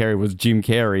Jim Carrey was Jim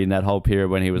Carrey in that whole period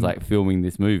when he was like filming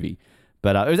this movie.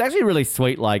 But it was actually really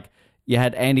sweet. Like you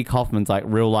had Andy Kaufman's like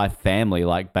real life family,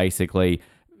 like basically,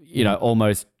 you know,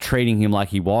 almost treating him like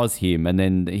he was him. And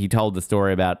then he told the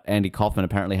story about Andy Kaufman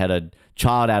apparently had a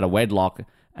child out of wedlock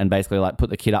and basically like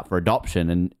put the kid up for adoption.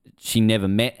 And she never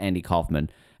met Andy Kaufman.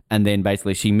 And then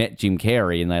basically she met Jim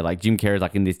Carrey, and they like Jim Carrey's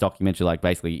like in this documentary, like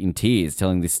basically in tears,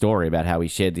 telling this story about how he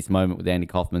shared this moment with Andy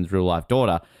Kaufman's real life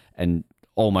daughter, and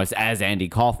almost as Andy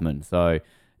Kaufman. So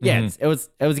yeah, it was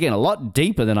again a lot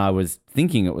deeper than I was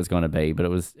thinking it was going to be, but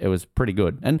it was pretty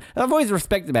good. And I've always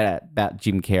respected about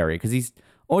Jim Carrey because he's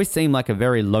always seemed like a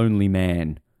very lonely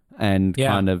man, and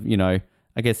kind of, you know,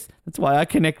 I guess that's why I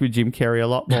connect with Jim Carrey a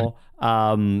lot more.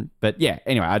 But yeah,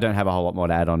 anyway, I don't have a whole lot more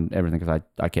to add on everything because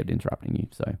I kept interrupting you.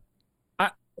 So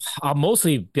I'll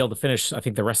mostly be able to finish, I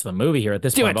think, the rest of the movie here at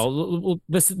this point. But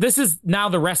this is now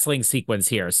the wrestling sequence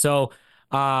here. So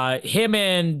him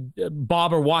and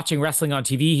Bob are watching wrestling on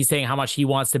TV. He's saying how much he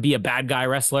wants to be a bad guy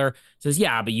wrestler. Says,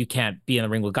 yeah, but you can't be in the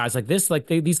ring with guys like this. Like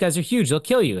these guys are huge. They'll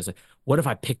kill you. It's like, what if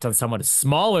I picked on someone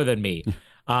smaller than me?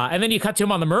 And then you cut to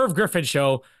him on the Merv Griffin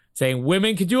show saying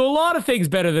women can do a lot of things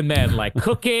better than men, like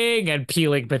cooking and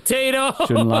peeling potatoes.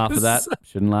 Shouldn't laugh at that.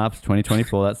 Shouldn't laugh. It's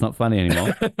 2024. That's not funny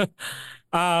anymore.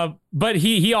 But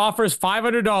he offers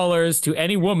 $500 to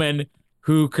any woman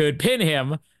who could pin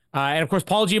him. And of course,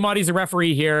 Paul Giamatti's the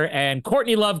referee here, and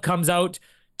Courtney Love comes out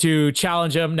to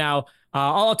challenge him. Now,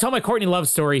 I'll tell my Courtney Love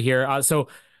story here.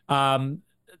 Same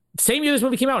year this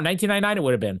movie came out, in 1999, it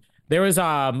would have been. There was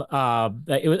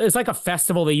it's like a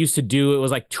festival they used to do. It was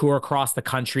like tour across the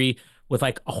country with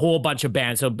like a whole bunch of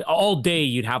bands. So all day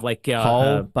you'd have like a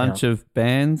whole bunch of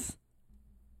bands.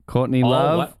 Courtney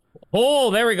Love.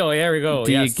 Oh, there we go. There we go.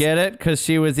 Do you get it? Because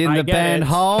she was in the band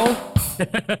Hole.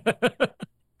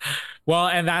 Well,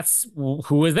 and that's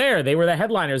who was there. They were the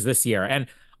headliners this year. And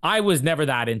I was never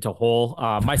that into Hole.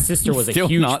 My sister was a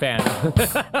huge fan.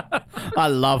 I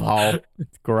love Hole.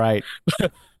 It's great.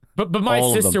 But my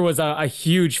sister was a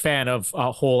huge fan of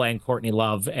Hole and Courtney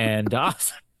Love. And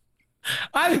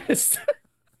I just...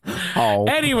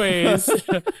 Anyways...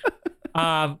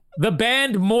 the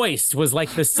band Moist was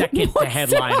like the second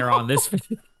headliner on this.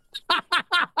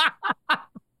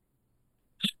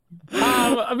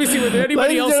 Let me see. Was there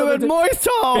anybody Ladies else? and gentlemen, Moist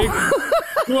Hole.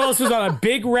 Who else was on a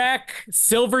Big Wreck,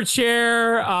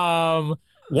 Silverchair,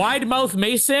 Wide Mouth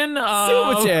Mason?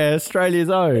 Silverchair, Australia's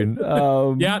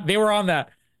own. Yeah, they were on that.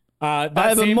 That I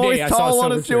have a same Moist day, I saw Hole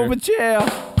on a Silverchair.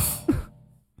 Silverchair.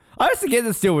 I used to get the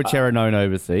Silverchair known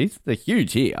overseas. They're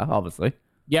huge here, obviously.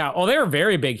 Yeah, well, they were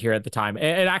very big here at the time.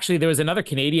 And actually, there was another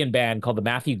Canadian band called the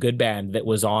Matthew Good Band that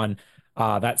was on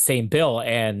that same bill.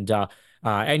 And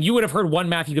you would have heard one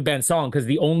Matthew Good Band song because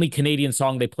the only Canadian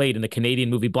song they played in the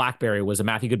Canadian movie Blackberry was a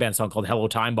Matthew Good Band song called "Hello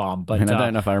Time Bomb." But And I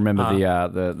don't know if I remember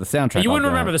the soundtrack. you wouldn't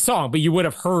remember the song, but you would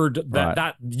have heard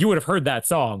that you would have heard that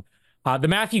song. The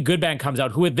Matthew Good Band comes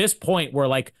out, who at this point were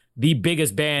like the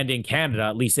biggest band in Canada,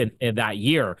 at least in that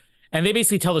year. And they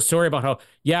basically tell the story about how,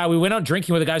 yeah, we went out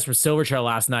drinking with the guys from Silverchair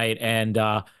last night, and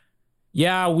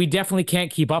yeah, we definitely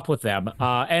can't keep up with them.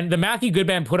 And the Matthew Good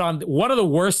Band put on one of the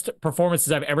worst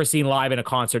performances I've ever seen live in a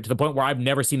concert, to the point where I've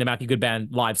never seen the Matthew Good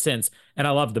Band live since. And I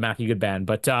love the Matthew Good Band.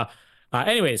 But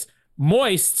anyways,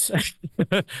 Moist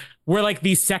were like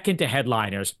the second to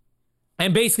headliners.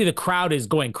 And basically the crowd is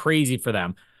going crazy for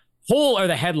them. Hole are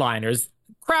the headliners.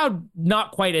 Crowd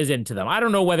not quite as into them. I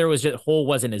don't know whether it was just Hole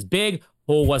wasn't as big,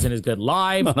 Hole wasn't as good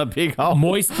live. Not a big hole.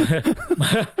 Moist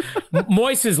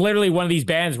is literally one of these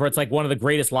bands where it's like one of the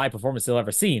greatest live performances you'll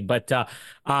ever seen. But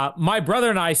my brother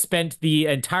and I spent the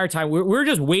entire time, we were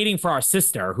just waiting for our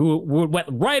sister, who went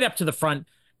right up to the front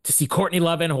to see Courtney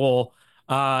Love and Hole.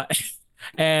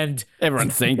 And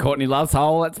everyone's seen Courtney Love's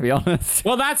Hole, let's be honest.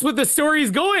 Well, that's what the story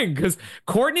is going, because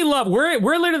Courtney Love, we're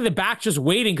literally in the back just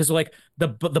waiting, because like the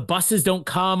buses don't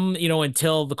come,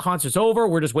 until the concert's over.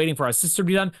 We're just waiting for our sister to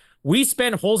be done. We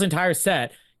spent Hole's entire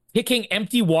set kicking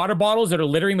empty water bottles that are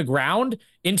littering the ground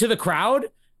into the crowd.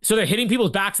 So they're hitting people's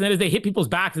backs, and then as they hit people's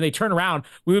backs and they turn around,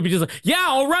 we would be just like, yeah,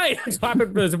 all right.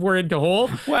 Clapping as if we're into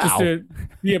Hole. Wow. Just to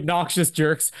be obnoxious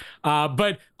jerks.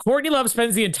 But Courtney Love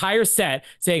spends the entire set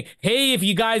saying, hey, if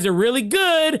you guys are really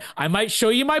good, I might show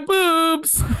you my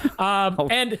boobs.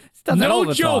 And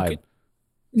no joke. Time.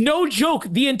 No joke.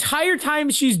 The entire time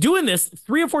she's doing this,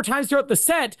 3 or 4 times throughout the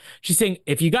set, she's saying,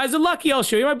 if you guys are lucky, I'll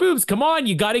show you my boobs. Come on,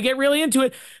 you got to get really into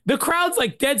it. The crowd's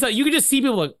like dead silent. You can just see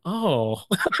people like, oh,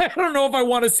 I don't know if I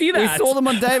want to see that. We saw them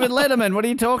on David Letterman. What are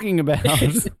you talking about?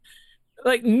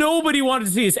 Like, nobody wanted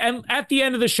to see this. And at the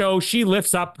end of the show, she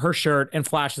lifts up her shirt and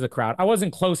flashes the crowd. I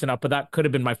wasn't close enough, but that could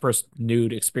have been my first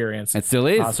nude experience. It still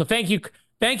is. So thank you.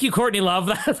 Thank you, Courtney Love.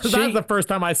 That's the first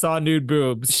time I saw nude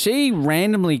boobs. She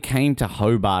randomly came to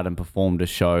Hobart and performed a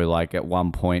show like at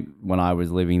one point when I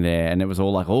was living there, and it was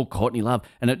all like, oh, Courtney Love.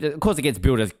 And of course it gets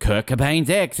billed as Kurt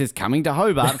Cobain's ex is coming to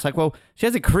Hobart. It's like, well, she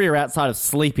has a career outside of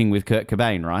sleeping with Kurt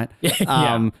Cobain, right?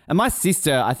 Yeah. And my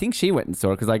sister, I think she went and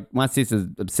saw it because like my sister's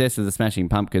obsessed with the Smashing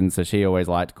Pumpkins, so she always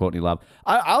liked Courtney Love.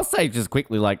 I'll say just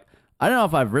quickly, like, I don't know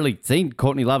if I've really seen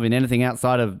Courtney Love in anything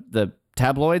outside of the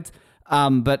tabloids,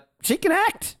 but she can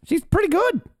act. She's pretty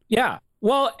good. Yeah.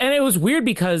 Well, and it was weird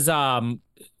because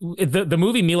the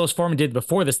movie Milos Forman did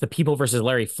before this, The People versus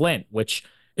Larry Flint, which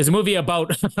is a movie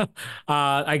about,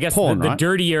 I guess, porn, the right?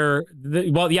 dirtier,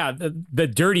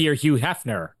 the dirtier Hugh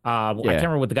Hefner. I can't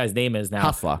remember what the guy's name is now.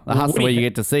 Hustler. The Hustler, where you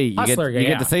get to see, you get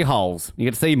to see holes. You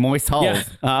get to see moist holes.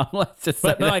 Yeah. Let's just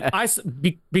say But like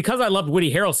because I loved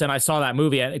Woody Harrelson, I saw that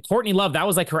movie, and Courtney Love, that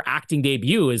was like her acting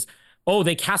debut.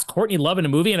 They cast Courtney Love in a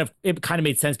movie, and it kind of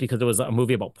made sense because it was a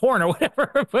movie about porn or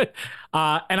whatever. But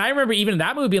and I remember even in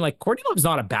that movie being like, Courtney Love's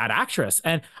not a bad actress,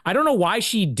 and I don't know why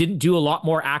she didn't do a lot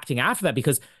more acting after that,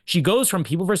 because she goes from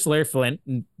People vs. Larry Flint,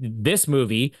 this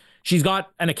movie, she's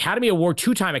got an Academy Award,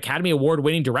 2-time Academy Award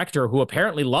winning director who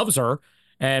apparently loves her,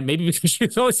 and maybe because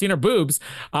she's only seen her boobs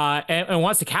and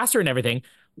wants to cast her and everything.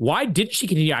 Why didn't she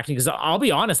continue acting? Because I'll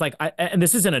be honest, like, and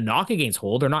this isn't a knock against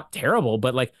Hole, they're not terrible,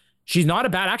 but like, she's not a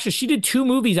bad actress. She did 2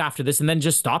 movies after this and then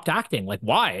just stopped acting. Like,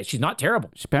 why? She's not terrible.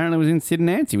 she apparently was in Sid and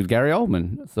Nancy with Gary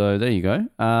Oldman. So there you go.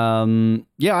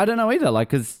 Yeah, I don't know either. Like,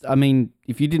 because, I mean,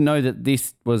 if you didn't know that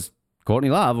this was Courtney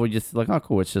Love, or just like, oh,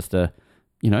 cool, it's just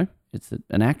it's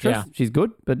an actress. Yeah. She's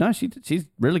good. But no, she's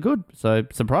really good. So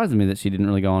it surprised me that she didn't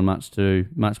really go on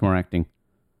much more acting.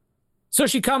 So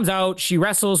she comes out, she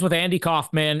wrestles with Andy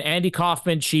Kaufman. Andy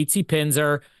Kaufman cheats, he pins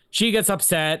her. She gets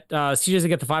upset. She doesn't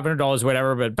get the $500 or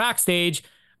whatever, but backstage,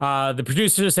 the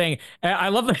producers are saying, I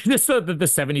love this the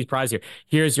 70s prize here.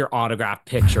 Here's your autographed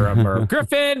picture of Merv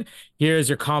Griffin. Here's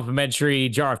your complimentary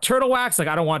jar of turtle wax. Like,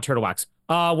 I don't want turtle wax.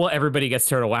 Well, everybody gets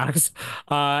turtle wax.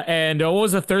 And what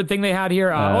was the third thing they had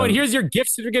here? And here's your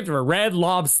gift certificate for Red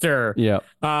Lobster. Yeah.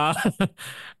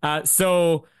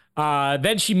 So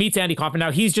then she meets Andy Kaufman.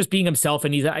 Now he's just being himself,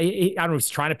 and I don't know, he's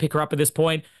trying to pick her up at this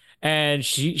point. And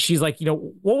she's like,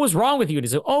 what was wrong with you? And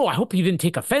he's like, oh, I hope you didn't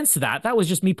take offense to that. That was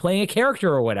just me playing a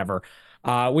character or whatever.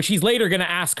 Which he's later going to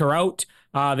ask her out.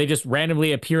 They just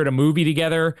randomly appear at a movie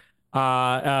together.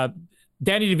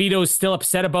 Danny DeVito is still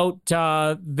upset about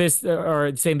this,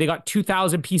 or saying they got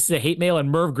 2,000 pieces of hate mail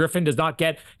and Merv Griffin does not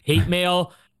get hate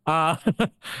mail.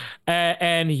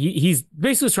 And he's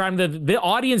basically trying the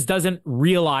audience doesn't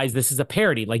realize this is a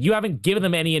parody. Like, you haven't given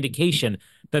them any indication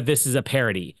that this is a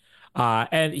parody.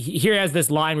 And here he has this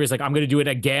line where he's like, I'm going to do it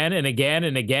again and again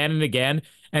and again and again.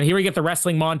 And here we get the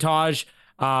wrestling montage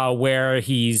where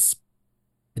he's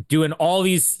doing all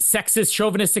these sexist,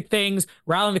 chauvinistic things,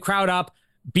 riling the crowd up,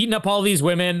 beating up all these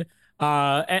women.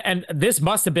 And this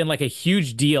must have been like a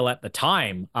huge deal at the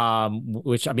time,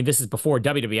 which, I mean, this is before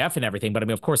WWF and everything, but I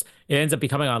mean, of course, it ends up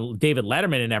becoming on David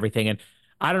Letterman and everything. And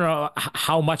I don't know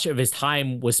how much of his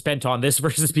time was spent on this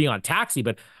versus being on Taxi,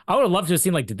 but I would have loved to have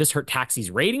seen, like, did this hurt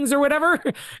Taxi's ratings or whatever?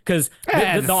 Because the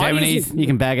 70s, you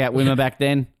can bag out women back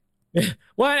then.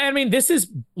 Well, I mean, this is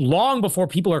long before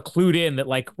people are clued in that,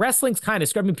 like, wrestling's kind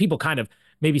of, I mean, people kind of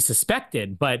maybe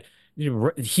suspected, but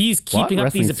he's keeping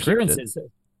up these appearances.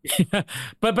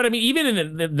 but I mean, even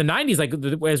in the 90s, like,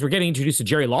 as we're getting introduced to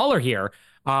Jerry Lawler here,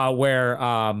 where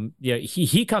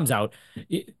he comes out,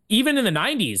 even in the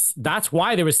 90s, that's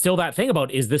why there was still that thing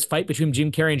about, is this fight between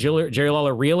Jim Carrey and Jerry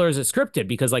Lawler real or is it scripted?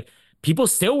 Because, like, people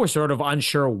still were sort of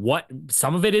unsure what,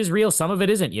 some of it is real, some of it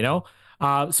isn't,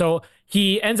 so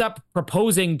he ends up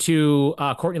proposing to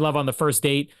Courtney Love on the first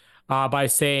date by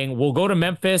saying, we'll go to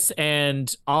Memphis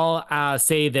and I'll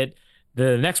say that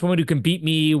the next woman who can beat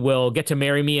me will get to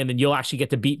marry me, and then you'll actually get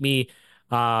to beat me.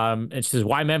 And she says,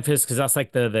 why Memphis? Because that's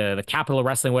like the capital of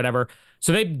wrestling, whatever.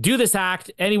 So they do this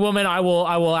act. Any woman, I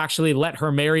will actually let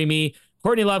her marry me.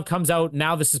 Courtney Love comes out.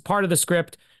 Now this is part of the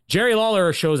script. Jerry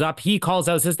Lawler shows up. He calls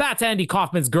out, says, that's Andy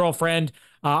Kaufman's girlfriend.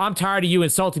 I'm tired of you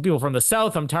insulting people from the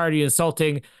South. I'm tired of you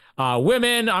insulting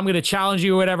women. I'm going to challenge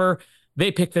you or whatever. They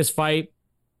pick this fight.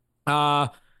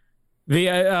 First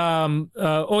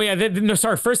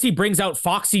he brings out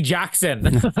Foxy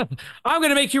Jackson. I'm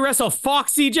gonna make you wrestle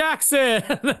Foxy Jackson.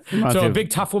 So a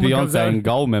big tough woman comes out. Beyonce and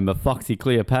Gold member Foxy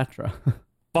Cleopatra.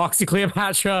 Foxy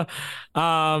Cleopatra.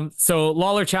 So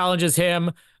Lawler challenges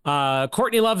him.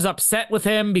 Courtney Love's upset with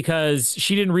him because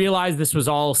she didn't realize this was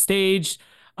all staged.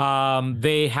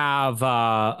 They have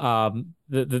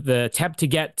the attempt to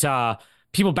get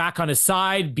people back on his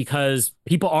side because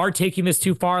people are taking this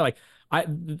too far. Like, I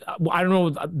don't know.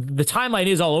 The timeline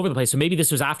is all over the place. So maybe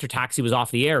this was after Taxi was off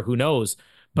the air. Who knows?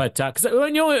 But because it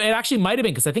actually might have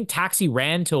been, because I think Taxi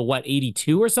ran till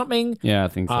 82 or something. Yeah, I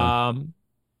think so.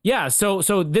 Yeah.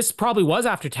 So this probably was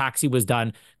after Taxi was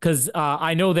done, because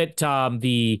I know that what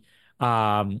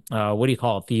do you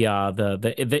call it?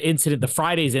 The incident, the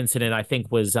Fridays incident, I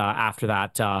think was after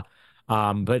that.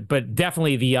 But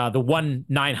definitely the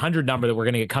 1-900 number that we're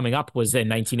going to get coming up was in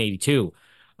 1982.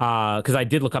 Because I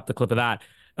did look up the clip of that.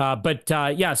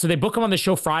 So they book him on the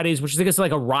show Fridays, which is, I guess,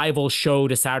 like a rival show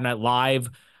to Saturday Night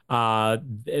Live.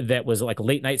 That was like a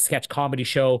late night sketch comedy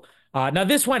show. Now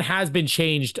this one has been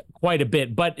changed quite a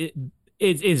bit, but it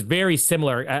is very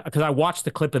similar, because I watched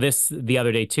the clip of this the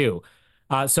other day too.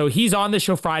 So he's on the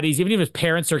show Fridays, even if his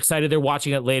parents are excited, they're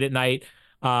watching it late at night.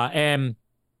 And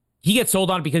he gets sold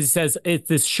on it because he says it's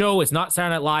this show. It's not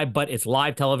Saturday Night Live, but it's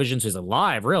live television. So he's like,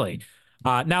 live, really?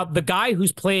 Now, the guy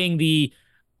who's playing the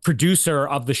producer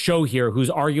of the show here, who's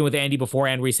arguing with Andy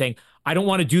beforehand, where he's saying, I don't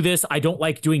want to do this. I don't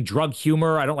like doing drug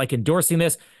humor. I don't like endorsing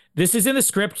this. This is in the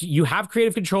script. You have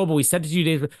creative control, but we sent it to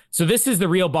you. So this is the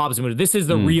real Bob Zmuda. This is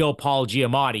the real Paul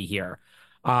Giamatti here.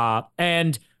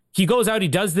 And he goes out, he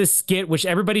does this skit, which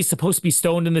everybody's supposed to be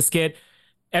stoned in the skit.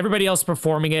 Everybody else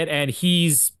performing it, and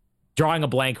he's drawing a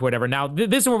blank or whatever. Now,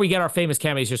 this is where we get our famous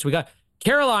cameos here. So we got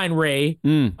Caroline Ray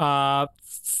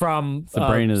from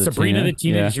Sabrina the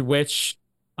Teenage Witch,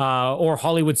 or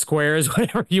Hollywood Squares,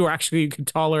 whatever you actually could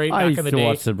tolerate back in the day. I used to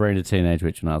watch Sabrina the Teenage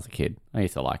Witch when I was a kid. I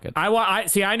used to like it.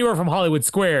 I knew her from Hollywood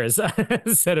Squares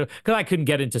instead of, because I couldn't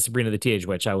get into Sabrina the Teenage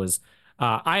Witch. I was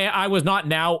not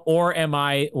now, or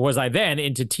was I then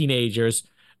into teenagers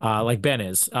like Ben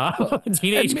is,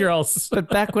 teenage girls. But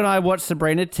back when I watched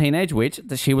Sabrina Teenage Witch,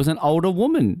 she was an older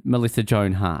woman, Melissa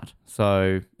Joan Hart.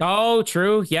 So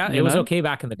true, yeah, it was okay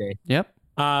back in the day. Yep.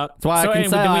 That's why I can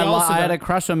say I had a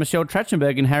crush on Michelle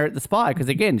Trachtenberg in Harriet the Spy, because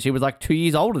again, she was like 2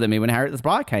 years older than me when Harriet the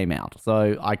Spy came out.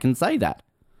 So I can say that.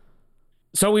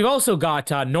 So we've also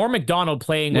got Norm Macdonald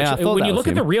playing. Which, when you look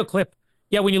at the real clip,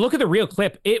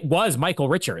 it was Michael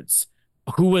Richards,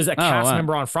 who was a cast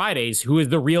member on Fridays, who is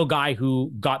the real guy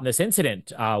who got in this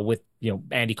incident with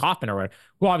Andy Kaufman or whatever,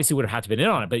 who obviously would have had to been in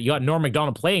on it. But you got Norm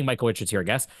Macdonald playing Michael Richards here, I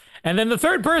guess. And then the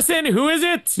third person, who is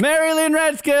it? Marilyn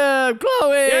Radske,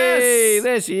 Chloe. Yes,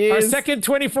 there she is. Our second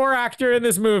 24 actor in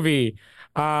this movie,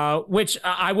 which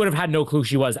I would have had no clue who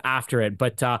she was after it.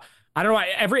 But I don't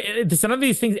know. Some of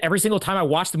these things, every single time I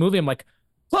watch the movie, I'm like,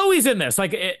 Chloe's in this.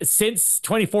 Like since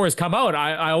 24 has come out,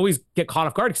 I always get caught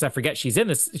off guard because I forget she's in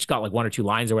this. She's got like 1 or 2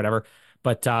 lines or whatever.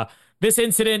 But this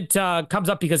incident comes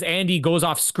up because Andy goes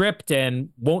off script and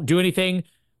won't do anything.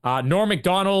 Norm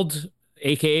Macdonald,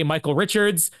 aka Michael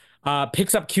Richards,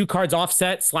 picks up cue cards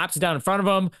offset, slaps it down in front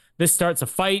of him. This starts a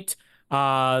fight.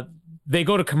 They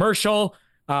go to commercial.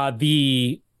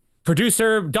 The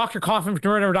producer, Dr. Kaufman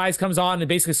from Never Dies, comes on and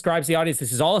basically describes the audience.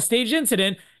 This is all a staged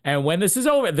incident. And when this is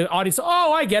over, the audience,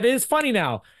 oh, I get it. It's funny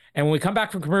now. And when we come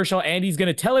back from commercial, Andy's going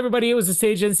to tell everybody it was a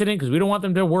staged incident because we don't want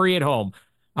them to worry at home.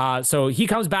 So he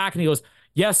comes back and he goes,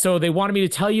 yes, so they wanted me to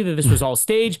tell you that this was all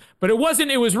staged, but it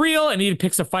wasn't. It was real. And he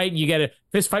picks a fight and you get a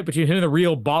fist fight between him and the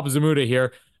real Bob Zamuda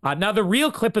here. Now, the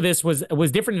real clip of this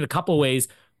was different in a couple of ways.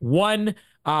 One,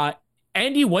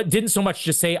 Andy didn't so much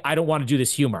just say, I don't want to do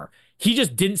this humor. He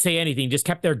just didn't say anything, just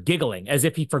kept there giggling as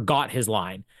if he forgot his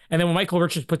line. And then when Michael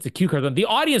Richards puts the cue card on, the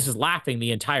audience is laughing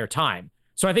the entire time.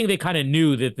 So I think they kind of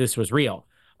knew that this was real.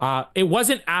 It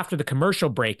wasn't after the commercial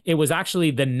break. It was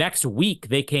actually the next week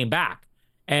they came back.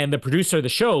 And the producer of the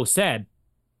show said,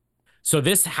 so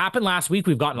this happened last week.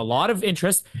 We've gotten a lot of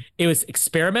interest. It was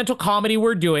experimental comedy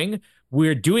we're doing.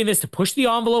 We're doing this to push the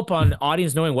envelope on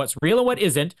audience knowing what's real and what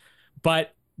isn't.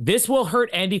 But this will hurt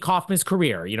Andy Kaufman's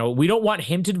career. We don't want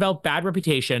him to develop bad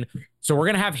reputation. So we're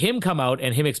going to have him come out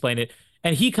and him explain it.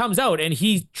 And he comes out and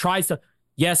he tries to,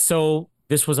 yes, so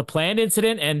this was a planned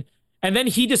incident. And then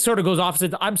he just sort of goes off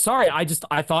and says, I'm sorry.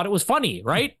 I thought it was funny.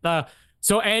 Right.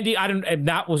 So Andy, and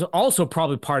that was also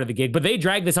probably part of the gig, but they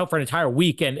dragged this out for an entire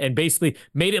week and basically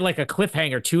made it like a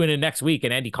cliffhanger tune in next week.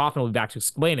 And Andy Kaufman will be back to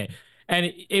explain it.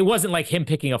 And it wasn't like him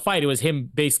picking a fight. It was him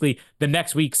basically the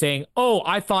next week saying, oh,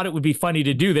 I thought it would be funny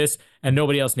to do this. And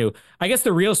nobody else knew. I guess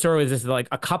the real story was this, like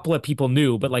a couple of people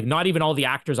knew, but like not even all the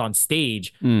actors on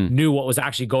stage knew what was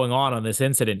actually going on this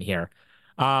incident here.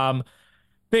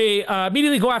 They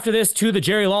immediately go after this to the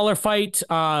Jerry Lawler fight,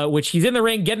 which he's in the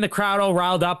ring, getting the crowd all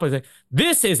riled up.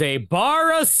 This is a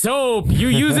bar of soap. You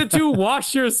use it to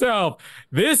wash yourself.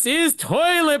 This is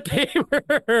toilet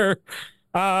paper.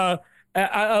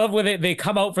 I love when they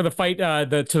come out for the fight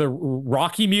to the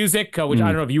Rocky music, which I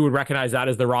don't know if you would recognize that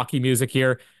as the Rocky music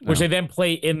here, which they then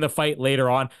play in the fight later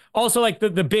on. Also, like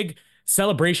the big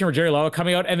celebration where Jerry Lawler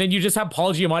coming out, and then you just have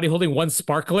Paul Giamatti holding one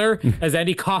sparkler as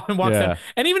Andy Kaufman walks in.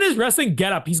 And even his wrestling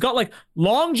getup, he's got like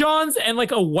long johns and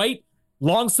like a white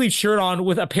long sleeve shirt on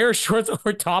with a pair of shorts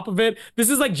over top of it. This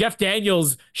is like Jeff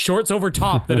Daniels shorts over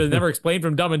top that is never explained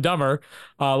from Dumb and Dumber.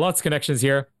 Lots of connections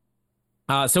here.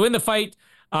 So in the fight,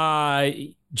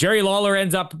 Jerry Lawler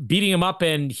ends up beating him up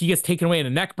and he gets taken away in a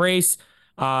neck brace.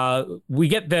 We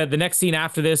get the next scene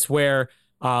after this where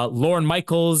Lorne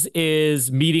Michaels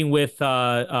is meeting with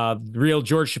real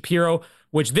George Shapiro,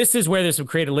 which this is where there's some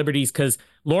creative liberties because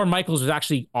Lorne Michaels was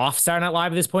actually off Saturday Night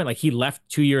Live at this point. Like he left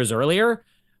 2 years earlier,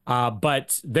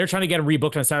 but they're trying to get him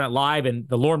rebooked on Saturday Night Live. And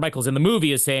the Lorne Michaels in the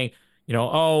movie is saying,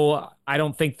 oh, I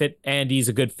don't think that Andy's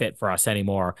a good fit for us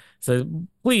anymore. So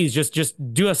please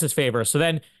just do us this favor. So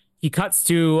then he cuts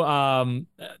to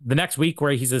the next week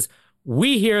where he says,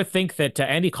 we here think that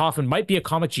Andy Kaufman might be a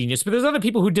comic genius, but there's other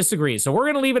people who disagree. So we're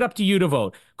going to leave it up to you to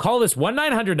vote. Call this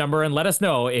 1-900 number and let us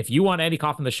know if you want Andy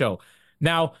Kaufman the show.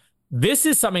 Now, this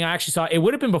is something I actually saw. It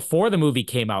would have been before the movie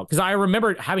came out because I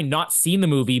remember having not seen the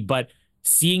movie, but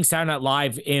seeing Saturday Night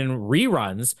Live in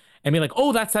reruns and being like,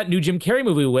 oh, that's that new Jim Carrey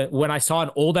movie when I saw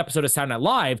an old episode of Saturday Night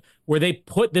Live where they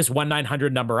put this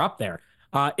 1-900 number up there.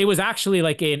 It was actually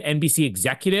like an NBC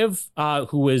executive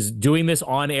who was doing this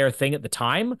on-air thing at the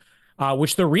time,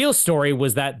 which the real story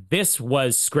was that this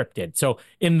was scripted. So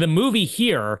in the movie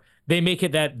here, they make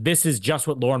it that this is just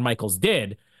what Lorne Michaels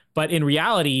did. But in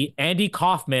reality, Andy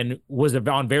Kaufman was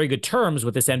on very good terms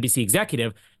with this NBC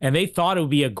executive, and they thought it would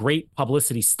be a great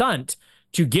publicity stunt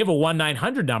to give a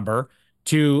 1-900 number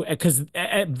because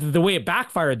the way it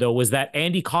backfired, though, was that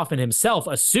Andy Kaufman himself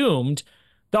assumed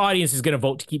the audience is going to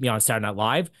vote to keep me on Saturday Night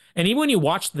Live. And even when you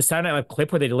watch the Saturday Night Live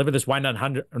clip where they deliver this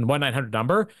 1-900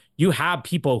 number, you have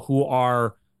people who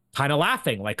are kind of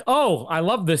laughing like, oh, I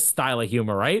love this style of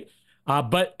humor, right?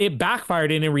 But it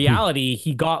backfired. And in reality,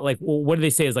 he got like, well, what do they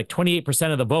say is like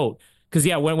 28% of the vote. Because,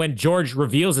 yeah, when George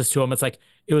reveals this to him, it's like,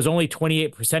 it was only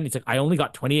 28%. He's like, I only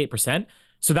got 28%.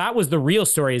 So that was the real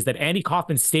story, is that Andy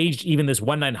Kaufman staged even this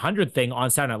 1-900 thing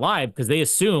on Saturday Night Live because they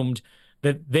assumed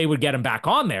that they would get him back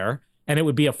on there. and it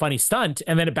would be a funny stunt.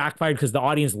 And then it backfired because the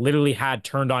audience literally had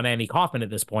turned on Andy Kaufman at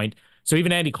this point. So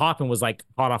even Andy Kaufman was like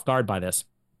caught off guard by this.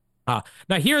 Now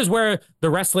here's where the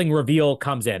wrestling reveal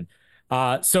comes in.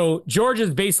 So George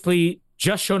is basically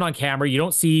just shown on camera. You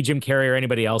don't see Jim Carrey or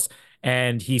anybody else.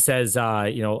 And he says,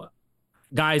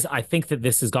 guys, I think that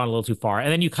this has gone a little too far.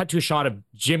 And then you cut to a shot of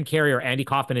Jim Carrey or Andy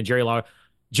Kaufman and Jerry Lawler.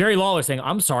 Jerry Lawler saying,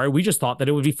 I'm sorry, we just thought that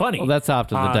it would be funny. Well, that's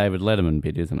after the David Letterman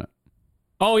bit, isn't it?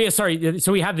 Oh, yeah, sorry.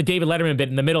 So we have the David Letterman bit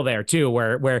in the middle there, too,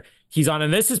 where he's on.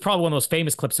 And this is probably one of those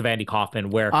famous clips of Andy Kaufman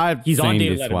where he's on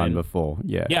David Letterman. I've seen this one before,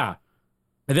 yeah. Yeah.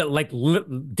 Like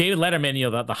David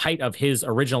Letterman, the height of his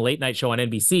original late night show on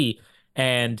NBC.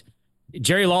 And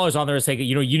Jerry Lawler's on there saying,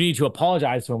 you need to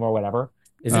apologize to him or whatever.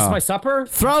 Is this my supper?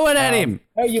 Throw it at him.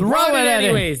 Oh, you throw it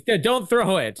anyways. Don't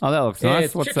throw it. Oh, that looks nice.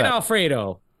 It's What's chicken that?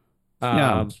 Alfredo.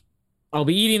 I'll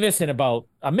be eating this in about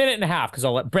a minute and a half because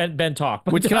I'll let Ben talk.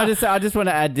 Which can I just say? I just want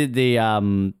to add,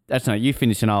 that's not you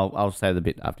finish and I'll say the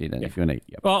bit after you then if you want to.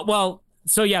 Yep. Well,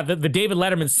 so yeah, the David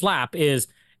Letterman slap is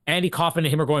Andy Kaufman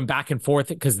and him are going back and forth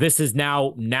because this is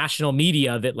now national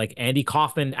media that like Andy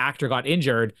Kaufman, actor, got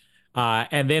injured.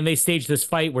 And then they stage this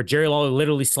fight where Jerry Lawler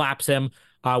literally slaps him,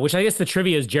 which I guess the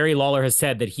trivia is Jerry Lawler has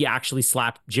said that he actually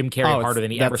slapped Jim Carrey harder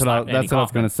than he ever slapped Andy Kaufman. That's what I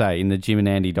was going to say. In the Jim and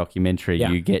Andy documentary,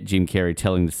 you get Jim Carrey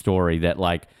telling the story that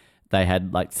like they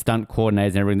had like stunt coordinators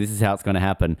and everything. This is how it's going to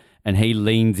happen. And he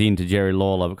leans into Jerry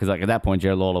Lawler because like at that point,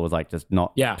 Jerry Lawler was like just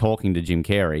not talking to Jim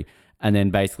Carrey. And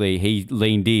then basically he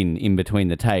leaned in between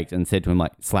the takes and said to him,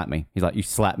 like, slap me. He's like, you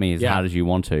slap me as hard as you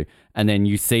want to. And then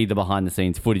you see the behind the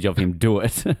scenes footage of him do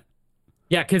it.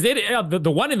 Yeah, because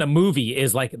the one in the movie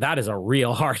is like, that is a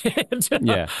real hard hit.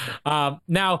 Yeah.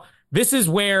 Now, this is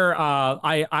where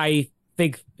I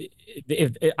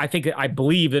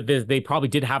believe that they probably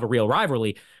did have a real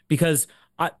rivalry because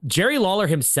Jerry Lawler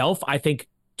himself, I think,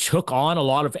 took on a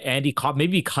lot of Andy Kaufman,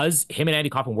 maybe because him and Andy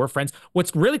Kaufman were friends.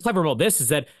 What's really clever about this is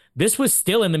that this was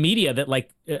still in the media that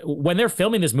like when they're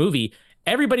filming this movie,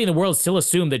 everybody in the world still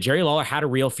assumed that Jerry Lawler had a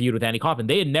real feud with Andy Kaufman.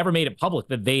 They had never made it public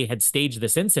that they had staged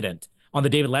this incident on the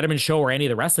David Letterman show or any of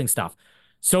the wrestling stuff.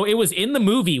 So it was in the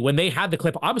movie when they had the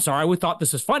clip, I'm sorry, we thought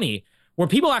this was funny, where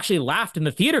people actually laughed in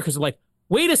the theater because they're like,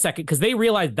 wait a second, because they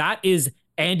realized that is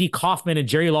Andy Kaufman and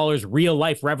Jerry Lawler's real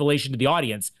life revelation to the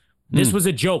audience. This was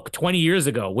a joke 20 years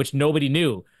ago, which nobody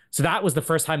knew. So that was the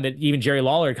first time that even Jerry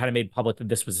Lawler kind of made public that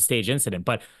this was a stage incident.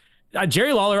 But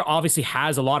Jerry Lawler obviously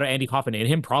has a lot of Andy Kaufman in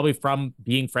him, probably from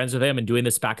being friends with him and doing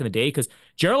this back in the day, because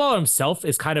Jerry Lawler himself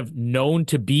is kind of known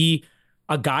to be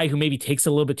a guy who maybe takes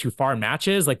a little bit too far in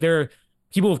matches. Like there are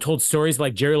people who have told stories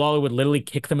like Jerry Lawler would literally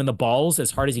kick them in the balls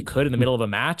as hard as he could in the middle of a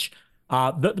match.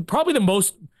 Probably the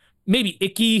most maybe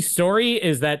icky story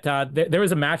is that there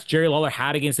was a match Jerry Lawler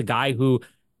had against a guy who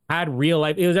had real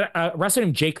life. It was a wrestler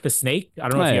named Jake the Snake. I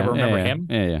don't know if you ever remember him.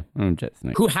 Yeah. Jake the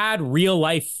Snake. Who had real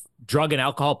life drug and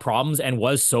alcohol problems and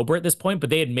was sober at this point, but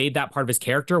they had made that part of his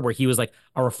character where he was like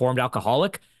a reformed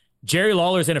alcoholic. Jerry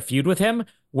Lawler's in a feud with him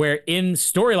where in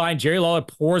storyline, Jerry Lawler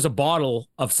pours a bottle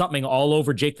of something all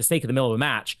over Jake the Snake in the middle of a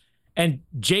match. And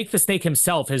Jake the Snake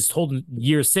himself has told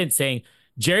years since saying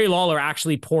Jerry Lawler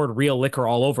actually poured real liquor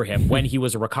all over him when he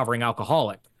was a recovering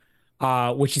alcoholic.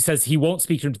 Which he says he won't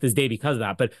speak to him to this day because of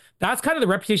that. But that's kind of the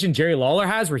reputation Jerry Lawler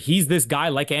has, where he's this guy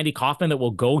like Andy Kaufman that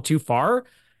will go too far.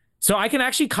 So I can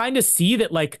actually kind of see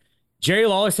that, like, Jerry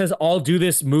Lawler says, I'll do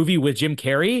this movie with Jim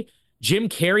Carrey. Jim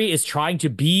Carrey is trying to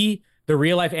be the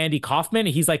real life Andy Kaufman.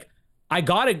 He's like, I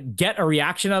got to get a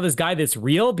reaction out of this guy that's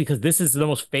real because this is the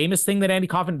most famous thing that Andy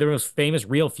Kaufman, the most famous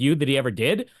real feud that he ever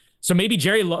did. So maybe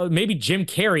Jim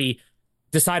Carrey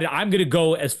decided I'm going to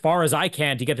go as far as I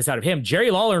can to get this out of him.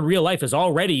 Jerry Lawler in real life is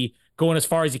already going as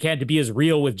far as he can to be as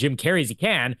real with Jim Carrey as he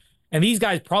can. And these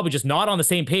guys probably just not on the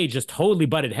same page, just totally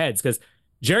butted heads because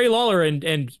Jerry Lawler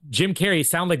and Jim Carrey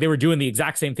sound like they were doing the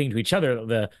exact same thing to each other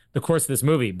the course of this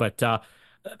movie. But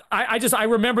I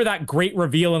remember that great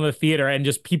reveal in the theater and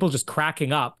just people just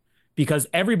cracking up because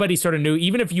everybody sort of knew,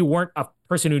 even if you weren't a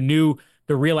person who knew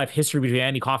the real life history between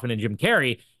Andy Kaufman and Jim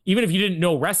Carrey, even if you didn't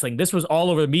know wrestling, this was all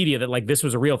over the media that like this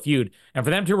was a real feud. And for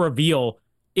them to reveal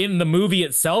in the movie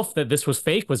itself that this was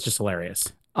fake was just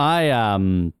hilarious.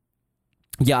 I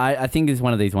think it's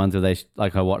one of these ones where they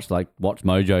I watched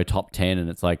Mojo Top 10 and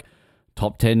it's like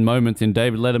top 10 moments in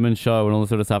David Letterman's show and all this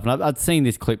sort of stuff. And I'd seen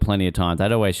this clip plenty of times.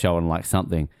 They'd always show on like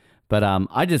something. But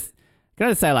I just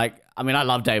gotta say, like, I mean, I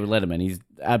love David Letterman. He's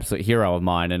an absolute hero of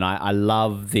mine. And I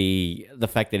love the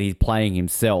fact that he's playing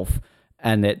himself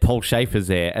and that Paul Schaefer's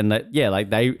there. And that,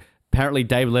 apparently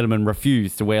David Letterman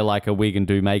refused to wear like a wig and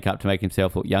do makeup to make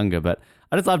himself look younger. But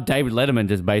I just love David Letterman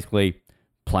just basically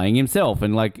playing himself.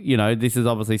 And like, you know, this is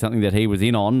obviously something that he was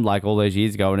in on like all those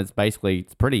years ago. And it's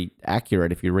pretty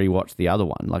accurate if you rewatch the other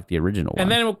one, like the original one.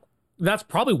 And then that's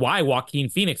probably why Joaquin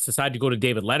Phoenix decided to go to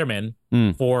David Letterman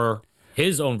for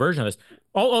his own version of this.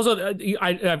 Also,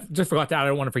 I just forgot that. I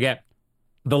don't want to forget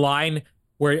the line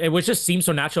where it was just seems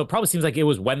so natural. It probably seems like it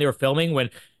was when they were filming when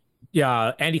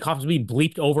Andy Kaufman's being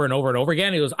bleeped over and over and over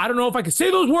again. He goes, I don't know if I can say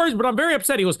those words, but I'm very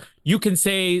upset. He goes, you can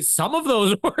say some of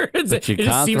those words. But you it can't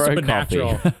just seems throw so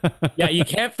natural. Yeah, you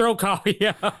can't throw coffee.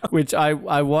 Yeah. Which I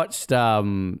watched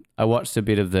a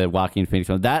bit of the Joaquin Phoenix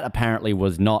one. That apparently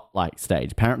was not like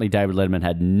staged. Apparently David Letterman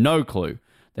had no clue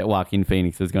that Joaquin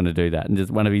Phoenix was going to do that. And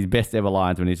just one of his best ever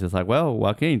lines when he's just like, well,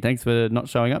 Joaquin, thanks for not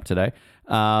showing up today.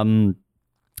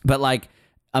 But like,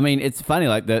 I mean, it's funny,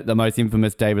 like the most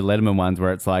infamous David Letterman ones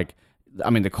where it's like, I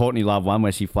mean, the Courtney Love one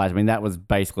where she flashed, I mean, that was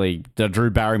basically, the Drew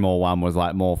Barrymore one was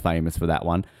like more famous for that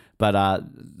one. But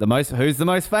who's the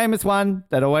most famous one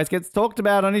that always gets talked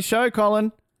about on his show,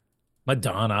 Colin?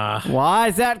 Madonna. Why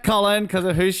is that, Colin? Because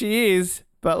of who she is.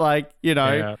 But like, you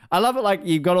know, Yeah. I love it. Like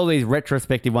you've got all these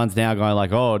retrospective ones now going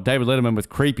like, oh, David Letterman was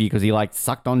creepy because he like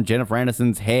sucked on Jennifer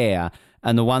Aniston's hair.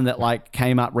 And the one that like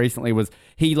came up recently was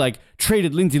he like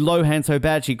treated Lindsay Lohan so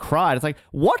bad she cried. It's like,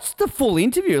 watch the full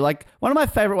interview. Like one of my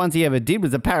favorite ones he ever did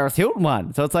was the Paris Hilton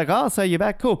one. So it's like, oh, so you're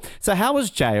back. Cool. So how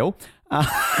was jail?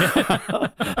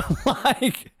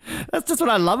 Like, that's just what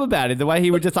I love about it. The way he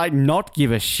would just like not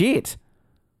give a shit.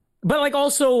 But like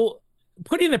also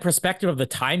put in the perspective of the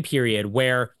time period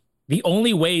where the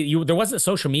only way there wasn't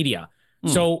social media.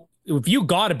 So if you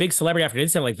got a big celebrity after an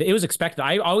incident, like it was expected.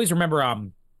 I always remember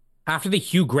after the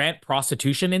Hugh Grant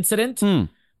prostitution incident,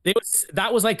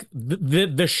 that was like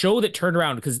the show that turned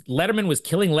around because Letterman was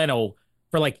killing Leno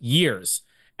for like years.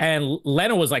 And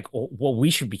Leno was like, oh, well, we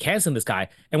should be canceling this guy.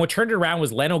 And what turned it around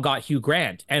was Leno got Hugh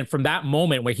Grant. And from that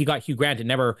moment when he got Hugh Grant, it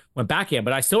never went back in.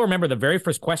 But I still remember the very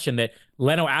first question that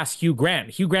Leno asked Hugh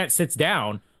Grant. Hugh Grant sits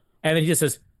down and then he just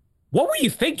says, what were you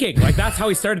thinking? Like, that's how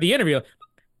he started the interview.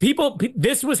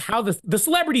 This was how the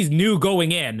celebrities knew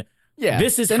going in. Yeah,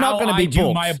 this is they're how not going to be I do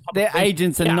booked. my. Their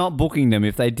agents are not booking them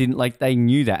if they didn't like. They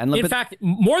knew that. And in fact,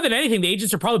 more than anything, the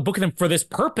agents are probably booking them for this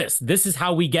purpose. This is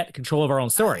how we get control of our own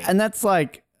story. And that's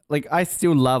like I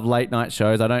still love late night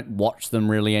shows. I don't watch them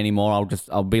really anymore.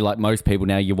 I'll be like most people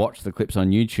now. You watch the clips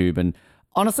on YouTube, and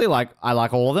honestly, like I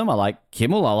like all of them. I like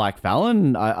Kimmel. I like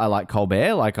Fallon. I like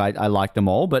Colbert. Like I like them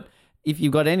all. But if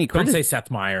you've got any don't say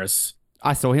Seth Meyers.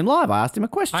 I saw him live. I asked him a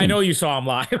question. I know you saw him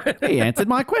live. He answered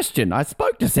my question. I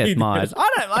spoke to Seth Meyers.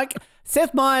 I don't like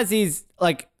Seth Meyers is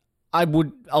like I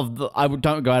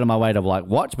don't go out of my way to like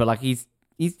watch, but like he's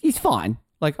fine.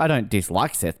 Like I don't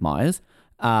dislike Seth Meyers,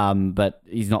 but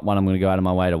he's not one I'm going to go out of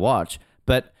my way to watch.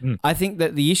 But I think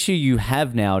that the issue you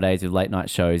have nowadays with late night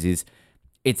shows is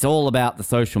it's all about the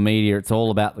social media. It's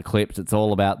all about the clips. It's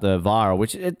all about the viral,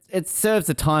 which it serves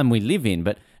the time we live in.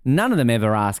 But none of them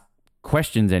ever ask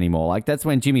questions anymore. Like that's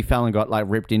when Jimmy Fallon got like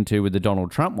ripped into with the Donald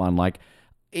Trump one. Like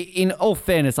in all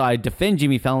fairness, I defend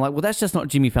Jimmy Fallon. Like, well, that's just not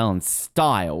Jimmy Fallon's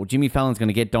style. Jimmy Fallon's going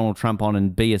to get Donald Trump on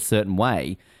and be a certain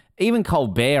way. Even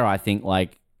Colbert, I think,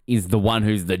 like is the one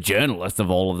who's the journalist of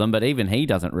all of them, but even he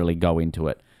doesn't really go into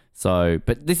it. So,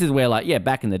 but this is where like, yeah,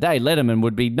 back in the day, Letterman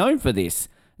would be known for this.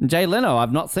 And Jay Leno,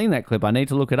 I've not seen that clip. I need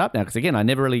to look it up now because again, I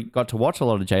never really got to watch a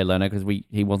lot of Jay Leno because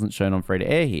he wasn't shown on free to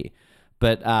air here.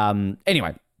 But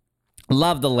anyway.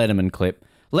 Love the Letterman clip.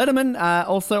 Letterman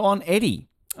also on Eddie.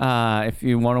 If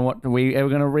you want to watch, we're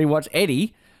going to rewatch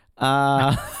Eddie.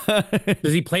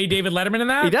 Does he play David Letterman in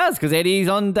that? He does because Eddie's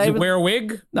on David. Does he wear a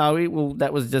wig? No,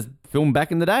 that was just filmed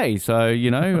back in the day. So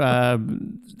you know,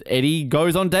 Eddie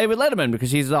goes on David Letterman because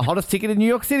she's the hottest ticket in New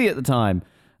York City at the time.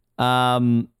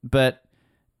 But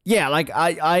yeah, like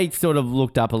I sort of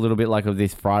looked up a little bit like if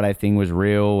this Friday thing was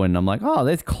real, and I'm like, oh,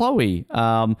 there's Chloe.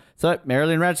 So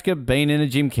Marilyn Ratchka being in a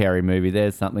Jim Carrey movie.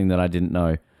 There's something that I didn't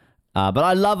know. But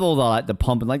I love all the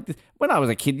pomp and like when I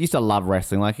was a kid, I used to love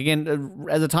wrestling. Like again,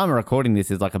 at the time of recording this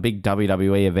is like a big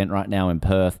WWE event right now in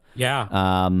Perth.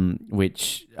 Yeah.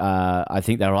 Which I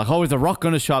think they were like, oh, is The Rock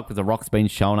going to show up? Because The Rock's been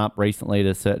showing up recently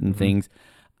to certain things.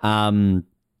 And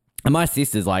my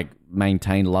sister's like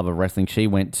maintained a love of wrestling. She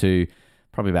went to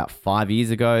probably about 5 years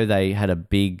ago, they had a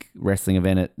big wrestling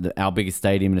event at our biggest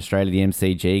stadium in Australia, the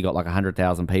MCG, got like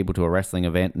 100,000 people to a wrestling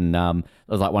event, and it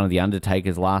was like one of the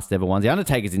Undertaker's last ever ones. The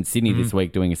Undertaker's in Sydney this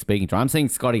week doing a speaking tour. I'm seeing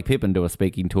Scottie Pippen do a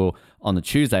speaking tour on the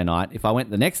Tuesday night. If I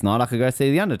went the next night, I could go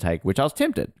see the Undertaker, which I was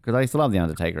tempted because I used to love the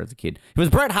Undertaker as a kid. If it was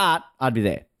Bret Hart, I'd be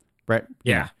there. Bret,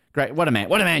 yeah. Great. What a man.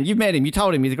 What a man. You've met him. You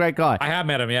told him he's a great guy. I have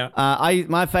met him, yeah.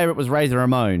 My favorite was Razor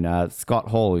Ramon, Scott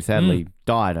Hall, who sadly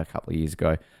died a couple of years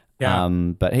ago. Yeah.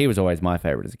 But he was always my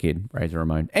favorite as a kid, Razor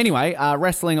Ramon. Anyway,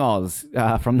 Wrestling Oz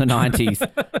from the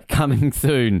 90s coming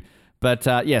soon. But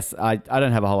yes, I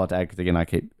don't have a whole lot to add because, again, I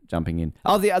keep jumping in.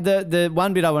 Oh, the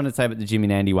one bit I wanted to say about the Jim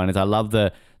and Andy one is I love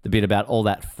the bit about all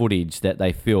that footage that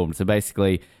they filmed. So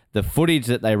basically, the footage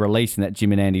that they released in that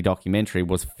Jim and Andy documentary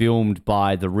was filmed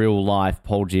by the real life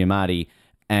Paul Giamatti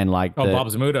and like Bob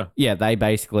Zmuda. Yeah, they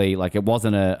basically, like, it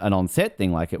wasn't an on-set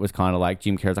thing. Like, it was kind of like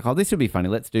Jim Carrey's like, oh, this would be funny.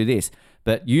 Let's do this.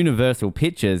 But Universal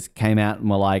Pictures came out and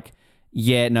were like,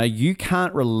 yeah, no, you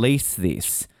can't release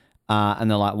this.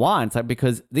 And they're like, why? And it's like,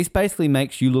 because this basically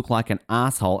makes you look like an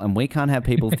asshole and we can't have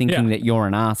people thinking that you're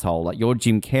an asshole. Like, you're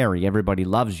Jim Carrey. Everybody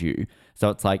loves you. So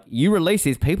it's like, you release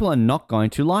this, people are not going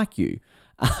to like you.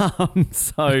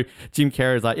 So Jim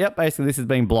Carrey's like, yep, basically this has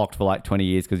been blocked for like 20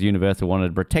 years because Universal wanted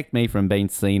to protect me from being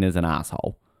seen as an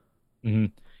asshole. Mm-hmm.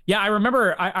 Yeah, I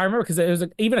remember because it was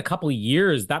even a couple of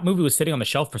years, that movie was sitting on the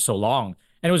shelf for so long.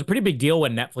 And it was a pretty big deal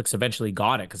when Netflix eventually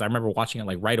got it because I remember watching it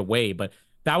like right away. But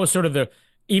that was sort of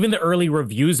even the early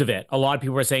reviews of it. A lot of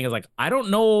people were saying, is like, I don't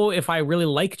know if I really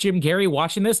like Jim Carrey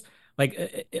watching this.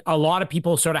 Like, a lot of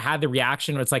people sort of had the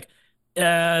reaction where it's like,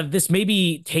 this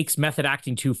maybe takes method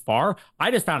acting too far.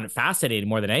 I just found it fascinating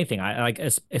more than anything. I like,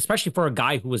 especially for a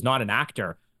guy who was not an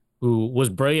actor, who was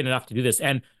brilliant enough to do this.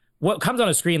 And what comes on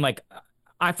a screen, like,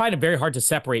 I find it very hard to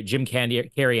separate Jim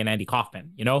Carrey and Andy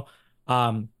Kaufman. You know,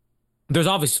 there's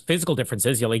obvious physical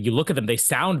differences. You know, like, you look at them, they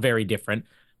sound very different,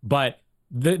 but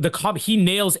he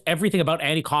nails everything about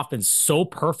Andy Kaufman so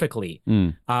perfectly.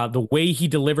 The way he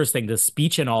delivers things, the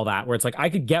speech and all that, where it's like, I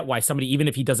could get why somebody, even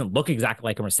if he doesn't look exactly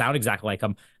like him or sound exactly like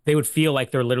him, they would feel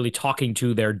like they're literally talking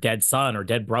to their dead son or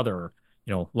dead brother, or,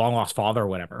 you know, long lost father or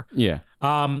whatever. Yeah.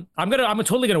 I'm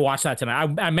totally gonna watch that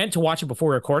tonight. I meant to watch it before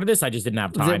we recorded this. I just didn't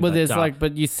have time.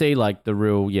 But you see, like, the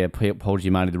real, Paul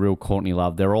Giamatti, the real Courtney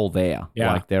Love, they're all there.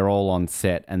 Yeah. Like, they're all on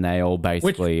set and they all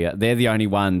basically, they're the only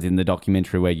ones in the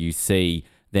documentary where you see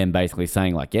them basically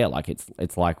saying, like, yeah, like,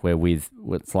 it's like we're with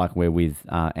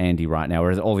Andy right now,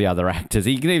 whereas all the other actors,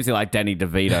 you can even see like Danny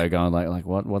DeVito going like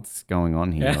what's going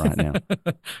on here right now.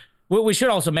 Well, we should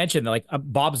also mention that, like,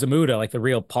 Bob Zmuda, like the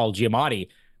real Paul Giamatti,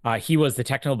 he was the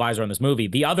technical advisor on this movie.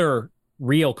 The other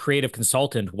real creative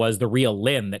consultant was the real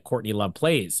Lynn that Courtney Love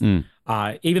plays.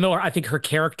 Even though I think her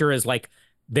character is like,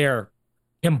 they're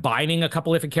combining a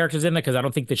couple different characters in there, because I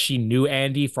don't think that she knew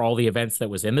Andy for all the events that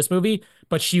was in this movie,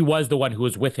 but she was the one who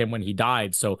was with him when he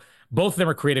died. So both of them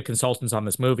are creative consultants on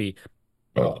this movie.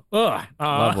 Lovely.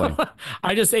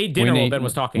 I just ate dinner while Ben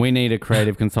was talking. We need a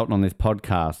creative consultant on this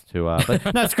podcast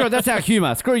but no, screw, that's our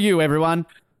humor. Screw you, everyone.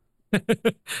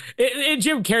 In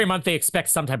Jim Carrey month, they expect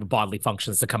some type of bodily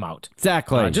functions to come out.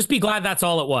 Exactly. Just be glad that's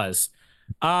all it was.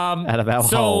 Out of our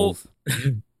holes.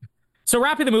 So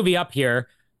wrapping the movie up here,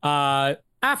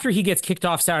 after he gets kicked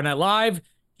off Saturday Night Live,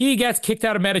 he gets kicked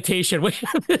out of meditation.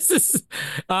 This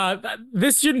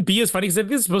shouldn't be as funny because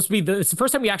this is supposed to be it's the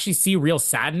first time we actually see real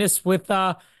sadness with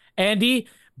Andy,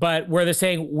 but where they're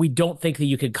saying, we don't think that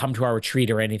you could come to our retreat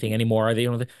or anything anymore. They,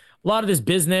 a lot of this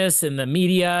business and the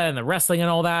media and the wrestling and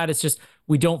all that, it's just,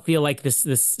 we don't feel like this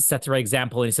sets the right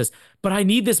example. And he says, but I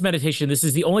need this meditation. This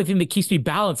is the only thing that keeps me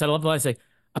balanced. I love when I say,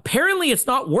 apparently it's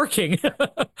not working.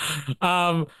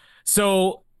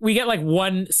 So we get like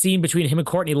one scene between him and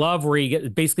Courtney Love where he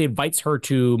basically invites her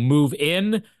to move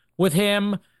in with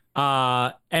him.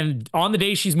 And on the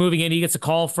day she's moving in, he gets a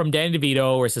call from Danny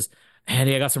DeVito where it says,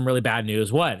 Andy, I got some really bad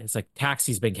news. What? It's like,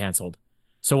 Taxi's been canceled.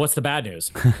 So what's the bad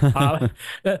news?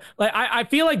 I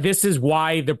feel like this is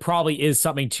why there probably is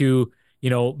something to,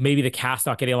 maybe the cast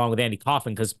not getting along with Andy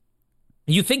Kaufman, because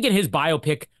you think in his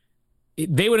biopic,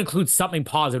 they would include something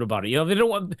positive about it. They don't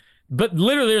want, but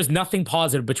literally there's nothing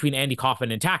positive between Andy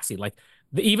Kaufman and Taxi. Like,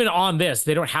 even on this,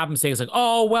 they don't have him saying it's like,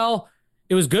 oh, well,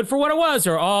 it was good for what it was,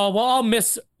 or, oh, well, I'll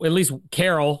miss at least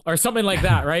Carol or something like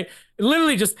that, right?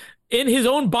 Literally just in his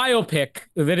own biopic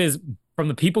that is from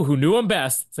the people who knew him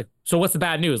best. It's like, so what's the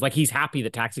bad news? Like, he's happy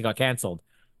that Taxi got canceled.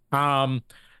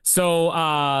 So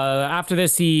after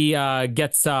this, he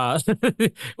gets, by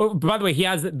the way, he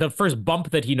has the first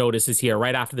bump that he notices here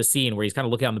right after the scene where he's kind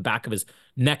of looking on the back of his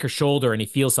neck or shoulder and he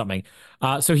feels something.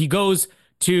 So he goes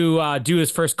to do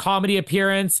his first comedy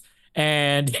appearance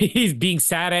and he's being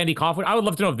sad, Andy Kaufman. I would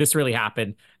love to know if this really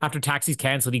happened. After Taxi's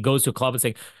canceled, he goes to a club and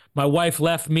saying, my wife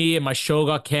left me and my show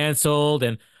got canceled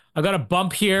and I got a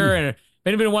bump here. And if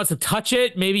anybody wants to touch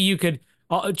it, maybe you could,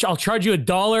 I'll charge you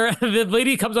 $1. The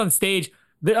lady comes on stage.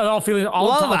 They're all feeling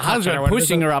all the husband are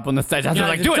pushing her up on the stage. I was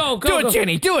like, do it,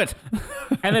 Jenny, do it.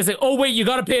 And they say, oh wait, you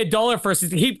got to pay $1 first.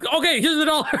 Okay, here's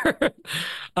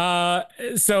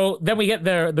 $1. So then we get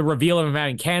the reveal of him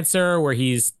having cancer, where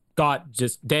he's got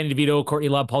just Danny DeVito, Courtney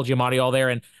Love, Paul Giamatti all there,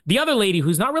 and the other lady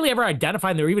who's not really ever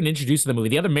identified or even introduced in the movie,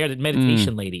 the other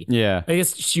meditation lady. Yeah. I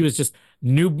guess she was just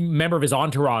new member of his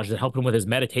entourage that helped him with his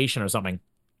meditation or something.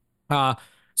 So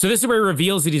this is where he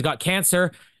reveals that he's got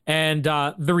cancer, and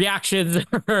the reactions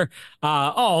are,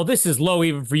 oh, this is low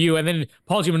even for you. And then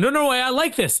Paul Giamatti, no, I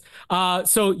like this.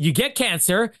 So you get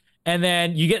cancer, and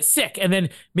then you get sick, and then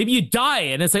maybe you die,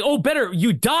 and it's like, oh, better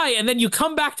you die, and then you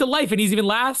come back to life, and he's even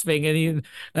laughing,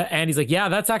 and he's like, yeah,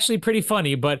 that's actually pretty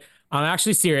funny, but I'm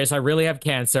actually serious. I really have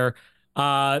cancer.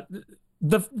 The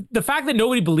fact that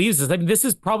nobody believes this, I mean, this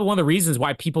is probably one of the reasons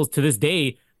why people to this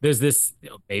day, there's this,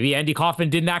 maybe Andy Kaufman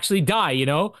didn't actually die,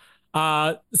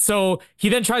 So he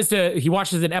then he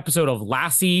watches an episode of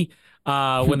Lassie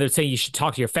when they're saying you should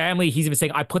talk to your family. He's even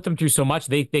saying, I put them through so much,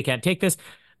 they can't take this.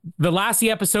 The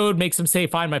Lassie episode makes him say,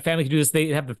 fine, my family can do this. They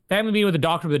have the family meeting with the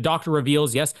doctor. The doctor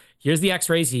reveals, yes, here's the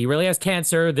x-rays. He really has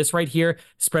cancer. This right here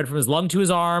spread from his lung to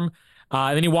his arm.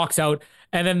 And then he walks out.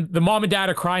 And then the mom and dad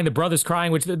are crying. The brother's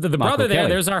crying, which the brother there,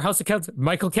 there's our House of Cards,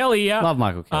 Michael Kelly. Yeah. Love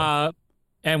Michael Kelly.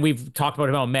 And we've talked about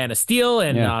him on Man of Steel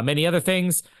and many other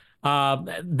things.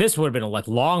 This would have been like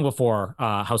long before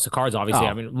House of Cards, obviously.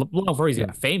 I mean, long before he's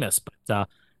even famous, but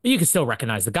you can still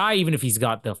recognize the guy, even if he's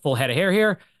got the full head of hair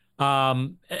here.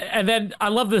 And then I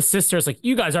love the sisters, like,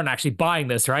 you guys aren't actually buying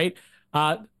this, right?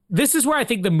 This is where I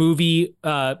think the movie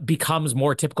becomes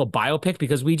more typical biopic,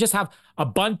 because we just have a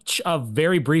bunch of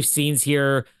very brief scenes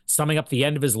here summing up the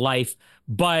end of his life,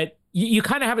 but you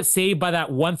kind of have it saved by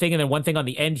that one thing and then one thing on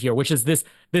the end here, which is this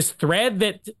thread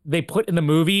that they put in the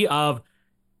movie of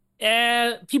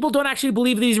people don't actually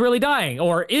believe that he's really dying,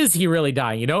 or is he really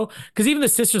dying, Because even the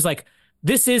sister's like,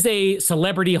 this is a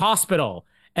celebrity hospital.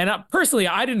 And personally,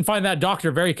 I didn't find that doctor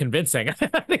very convincing. I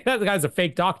think that guy's a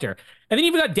fake doctor. And then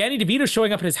you've got Danny DeVito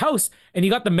showing up at his house, and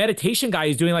you got the meditation guy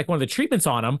who's doing like one of the treatments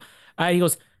on him. He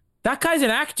goes, that guy's an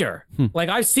actor. Like,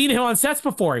 I've seen him on sets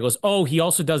before. He goes, oh, he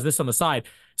also does this on the side.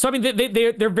 So, I mean,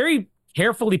 they're very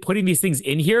carefully putting these things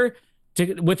in here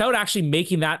without actually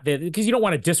making that, because you don't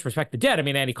want to disrespect the dead. I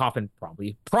mean, Andy Kaufman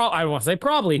probably. I want to say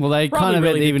probably. Well, they kind of,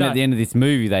 really even at the end of this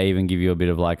movie, they even give you a bit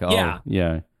of like,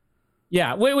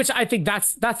 Yeah, which I think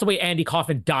that's the way Andy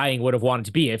Kaufman dying would have wanted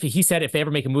to be. If he said, if they ever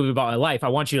make a movie about my life, I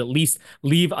want you to at least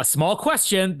leave a small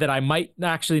question that I might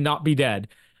actually not be dead.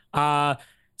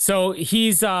 So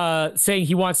he's saying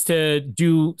he wants to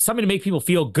do something to make people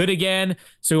feel good again.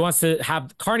 So he wants to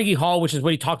have Carnegie Hall, which is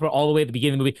what he talked about all the way at the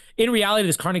beginning of the movie. In reality,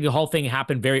 this Carnegie Hall thing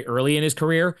happened very early in his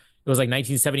career. It was like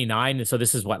 1979. And so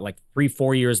this is what, like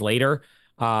 3-4 years later,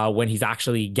 when he's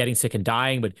actually getting sick and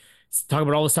dying. But talking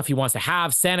about all the stuff he wants to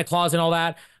have, Santa Claus and all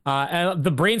that. And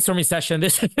the brainstorming session,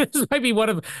 this might be one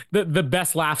of the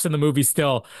best laughs in the movie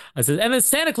still. I said, and then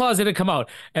Santa Claus didn't come out.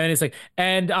 And it's like,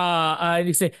 and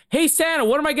you say, hey, Santa,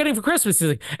 what am I getting for Christmas? He's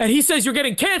like, and he says, you're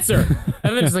getting cancer.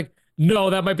 And then it's like, no,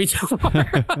 that might be too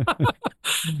far.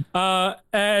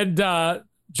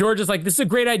 George is like, this is a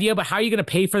great idea, but how are you going to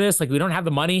pay for this? Like, we don't have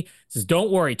the money. He says, don't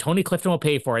worry, Tony Clifton will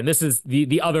pay for it. And this is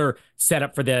the other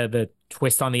setup for the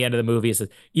twist on the end of the movie. It says,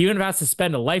 even if I have to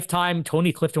spend a lifetime,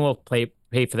 Tony Clifton will pay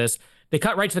for this. They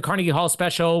cut right to the Carnegie Hall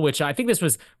special, which I think this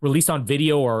was released on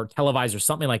video or televised or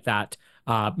something like that,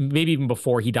 maybe even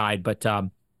before he died. But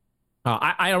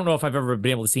I don't know if I've ever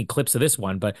been able to see clips of this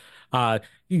one, but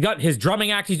you got his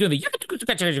drumming act. He's doing the...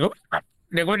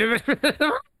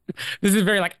 This is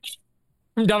very like...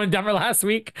 from Dumb and Dumber last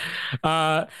week.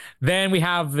 Then we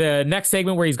have the next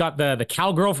segment where he's got the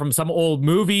cowgirl from some old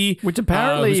movie. Which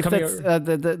apparently, if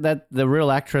that's the real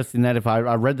actress in that, if I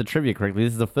read the trivia correctly,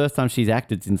 this is the first time she's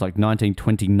acted since like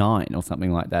 1929 or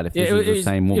something like that. If this is the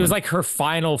same woman. It was like her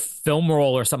final film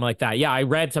role or something like that. Yeah, I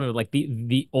read something like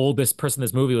the oldest person in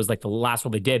this movie was like the last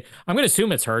one they did. I'm going to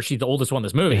assume it's her. She's the oldest one in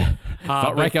this movie.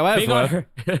 Not Rachel Ellsworth.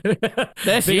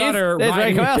 There she is. There's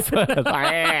Rachel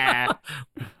Ellsworth.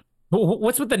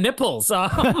 What's with the nipples?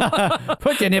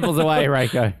 Put your nipples away,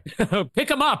 Reiko. Pick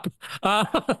them up.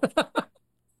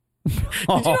 Did you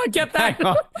not get that?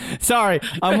 Sorry,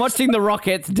 I'm watching the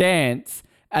Rockettes dance,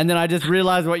 and then I just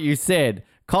realized what you said.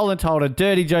 Colin told a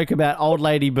dirty joke about old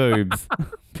lady boobs.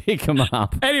 Pick them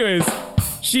up. Anyways,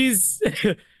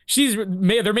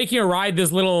 they're making her ride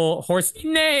this little horse.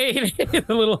 Nay, the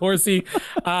little horsey.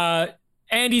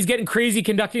 Andy's getting crazy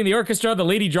conducting the orchestra. The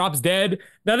lady drops dead.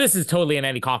 Now, this is totally an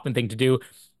Andy Kaufman thing to do.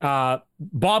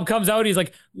 Bob comes out. He's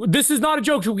like, this is not a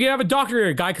joke. We have a doctor here.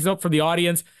 A guy comes up from the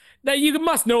audience. Now, you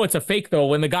must know it's a fake, though,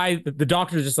 when the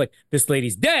doctor is just like, this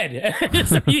lady's dead.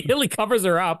 Just immediately covers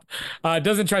her up.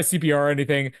 Doesn't try CPR or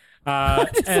anything.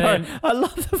 Sorry, I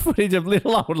love the footage of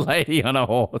little old lady on a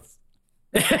horse.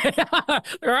 And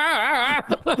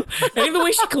the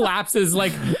way she collapses,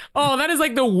 like, oh, that is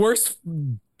like the worst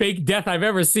fake death I've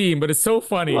ever seen, but it's so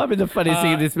funny. Well, I mean, the funniest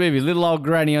thing in this movie, little old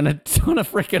granny on a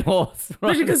freaking horse.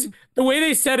 Right? Because the way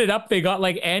they set it up, they got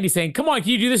like Andy saying, "Come on,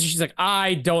 can you do this?" And she's like,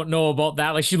 "I don't know about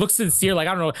that." Like she looks sincere, like,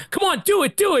 "I don't know. Come on, do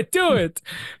it, do it, do it."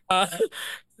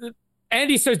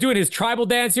 Andy starts doing his tribal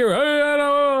dance here.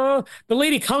 The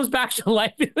lady comes back to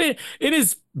life. In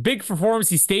his big performance,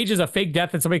 he stages a fake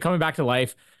death and somebody coming back to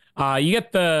life. You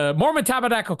get the Mormon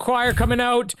Tabernacle Choir coming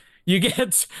out. You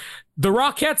get the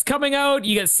Rockettes coming out.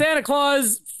 You get Santa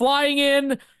Claus flying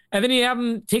in. And then you have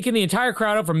them taking the entire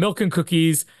crowd out for milk and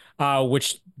cookies,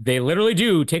 which they literally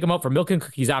do take them out for milk and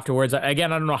cookies afterwards.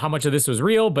 Again, I don't know how much of this was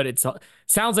real, but it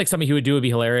sounds like something he would do would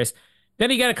be hilarious. Then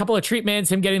you get a couple of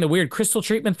treatments, him getting the weird crystal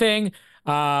treatment thing,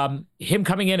 him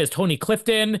coming in as Tony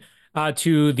Clifton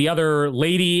to the other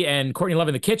lady and Courtney Love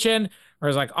in the kitchen, where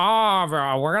it's like, "Oh,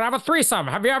 we're going to have a threesome.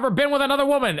 Have you ever been with another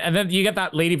woman?" And then you get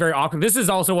that lady very awkward. This is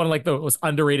also one of like the most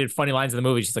underrated funny lines in the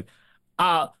movie. She's like,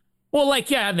 well, like,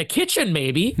 yeah, in the kitchen,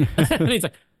 maybe. And he's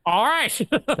like, "All right."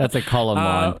 That's a Colin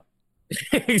line.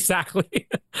 Exactly.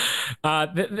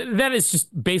 Then it's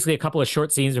just basically a couple of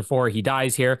short scenes before he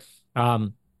dies here.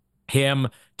 Him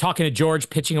talking to George,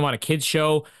 pitching him on a kid's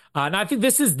show. And I think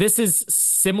this is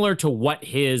similar to what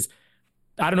his,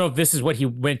 I don't know if this is what he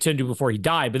went into before he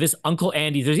died, but this Uncle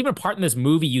Andy's, there's even a part in this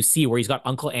movie you see where he's got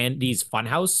Uncle Andy's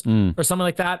Funhouse or something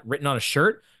like that written on a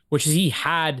shirt, which is he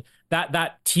had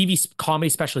that TV comedy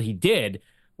special he did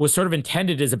was sort of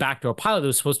intended as a backdoor pilot that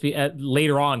was supposed to be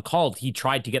later on called, he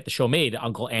tried to get the show made,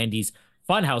 Uncle Andy's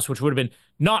Funhouse, which would have been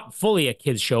not fully a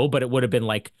kid's show, but it would have been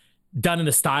like done in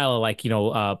the style of like,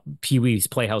 Pee-wee's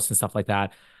Playhouse and stuff like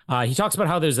that. He talks about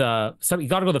how there's you got to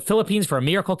go to the Philippines for a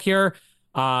miracle cure.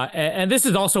 And this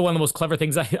is also one of the most clever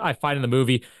things I find in the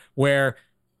movie, where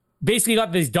basically you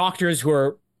got these doctors who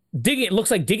are digging, it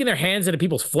looks like digging their hands into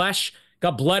people's flesh,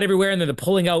 got blood everywhere, and then they're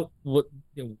pulling out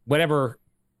whatever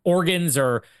organs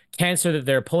or cancer that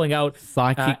they're pulling out.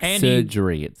 Psychic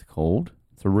surgery, it's called.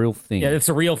 It's a real thing. Yeah, it's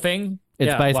a real thing.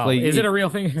 It's basically... is it a real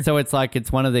thing? So it's like,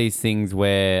 it's one of these things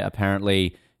where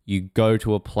apparently you go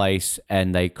to a place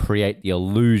and they create the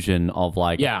illusion of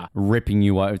like ripping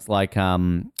you out. It's like,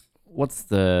 what's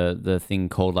the thing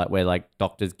called? Like where like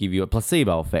doctors give you a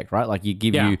placebo effect, right? Like you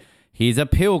give you, here's a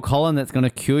pill, Colin, that's going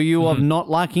to cure you of not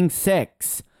liking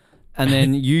sex. And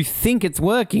then you think it's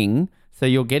working, so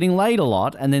you're getting laid a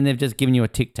lot, and then they've just given you a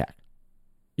Tic Tac.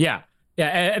 Yeah.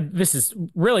 Yeah. This is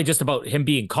really just about him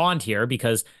being conned here,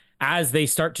 because as they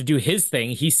start to do his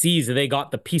thing, he sees that they got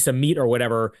the piece of meat or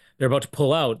whatever they're about to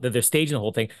pull out, that they're staging the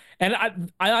whole thing. And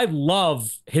I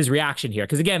love his reaction here,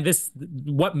 because again,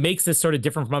 what makes this sort of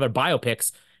different from other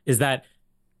biopics is that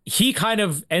he kind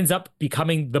of ends up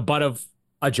becoming the butt of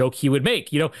a joke he would make.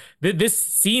 This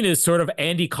scene is sort of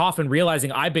Andy Kaufman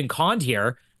realizing I've been conned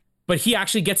here, but he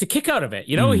actually gets a kick out of it.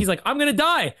 He's like, I'm going to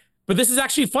die, but this is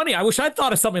actually funny. I wish I'd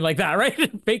thought of something like that,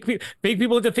 right? Fake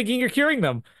people into thinking you're curing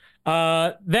them.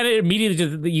 Then it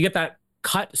immediately you get that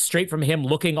cut straight from him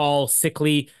looking all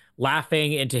sickly,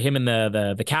 laughing, into him in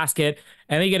the casket.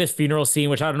 And then you get his funeral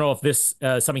scene, which I don't know if this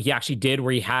something he actually did,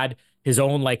 where he had his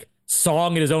own like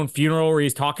song at his own funeral where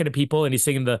he's talking to people and he's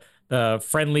singing the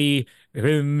friendly,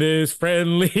 in this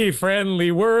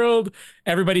friendly world.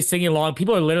 Everybody's singing along.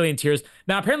 People are literally in tears.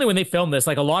 Now, apparently when they filmed this,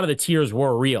 like a lot of the tears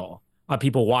were real on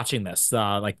people watching this,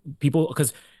 like people,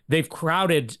 because they've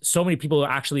crowded so many people who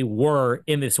actually were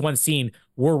in this one scene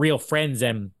were real friends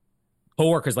and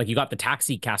co-workers. Like you got the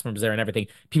taxi cast members there and everything.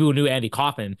 People who knew Andy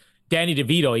Kaufman, Danny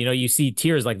DeVito, you see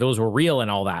tears like those were real and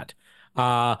all that.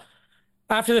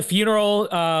 After the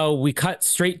funeral, we cut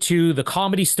straight to the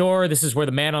Comedy Store. This is where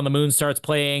The Man on the Moon starts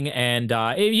playing. And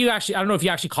I don't know if you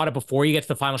actually caught it before you get to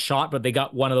the final shot, but they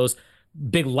got one of those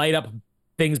big light up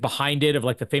things behind it of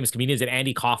like the famous comedians, and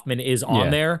Andy Kaufman is on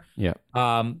there. Yeah.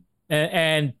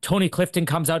 And Tony Clifton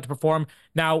comes out to perform.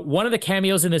 Now, one of the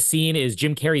cameos in this scene is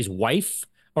Jim Carrey's wife,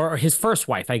 or his first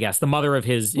wife, I guess, the mother of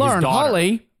his Lauren daughter.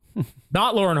 Holly.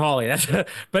 Not Lauren Holly.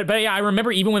 But yeah, I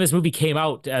remember even when this movie came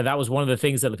out, that was one of the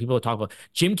things that the people would talk about.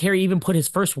 Jim Carrey even put his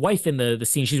first wife in the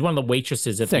scene. She's one of the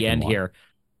waitresses at the end here.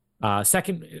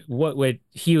 Second,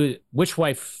 which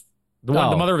wife? The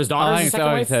mother of his daughter is the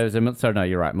second wife? So no,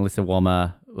 you're right. Melissa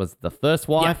Walmer was the first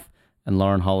wife, and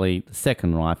Lauren Holly the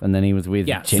second wife, and then he was with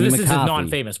Jenny so this McCarthy is his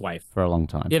non-famous wife for a long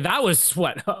time. Yeah, that was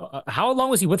what? How long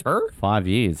was he with her? 5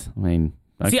 years. I mean,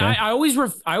 okay. See, I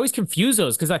always confuse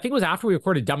those, because I think it was after we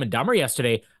recorded Dumb and Dumber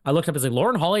yesterday. I looked up, as like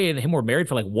Lauren Holly and him were married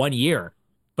for like 1 year,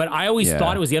 but I always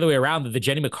thought it was the other way around, that the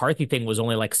Jenny McCarthy thing was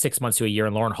only like 6 months to a year,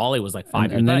 and Lauren Holly was like 5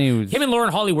 years. And then him and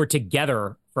Lauren Holly were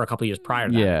together for a couple of years prior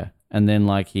to that. Yeah. And then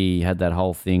like he had that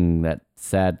whole thing, that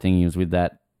sad thing, he was with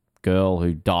that girl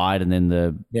who died, and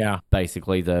then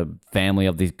basically the family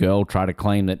of this girl tried to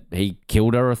claim that he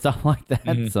killed her or stuff like that.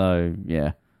 Mm-hmm. So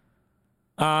yeah.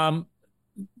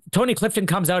 Tony Clifton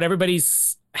comes out,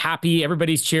 everybody's happy,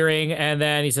 everybody's cheering, and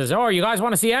then he says, "Oh, you guys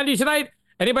want to see Andy tonight?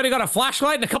 Anybody got a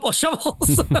flashlight and a couple of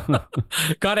shovels?"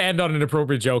 Got to end on an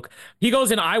appropriate joke. He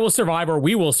goes in "I Will Survive" or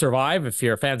 "We Will Survive" if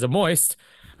you're fans of Moist.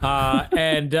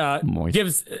 And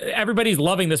gives everybody's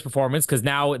loving this performance because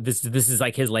now this is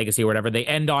like his legacy or whatever. They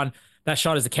end on that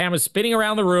shot as the camera's spinning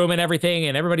around the room and everything,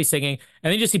 and everybody's singing,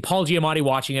 and then you just see Paul Giamatti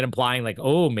watching it, implying like,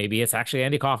 oh, maybe it's actually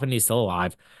Andy Kaufman, he's still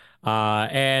alive. It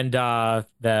ends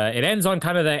on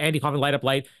kind of the Andy Kaufman light up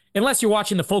light, unless you're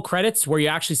watching the full credits where you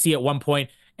actually see at one point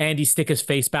Andy stick his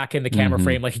face back in the camera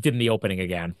frame like he did in the opening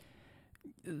again.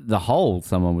 The hole,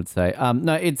 someone would say.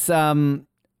 No, it's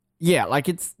yeah, like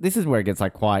this is where it gets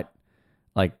like quite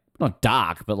like not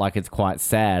dark, but like it's quite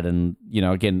sad. And you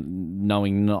know, again,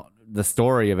 knowing not the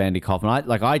story of Andy Kaufman,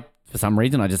 I for some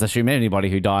reason I just assume anybody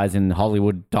who dies in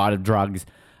Hollywood died of drugs.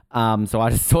 So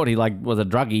I just thought he like was a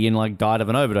druggie and like died of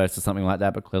an overdose or something like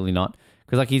that, but clearly not,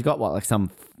 because like he's got like some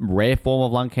rare form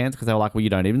of lung cancer, because they were like, well, you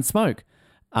don't even smoke.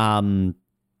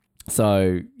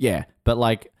 So yeah, but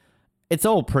like it's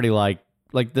all pretty like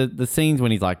the scenes when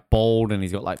he's like bald and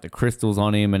he's got like the crystals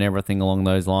on him and everything along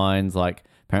those lines. Like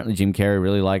apparently Jim Carrey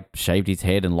really like shaved his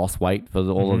head and lost weight for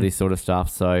all of this sort of stuff.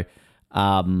 So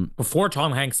before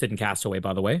Tom Hanks did in Castaway,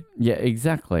 by the way. Yeah,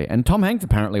 exactly. And Tom Hanks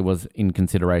apparently was in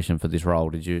consideration for this role.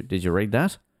 Did you read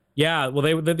that? Yeah, well,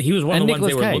 he was one of the ones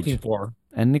they were looking for.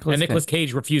 And Nicolas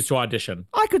Cage refused to audition.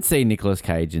 I could see Nicolas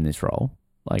Cage in this role.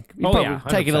 Like, you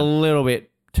take it a 100%. little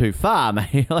bit too far,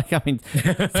 mate. Like, I mean,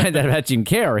 say that about Jim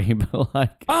Carrey, but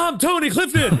like, I'm Tony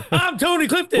Clifton. I'm Tony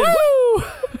Clifton. woo!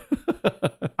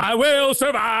 I will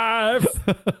survive.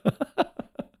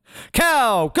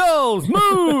 Cow goes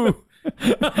moo.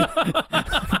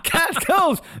 Cat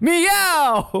goes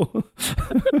meow. Woo!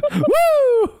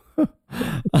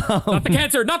 Not the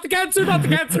cancer. Not the cancer. Not the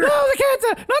cancer. No, the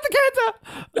cancer! Not the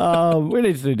cancer! We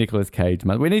need to do Nicolas Cage,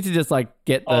 man. We need to just like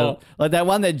get the like that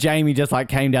one that Jamie just like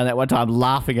came down that one time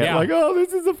laughing at, like, oh,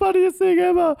 this is the funniest thing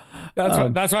ever.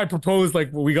 That's why I proposed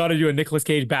like we got to do a Nicolas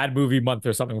Cage bad movie month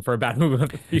or something for a bad movie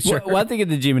month. One thing in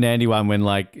the Jim and Andy one, when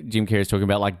like Jim Carrey's talking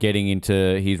about like getting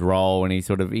into his role, and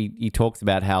he talks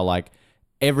about how like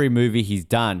every movie he's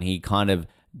done, he kind of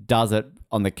does it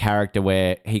on the character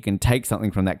where he can take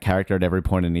something from that character at every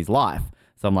point in his life.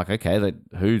 So I'm like, okay,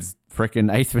 who's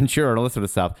freaking Ace Ventura and all this sort of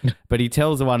stuff. But he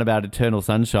tells the one about Eternal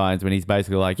Sunshines when he's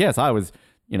basically like, yes, I was,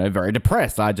 very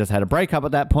depressed. I just had a breakup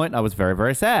at that point. I was very,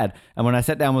 very sad. And when I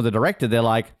sat down with the director, they're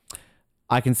like,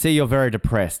 I can see you're very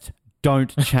depressed.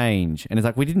 Don't change. And it's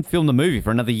like, we didn't film the movie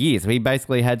for another year. So he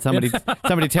basically had somebody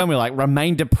tell me like,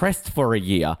 remain depressed for a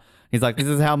year. He's like, this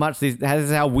is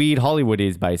how weird Hollywood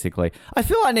is, basically. I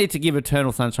feel I need to give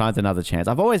Eternal Sunshine another chance.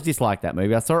 I've always disliked that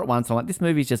movie. I saw it once. I'm like, this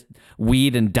movie's just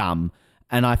weird and dumb.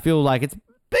 And I feel like it's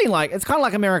kind of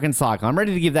like American Psycho. I'm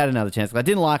ready to give that another chance. I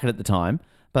didn't like it at the time,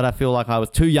 but I feel like I was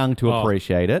too young to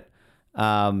appreciate it.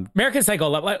 American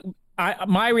Psycho,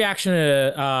 my reaction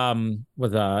to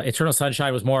with Eternal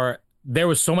Sunshine was more, there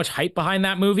was so much hype behind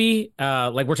that movie.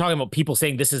 Like we're talking about people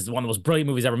saying this is one of the most brilliant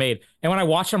movies ever made. And when I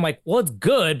watched it, I'm like, well, it's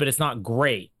good, but it's not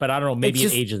great. But I don't know, maybe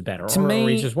it ages better or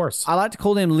ages worse. I like to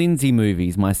call them Lindsay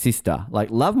movies, my sister.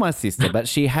 Like, love my sister, but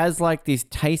she has like this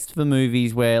taste for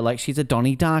movies where like she's a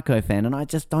Donnie Darko fan, and I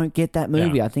just don't get that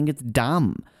movie. Yeah. I think it's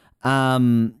dumb.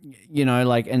 And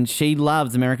she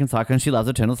loves American Psycho and she loves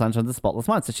Eternal Sunshine of the Spotless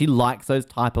Mind. So she likes those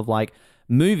type of like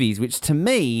movies, which to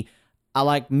me are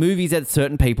like movies that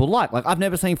certain people like. Like, I've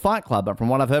never seen Fight Club, but from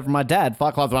what I've heard from my dad,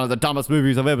 Fight Club's one of the dumbest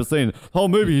movies I've ever seen. The whole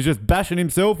movie, he's just bashing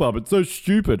himself up. It's so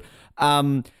stupid.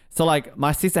 So like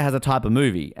my sister has a type of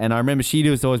movie, and I remember she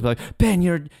was always like, Ben,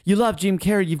 you love Jim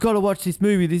Carrey. You've got to watch this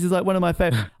movie. This is like one of my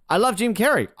favorite. I love Jim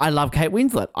Carrey. I love Kate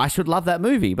Winslet. I should love that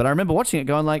movie. But I remember watching it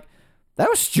going like, that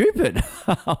was stupid.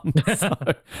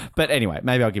 But anyway,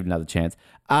 maybe I'll give it another chance.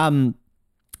 But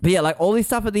yeah, like all this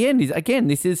stuff at the end is, again,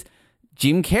 this is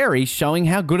Jim Carrey showing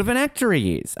how good of an actor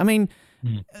he is. I mean,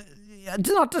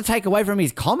 not to take away from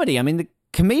his comedy. I mean, the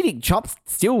comedic chops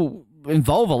still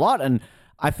involve a lot, and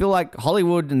I feel like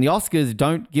Hollywood and the Oscars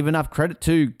don't give enough credit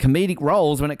to comedic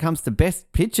roles when it comes to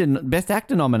Best Picture and Best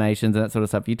Actor nominations and that sort of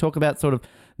stuff. You talk about sort of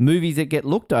movies that get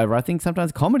looked over. I think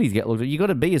sometimes comedies get looked over. You got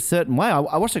to be a certain way.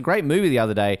 I watched a great movie the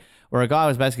other day where a guy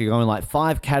was basically going like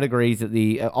 5 categories that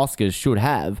the Oscars should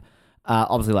have.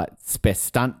 Obviously, like best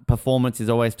stunt performance is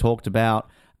always talked about.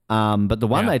 But the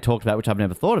one they talked about, which I've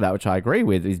never thought about, which I agree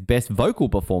with, is best vocal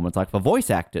performance, like for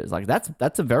voice actors. Like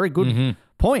that's a very good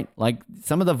point. Like,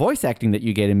 some of the voice acting that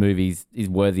you get in movies is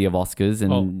worthy of Oscars,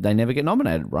 and they never get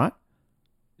nominated, right?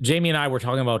 Jamie and I were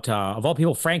talking about, of all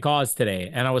people, Frank Oz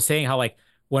today. And I was saying how, like,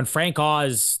 when Frank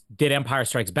Oz did Empire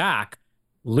Strikes Back,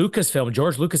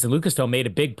 George Lucas and Lucasfilm made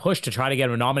a big push to try to get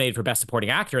him nominated for Best Supporting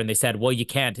Actor. And they said, well, you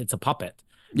can't. It's a puppet.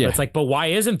 Yeah. But it's like, but why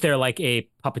isn't there like a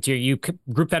puppeteer? You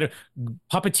group that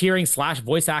puppeteering /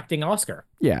 voice acting Oscar.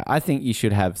 Yeah, I think you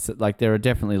should have, like, there are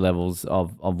definitely levels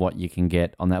of what you can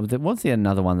get on that. Was there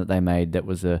another one that they made that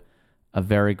was a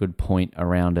very good point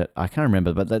around it? I can't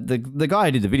remember, but the guy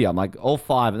who did the video, I'm like, all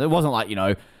 5, and it wasn't like,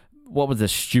 what was the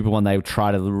stupid one they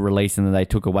tried to release and then they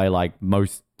took away, like,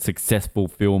 most successful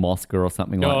film Oscar or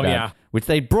something like that. Yeah. Which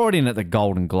they brought in at the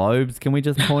Golden Globes. Can we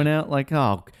just point out? Like,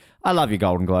 oh, I love your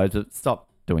Golden Globes, but stop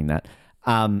doing that.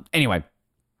 Anyway,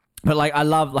 but like, I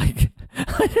love, like,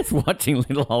 just watching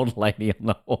little old lady on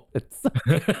the horse.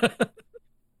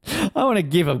 I want to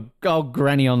give a old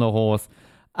granny on the horse.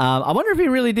 I wonder if he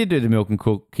really did do the milk and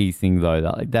cookies thing though.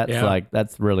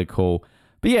 That's really cool.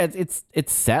 But yeah, it's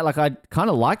sad. Like, I kind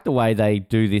of like the way they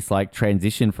do this, like,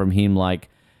 transition from him, like,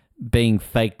 being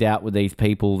faked out with these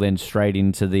people, then straight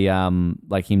into the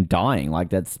like, him dying. Like,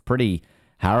 that's pretty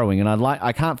harrowing. And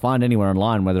I can't find anywhere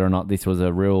online whether or not this was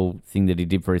a real thing that he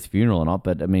did for his funeral or not.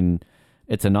 But I mean,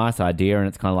 it's a nice idea, and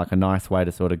it's kind of like a nice way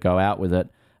to sort of go out with it.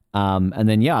 And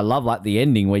then I love, like, the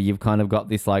ending where you've kind of got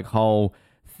this, like, whole,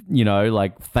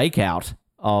 like, fake out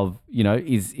of,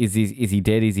 is he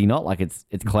dead? Is he not? Like, it's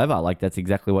clever. Like, that's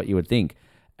exactly what you would think.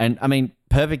 And I mean,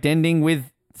 perfect ending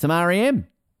with some REM,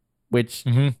 which,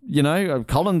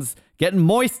 Colin's getting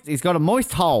moist. He's got a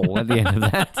moist hole at the end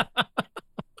of that.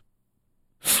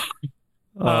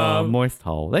 Moist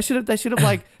hole. They should have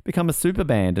like become a super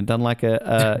band and done like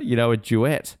a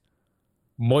duet.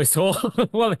 Moist hole.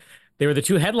 Well, they were the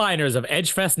 2 headliners of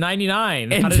Edgefest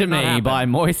 '99. Enter Me by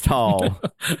Moist Hole.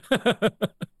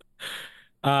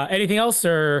 Anything else,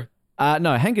 or?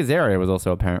 No, Hank Azaria was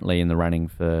also apparently in the running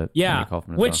for Andy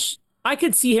Kaufman. Which I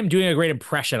could see him doing a great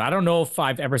impression. I don't know if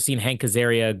I've ever seen Hank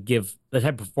Azaria give the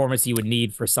type of performance you would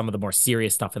need for some of the more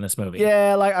serious stuff in this movie.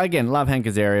 Yeah, like, again, love Hank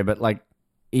Azaria, but like,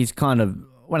 he's kind of,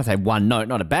 when I say one note,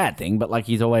 not a bad thing, but like,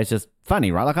 he's always just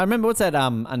funny, right? Like, I remember, what's that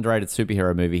underrated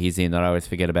superhero movie he's in that I always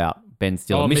forget about? Ben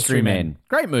Stiller, Mystery Men.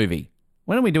 Great movie.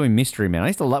 When are we doing Mystery Men? We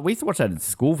used to watch that at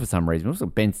school for some reason. It was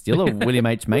Ben Stiller, William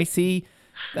H. Macy,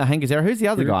 Hank Azaria. Who's the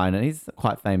other guy? And he's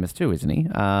quite famous too, isn't he?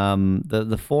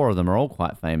 The 4 of them are all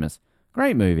quite famous.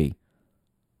 Great movie.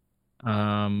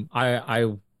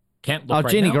 I can't look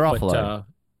right Genie now, Garofalo.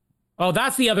 But,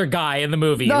 that's the other guy in the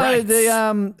movie. No, right.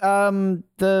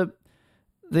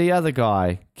 The other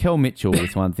guy, Kel Mitchell,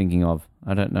 is one I'm thinking of.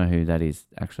 I don't know who that is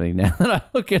actually now that I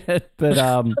look at it, but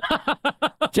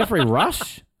Jeffrey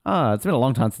Rush. It's been a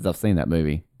long time since I've seen that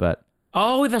movie, but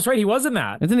that's right, he was in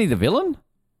that. Isn't he the villain?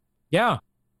 Yeah.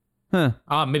 Huh.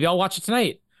 Maybe I'll watch it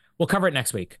tonight. We'll cover it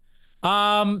next week.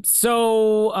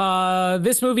 So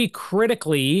this movie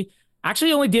critically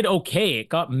actually only did okay. It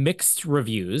got mixed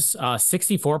reviews,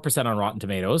 64% on Rotten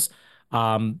Tomatoes.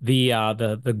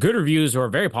 The good reviews were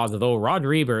very positive, though.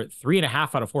 Roger Ebert,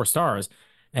 3.5 out of 4 stars.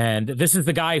 And this is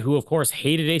the guy who, of course,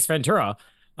 hated Ace Ventura.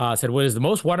 Said, what is the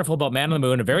most wonderful about Man on the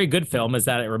Moon, a very good film, is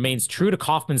that it remains true to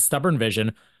Kaufman's stubborn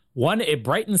vision. One, it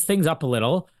brightens things up a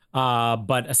little,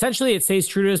 but essentially it stays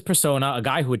true to his persona, a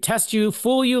guy who would test you,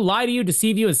 fool you, lie to you,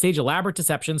 deceive you, and stage elaborate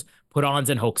deceptions, put-ons,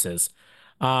 and hoaxes.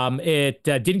 It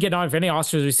didn't get nominated for any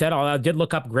Oscars, as we said. I did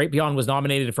look up, Great Beyond was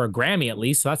nominated for a Grammy at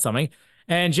least, so that's something.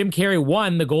 And Jim Carrey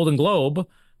won the Golden Globe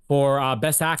for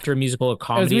Best Actor in Musical or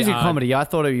Comedy. It was music comedy. I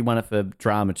thought he won it for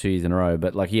drama 2 years in a row,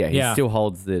 but like, he still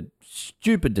holds the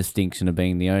stupid distinction of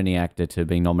being the only actor to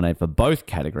be nominated for both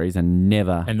categories and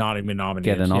never not even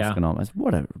nominated. Get an Oscar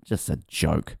nomination. Just a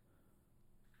joke.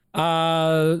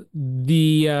 Let's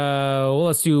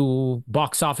do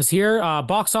box office here.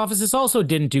 Box office, this also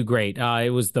didn't do great.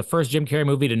 It was the first Jim Carrey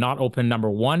movie to not open number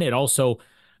 1. It also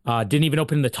didn't even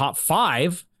open in the top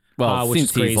 5. Well, which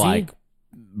since is crazy. he's like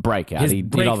breakout, he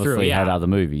obviously had other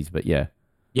movies, but yeah.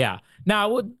 Yeah.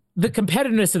 Now, the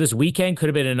competitiveness of this weekend could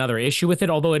have been another issue with it,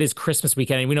 although it is Christmas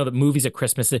weekend, and we know that movies at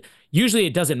Christmas, usually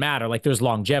it doesn't matter, like there's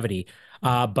longevity.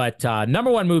 But number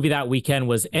 1 movie that weekend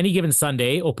was Any Given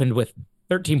Sunday, opened with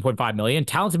 13.5 million.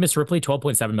 Talented Miss Ripley,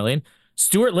 12.7 million.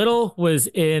 Stuart Little was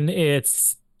in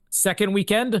its second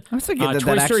weekend. I was thinking that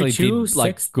actually 2, did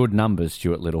like good numbers,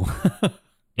 Stuart Little.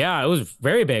 Yeah, it was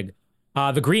very big.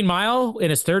 The Green Mile in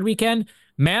its third weekend.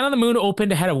 Man on the Moon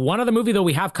opened ahead of one other movie, though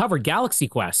we have covered, Galaxy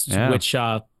Quest, which,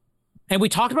 and we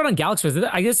talked about on Galaxy Quest.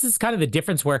 I guess this is kind of the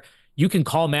difference where you can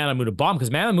call Man on the Moon a bomb, because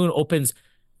Man on the Moon opens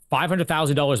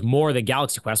 $500,000 more than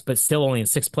Galaxy Quest, but still only in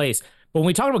 6th place. But when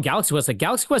we talk about Galaxy Quest, like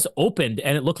Galaxy Quest opened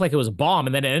and it looked like it was a bomb,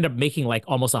 and then it ended up making like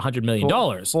almost $100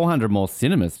 million. 400 more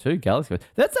cinemas too, Galaxy Quest.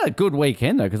 That's a good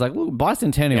weekend though, because like look,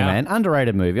 Bicentennial Man,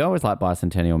 underrated movie. I always like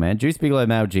Bicentennial Man. Juice Bigelow,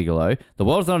 Male Gigolo. The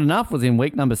World's Not Enough was in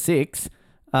week number 6.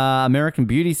 American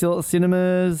Beauty still at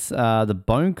cinemas. The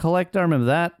Bone Collector, I remember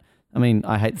that. I mean,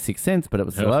 I hate The Sixth Sense, but it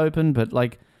was still open. But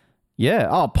like, yeah.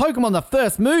 Oh, Pokemon, the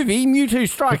first movie, Mewtwo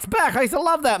Strikes Back. I used to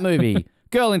love that movie.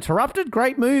 Girl Interrupted,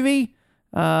 great movie.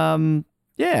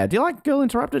 Yeah. Do you like Girl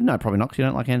Interrupted? No, probably not, because you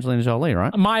don't like Angelina Jolie,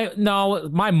 right?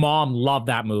 My mom loved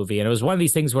that movie, and it was one of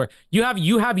these things where you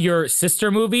have your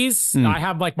sister movies. I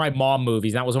have like my mom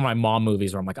movies. That was one of my mom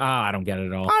movies where I'm like, I don't get it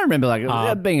at all. I remember like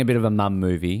it being a bit of a mum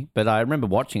movie, but I remember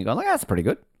watching it going like, that's pretty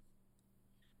good.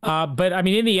 But I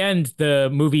mean, in the end, the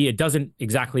movie, it doesn't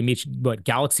exactly meet what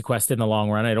Galaxy Quest did in the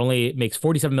long run. It only makes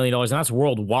 $47 million, and that's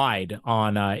worldwide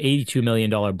on $82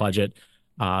 million budget.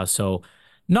 So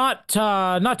not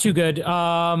too good.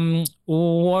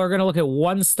 We're going to look at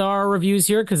 1-star reviews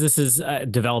here because this has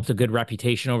developed a good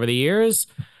reputation over the years.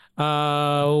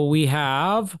 We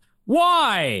have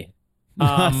Why?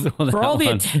 For all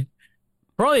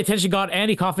the attention got,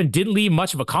 Andy Kaufman didn't leave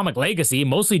much of a comic legacy,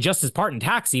 mostly just his part in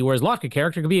Taxi, where his Lotka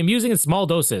character could be amusing in small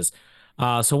doses.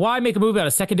 So why make a movie about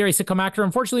a secondary sitcom actor?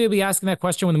 Unfortunately, you'll be asking that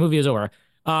question when the movie is over.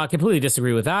 Completely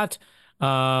disagree with that,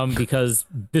 because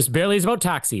this barely is about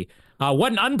Taxi.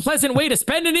 What an unpleasant way to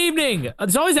spend an evening.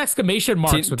 There's always exclamation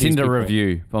marks with Tinder these people.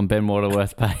 review on Ben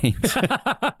Waterworth's page.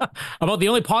 About the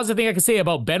only positive thing I can say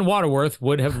about Ben Waterworth,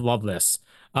 would have loved this.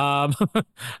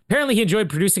 Apparently he enjoyed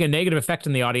producing a negative effect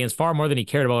in the audience far more than he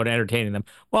cared about entertaining them.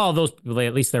 Well,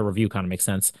 at least their review kind of makes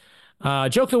sense.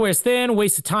 Joke that wears thin,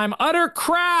 waste of time, utter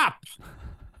crap.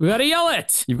 We gotta yell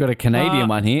it. You've got a Canadian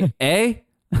one here. Eh?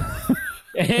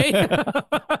 Eh?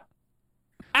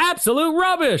 Absolute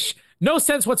rubbish. No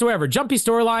sense whatsoever. Jumpy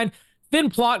storyline,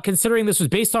 thin plot considering this was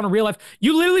based on a real life.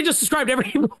 You literally just described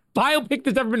every biopic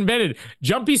that's ever been invented.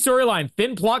 Jumpy storyline,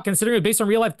 thin plot considering it was based on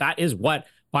real life. That is what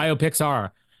biopics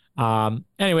are.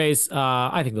 Anyways,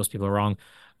 I think those people are wrong.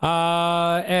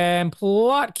 And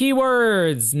plot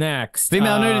keywords next.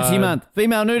 Female nudity month.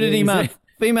 Female nudity month.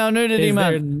 Female nudity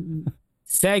month.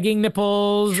 Sagging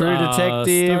nipples. True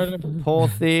Detective. Poor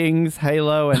Things.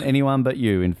 Halo and Anyone But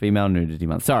You in female nudity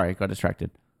month. Sorry, got distracted.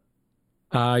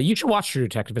 You should watch True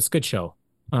Detective. It's a good show.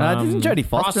 Isn't Jodie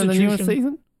Foster in the newest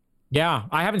season? Yeah,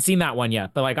 I haven't seen that one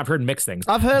yet, but like I've heard mixed things.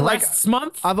 I've heard Breasts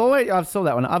month. I saw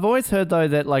that one. I've always heard though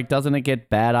that like doesn't it get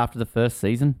bad after the first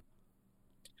season?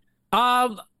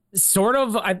 Sort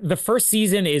of. The first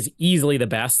season is easily the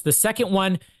best. The second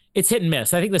one, it's hit and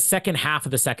miss. I think the second half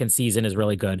of the second season is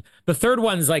really good. The third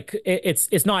one's like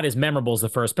it's not as memorable as the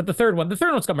first, but the third one's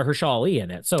got Mahershala Ali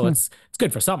in it, so it's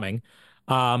good for something.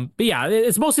 But yeah,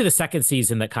 it's mostly the second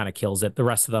season that kind of kills it. The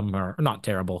rest of them are not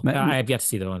terrible. I have yet to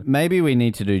see the one. Maybe we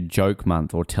need to do joke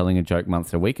month or telling a joke month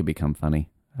so we could become funny.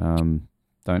 Don't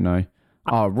know.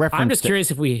 I'm just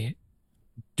curious if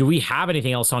do we have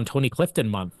anything else on Tony Clifton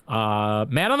month?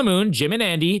 Man on the Moon, Jim and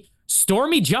Andy,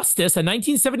 Stormy Justice, a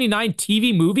 1979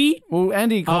 TV movie. Well,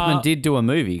 Andy Kaufman did do a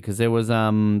movie because there was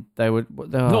no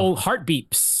Heart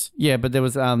Beeps. Yeah, but there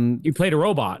was you played a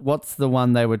robot. What's the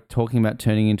one they were talking about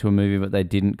turning into a movie, but they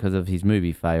didn't because of his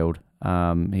movie failed.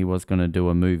 He was going to do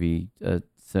a movie, a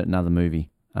certain other movie.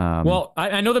 Well,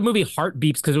 I know the movie Heart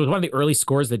Beeps because it was one of the early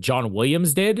scores that John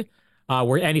Williams did,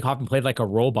 where Andy Kaufman played like a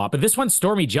robot. But this one's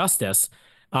Stormy Justice.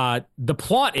 The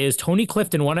plot is Tony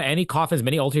Clifton, one of Andy Kaufman's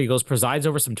many alter egos, presides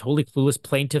over some totally clueless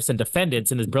plaintiffs and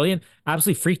defendants in his brilliant,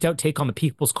 absolutely freaked out take on the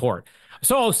people's court.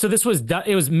 So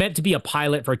it was meant to be a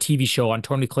pilot for a TV show on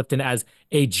Tony Clifton as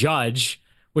a judge,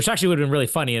 which actually would have been really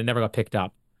funny and it never got picked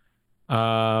up.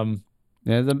 Yeah,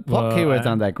 the plot keywords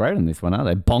aren't that great on this one, are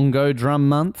they? Bongo drum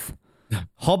month,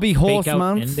 hobby horse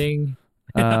month. Ending.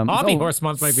 Hobby horse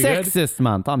month might be good. Sexist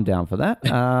month, I'm down for that.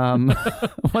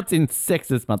 What's in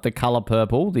sexist month? The Color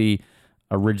Purple, the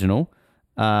original,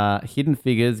 Hidden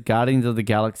Figures, Guardians of the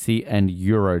Galaxy, and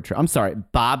Eurotrip. I'm sorry,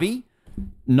 Barbie,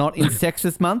 not in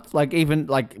sexist month. Like even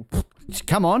like,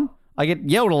 come on, I get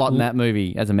yelled a lot in that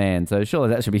movie as a man, so surely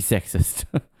that should be sexist.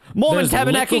 Mormon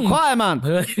Tabernacle Choir month.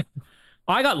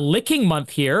 I got licking month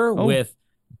here with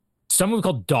someone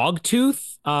called Dogtooth.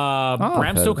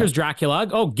 Bram Stoker's Dracula.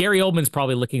 Oh, Gary Oldman's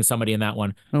probably licking somebody in that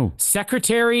one. Oh.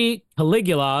 Secretary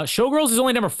Caligula. Showgirls is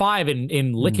only number 5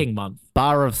 in licking month.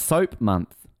 Bar of Soap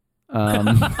month.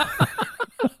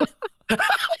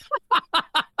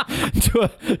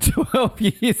 12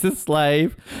 Years a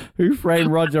Slave, Who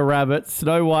Framed Roger Rabbit,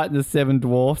 Snow White and the Seven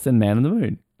Dwarfs, and Man on the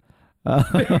Moon.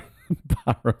 I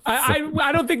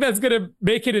don't think that's going to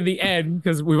make it in the end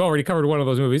because we've already covered one of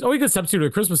those movies. Oh, we could substitute A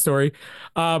Christmas Story.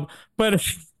 But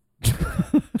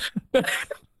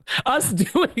Us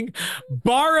doing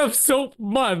Bar of Soap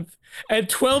Month and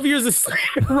 12 Years a Slave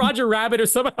and Roger Rabbit are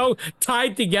somehow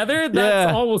tied together.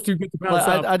 That's almost too good to pass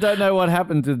up. I don't know what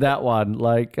happened to that one.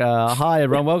 Like, hi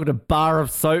everyone, welcome to Bar of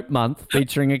Soap Month,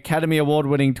 featuring Academy Award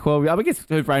winning 12. I guess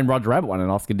Who Framed Roger Rabbit won an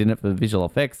Oscar, didn't it, for the visual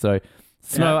effects? So,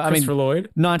 Christopher Lloyd.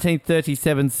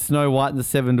 1937 Snow White and the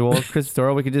Seven Dwarfs, Christopher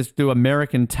Story. We could just do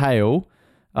American Tail.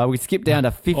 We could skip down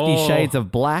to 50 Shades of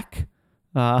Black.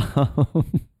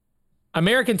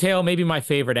 American Tail may be my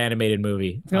favorite animated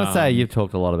movie. I was going to say, you've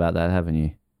talked a lot about that, haven't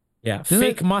you? Yeah.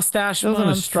 Fake Mustache Month.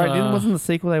 Wasn't the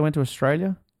sequel they went to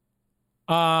Australia?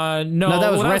 No,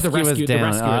 that was Rescuers Down. The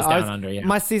Rescuers Down Under, yeah.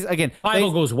 My sis, again, Five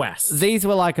Goes West. These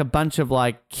were like a bunch of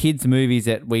like kids' movies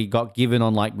that we got given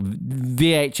on like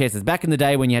VHSs. Back in the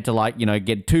day when you had to like,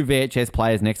 get two VHS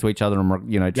players next to each other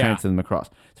and, transfer them across.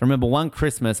 So I remember one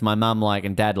Christmas, my mum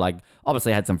and dad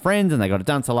obviously had some friends and they got it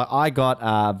done. So I got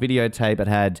a videotape. It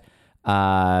had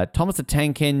Thomas the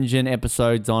Tank Engine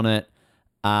episodes on it.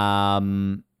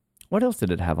 What else did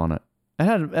it have on it? It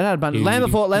had a bunch.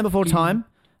 Land Before Time,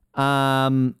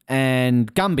 and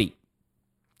Gumby.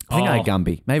 I think I had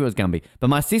Gumby. Maybe it was Gumby. But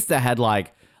my sister had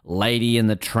like Lady and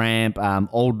the Tramp,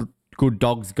 Old Good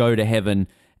Dogs Go to Heaven,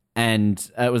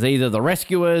 and it was either The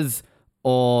Rescuers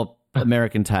or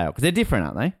American Tail because they're different,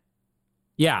 aren't they?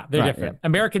 Yeah, they're different. Yeah.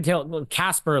 American Tail.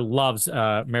 Casper loves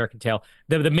American Tail.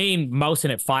 The main mouse in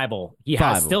it, Fievel.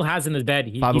 Still has in his bed.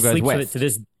 He sleeps with it to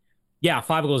this. Yeah,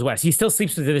 Fievel Goes West. He still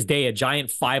sleeps with it to this day. A giant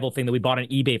Fievel thing that we bought on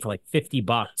eBay for like $50.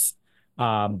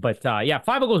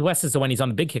 Fievel Goes West is the one he's on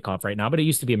the big kickoff right now. But it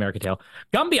used to be American Tail.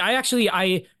 Gumby.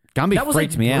 Gumby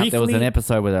freaked me out. There was an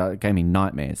episode where it gave me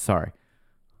nightmares. Sorry.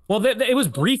 Well, it was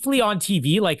briefly on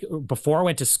TV like before I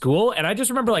went to school, and I just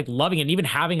remember like loving it, and even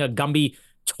having a Gumby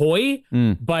toy,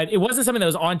 but it wasn't something that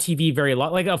was on TV very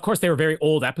long. Like, of course, they were very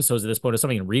old episodes at this point, or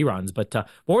something in reruns. But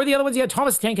what were the other ones? You had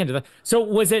Thomas the Tank Engine. So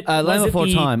was it Land Before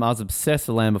Time? I was obsessed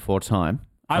with Land Before Time.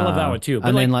 I love that one too. But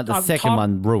and then the second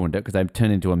one ruined it because they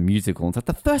turned into a musical. It's like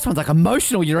the first one's like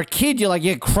emotional. You're a kid.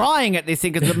 You're crying at this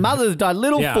thing because the mother's died,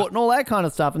 Littlefoot and all that kind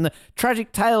of stuff. And the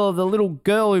tragic tale of the little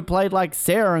girl who played like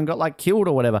Sarah and got like killed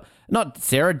or whatever. Not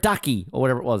Sarah, Ducky or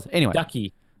whatever it was. Anyway.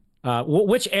 Ducky.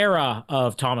 Which era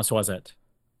of Thomas was it?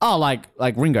 Oh, like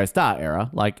Ringo Starr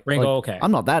era. Ringo, okay.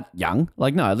 I'm not that young.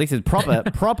 No, at least it's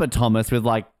proper Thomas with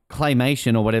like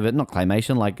claymation or whatever. Not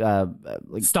claymation, like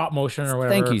stop motion or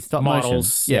whatever. Thank you, stop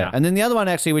models. motion. Yeah. And then the other one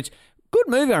actually, which good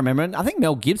movie I remember. And I think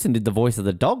Mel Gibson did the voice of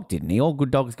the dog, didn't he? All Good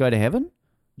Dogs Go to Heaven.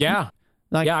 Yeah.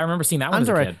 I remember seeing that one as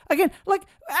a kid. Again, like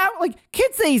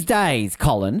kids these days,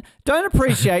 Colin, don't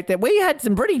appreciate that we had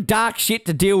some pretty dark shit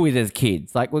to deal with as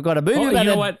kids. Like, we've got a movie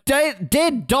about a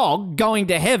dead dog going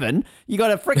to heaven. You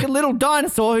got a freaking little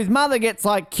dinosaur whose mother gets,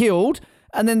 killed,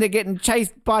 and then they're getting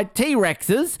chased by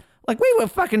T-Rexes. Like, we were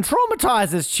fucking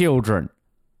traumatized as children.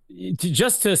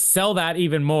 Just to sell that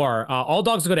even more, All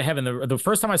Dogs Go to Heaven, the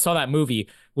first time I saw that movie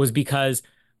was because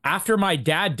after my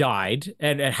dad died,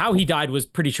 and how he died was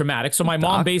pretty traumatic. So my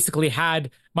mom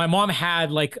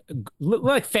had like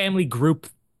family group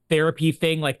therapy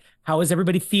thing. Like, how is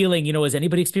everybody feeling? Is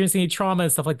anybody experiencing any trauma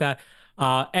and stuff like that?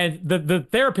 And the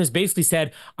therapist basically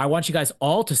said, I want you guys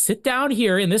all to sit down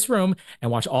here in this room and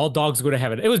watch All Dogs Go to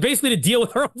Heaven. It was basically to deal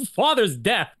with her father's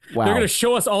death. Wow. They're going to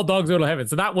show us All Dogs Go to Heaven.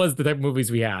 So that was the type of movies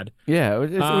we had. Yeah.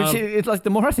 It's like, the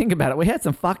more I think about it, we had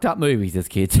some fucked up movies as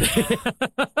kids.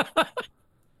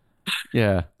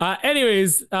 Yeah.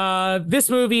 Anyways, this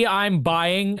movie I'm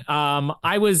buying.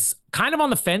 I was kind of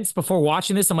on the fence before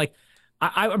watching this. I'm like,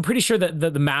 I'm pretty sure that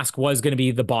the Mask was going to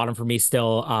be the bottom for me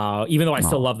still, even though I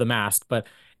still love the Mask. But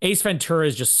Ace Ventura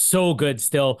is just so good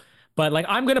still. But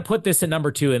I'm going to put this at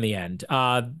number 2 in the end.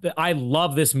 I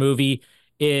love this movie.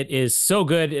 It is so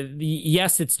good.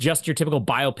 Yes, it's just your typical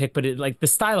biopic, but the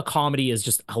style of comedy is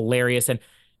just hilarious. And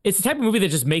it's the type of movie that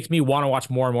just makes me want to watch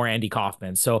more and more Andy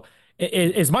Kaufman. So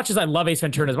as much as I love Ace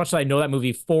Ventura, as much as I know that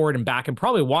movie forward and back and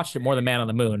probably watched it more than Man on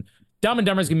the Moon, Dumb and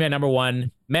Dumber is going to be my number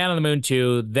 1, Man on the Moon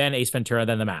 2, then Ace Ventura,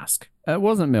 then The Mask. It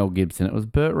wasn't Mel Gibson. It was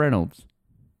Burt Reynolds.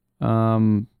 I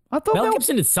thought Mel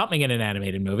Gibson did something in an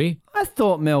animated movie. I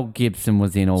thought Mel Gibson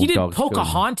was in All Dogs. He did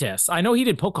Pocahontas. I know he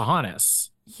did Pocahontas.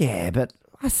 Yeah, but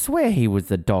I swear he was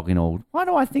the dog in All. Why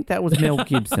do I think that was Mel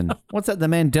Gibson? What's that, the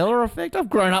Mandela effect?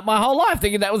 I've grown up my whole life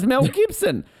thinking that was Mel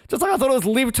Gibson. Just like I thought it was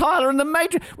Liv Tyler in The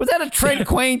Matrix. Was that a Trent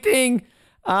Queen thing?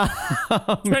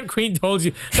 Trent Queen told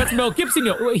you. That's Mel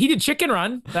Gibson. He did Chicken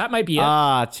Run. That might be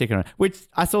it. Chicken Run. Which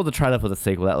I saw the trailer for the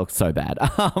sequel. That looks so bad.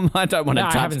 I don't want to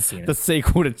touch the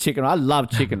sequel to Chicken Run. I love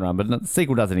Chicken Run, but the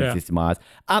sequel doesn't exist in my eyes.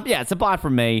 Yeah, it's a buy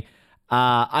from me.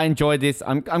 I enjoyed this.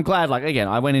 I'm glad. Like again,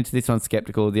 I went into this one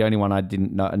skeptical. The only one I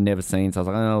didn't know, I'd never seen. So I was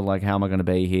like, oh, like how am I going to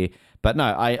be here? But no,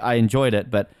 I enjoyed it.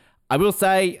 But I will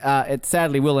say it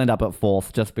sadly will end up at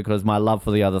fourth, just because my love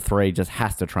for the other three just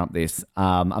has to trump this.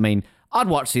 I mean, I'd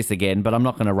watch this again, but I'm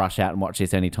not going to rush out and watch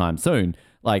this anytime soon.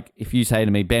 Like if you say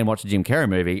to me, Ben, watch a Jim Carrey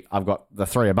movie, I've got the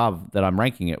three above that I'm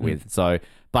ranking it with. So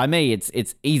by me,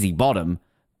 it's easy bottom,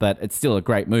 but it's still a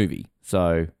great movie.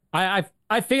 So I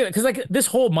figured, because like this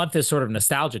whole month is sort of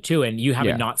nostalgia too, and you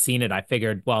haven't not seen it. I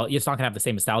figured, well, it's not gonna have the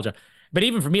same nostalgia. But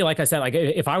even for me, like I said, like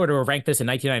if I were to rank this in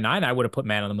 1999, I would have put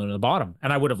Man on the Moon at the bottom,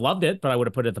 and I would have loved it, but I would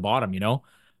have put it at the bottom. You know,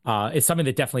 it's something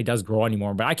that definitely does grow on you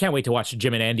more. But I can't wait to watch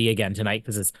Jim and Andy again tonight,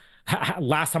 because it's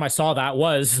last time I saw that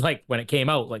was like when it came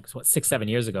out, like what 6-7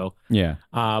 years ago. Yeah.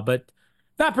 But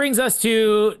that brings us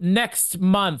to next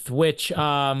month, which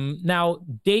now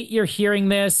date you're hearing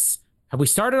this. Have we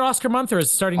started Oscar month, or is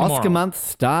it starting tomorrow? Oscar month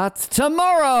starts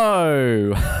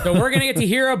tomorrow. So we're going to get to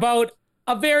hear about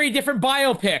a very different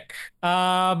biopic.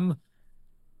 That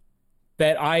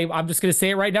I'm just going to say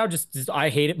it right now. Just I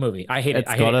hate it movie. I hate it.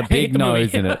 It's got a big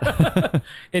nose in it.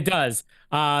 It does.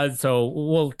 So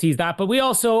we'll tease that. But we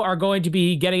also are going to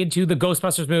be getting into the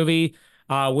Ghostbusters movie,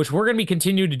 which we're going to be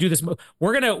continuing to do this.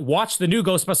 We're going to watch the new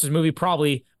Ghostbusters movie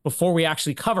probably before we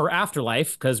actually cover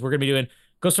Afterlife, because we're going to be doing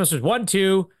Ghostbusters 1,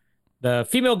 2, the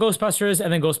female Ghostbusters,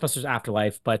 and then Ghostbusters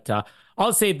Afterlife. But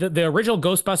I'll say the original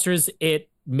Ghostbusters, it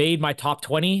made my top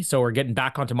 20. So we're getting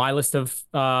back onto my list of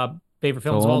favorite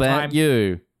films of all time.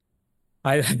 You.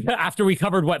 After we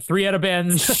covered, 3 out of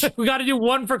Ben's, we got to do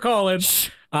 1 for Colin.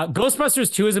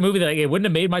 Ghostbusters 2 is a movie that it wouldn't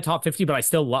have made my top 50, but I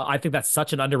still I think that's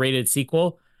such an underrated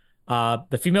sequel.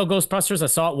 The female Ghostbusters, I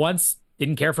saw it once,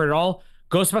 didn't care for it at all.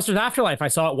 Ghostbusters Afterlife, I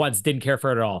saw it once, didn't care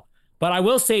for it at all. But I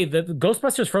will say that the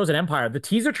Ghostbusters Frozen Empire, the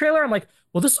teaser trailer, I'm like,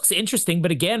 well, this looks interesting.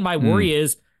 But again, my worry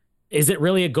is it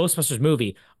really a Ghostbusters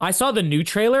movie? I saw the new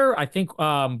trailer. I think,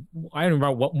 I don't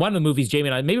remember one of the movies, Jamie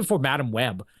and I, maybe before Madam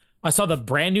Web, I saw the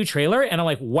brand new trailer and I'm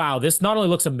like, wow, this not only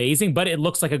looks amazing, but it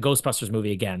looks like a Ghostbusters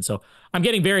movie again. So I'm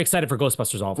getting very excited for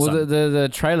Ghostbusters all of a sudden. The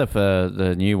trailer for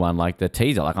the new one, like the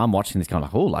teaser, like I'm watching this kind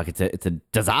of like, oh, like it's a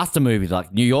disaster movie.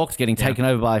 Like New York's getting taken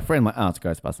over by a friend. I'm like, oh, it's a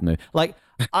Ghostbusters movie. Like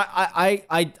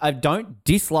I don't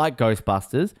dislike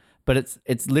Ghostbusters, but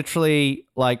it's literally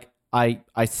like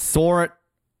I saw it,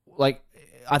 like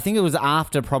I think it was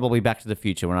after probably Back to the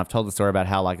Future when I've told the story about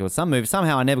how like it was some movie,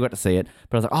 somehow I never got to see it,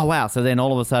 but I was like, oh wow. So then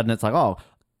all of a sudden it's like, oh,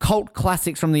 cult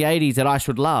classics from the 80s that I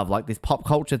should love, like this pop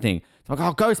culture thing. So I'm like,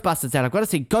 oh, Ghostbusters out. I've got to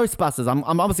see Ghostbusters.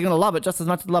 I'm obviously going to love it just as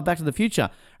much as I love Back to the Future.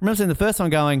 I remember seeing the first one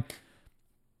going,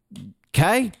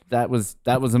 okay, that was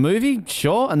a movie,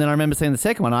 sure. And then I remember seeing the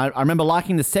second one. I remember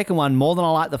liking the second one more than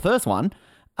I liked the first one.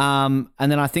 And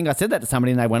then I think I said that to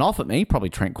somebody and they went off at me, probably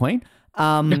Trent Queen.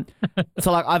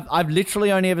 So like I've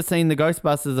literally only ever seen the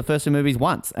Ghostbusters, the first 2 movies,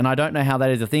 once, and I don't know how that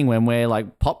is a thing when we're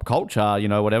like pop culture, you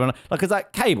know, whatever. Like, because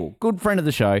like Cable, good friend of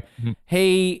the show,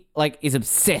 he like is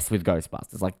obsessed with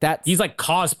Ghostbusters. Like he's like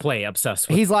cosplay obsessed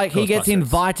with. He's like he gets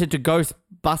invited to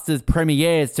Ghostbusters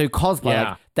premieres to cosplay.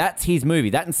 Yeah. Like, that's his movie.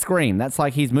 That and Scream. That's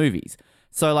like his movies.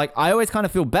 So like I always kind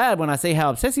of feel bad when I see how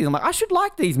obsessed he is. I'm like, I should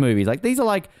like these movies. Like these are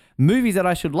like movies that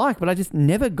I should like, but I just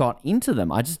never got into them.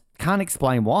 I just can't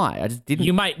explain why. I just didn't.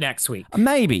 You might next week.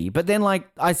 Maybe. But then like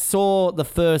I saw the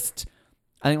first,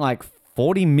 I think like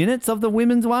 40 minutes of the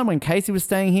women's one when Casey was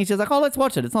staying here. She was like, oh, let's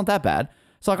watch it. It's not that bad.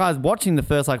 So like I was watching the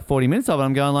first like 40 minutes of it.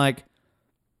 I'm going like,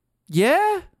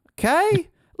 yeah, okay.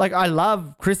 Like I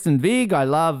love Kristen Wiig. I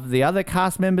love the other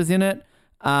cast members in it.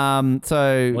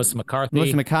 So Melissa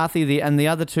McCarthy, and the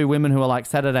other 2 women who are like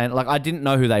Saturday, like I didn't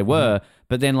know who they were,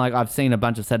 but then like I've seen a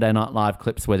bunch of Saturday Night Live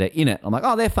clips where they're in it. I'm like,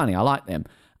 oh, they're funny. I like them.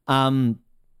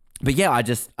 But yeah,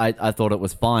 I thought it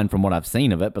was fine from what I've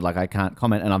seen of it, but like I can't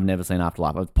comment, and I've never seen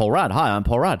Afterlife. It's Paul Rudd. Hi, I'm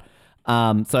Paul Rudd.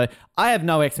 So I have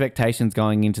no expectations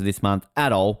going into this month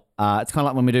at all. It's kind of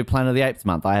like when we do Planet of the Apes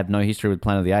month. I have no history with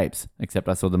Planet of the Apes, except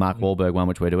I saw the Mark Wahlberg one,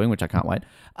 which we're doing, which I can't wait.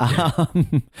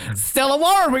 Stella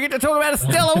Warren. We get to talk about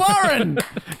Stella Warren.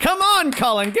 Come on,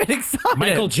 Colin. Get excited.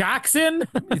 Michael Jackson?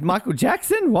 Is Michael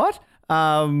Jackson? What?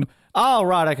 Oh,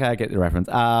 right. Okay, I get the reference.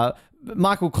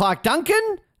 Michael Clark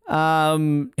Duncan.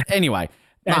 Anyway.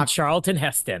 And Charlton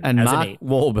Heston and as Mark an 8.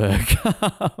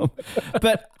 Wahlberg.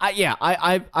 But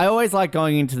I always like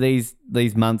going into these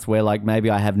months where like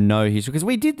maybe I have no history, because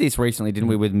we did this recently, didn't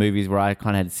we, with movies where I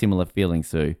kind of had similar feelings,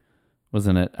 Sue,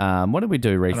 wasn't it? What did we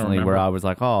do recently where I was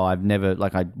like, oh, I've never,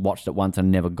 like I watched it once and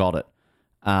never got it.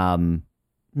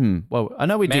 Well, I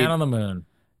know we did Man on the Moon.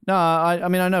 No, I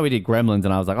mean, I know we did Gremlins,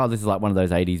 and I was like, oh, this is like one of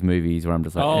those 80s movies where I'm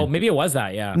just like... Oh, maybe it was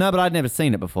that, yeah. No, but I'd never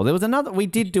seen it before. We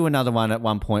did do another one at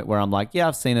one point where I'm like, yeah,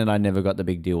 I've seen it, I never got the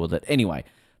big deal with it. Anyway,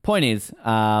 point is,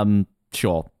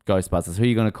 sure, Ghostbusters. Who are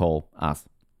you going to call us?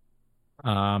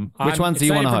 Which ones do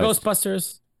you want to host?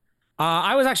 Ghostbusters.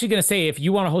 I was actually going to say if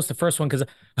you want to host the first one, because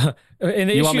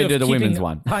you want me to do the women's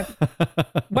one.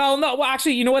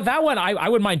 Actually, you know what? That one, I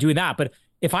wouldn't mind doing that. But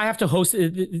if I have to host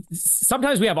it,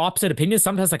 sometimes we have opposite opinions.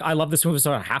 Sometimes like I love this movie,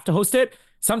 so I have to host it.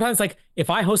 Sometimes like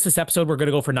if I host this episode, we're going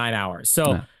to go for 9 hours.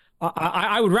 So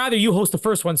I would rather you host the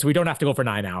first one so we don't have to go for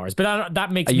 9 hours. But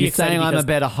that makes me excited. Are you saying I'm a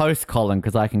better host, Colin,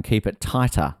 because I can keep it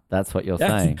tighter? That's what you're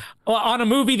saying. Well, on a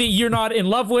movie that you're not in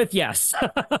love with, yes.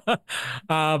 Then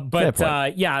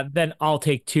I'll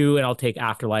take 2 and I'll take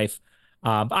Afterlife.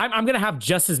 I'm going to have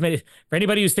just as many. For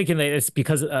anybody who's thinking that it's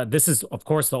because this is, of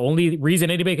course, the only reason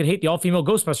anybody could hate the all-female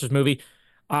Ghostbusters movie,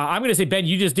 I'm going to say, Ben,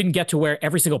 you just didn't get to where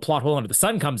every single plot hole under the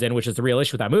sun comes in, which is the real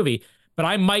issue with that movie. But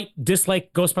I might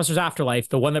dislike Ghostbusters Afterlife,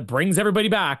 the one that brings everybody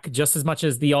back, just as much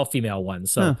as the all-female one.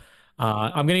 So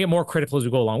I'm going to get more critical as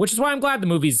we go along, which is why I'm glad the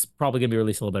movie's probably going to be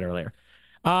released a little bit earlier.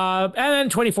 And then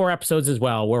 24 episodes as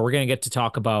well, where we're going to get to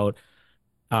talk about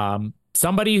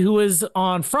somebody who was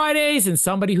on Fridays and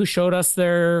somebody who showed us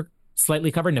their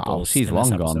slightly covered nipples. Oh, she's long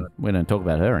gone. We don't talk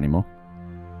about her anymore.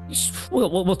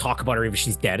 We'll talk about her if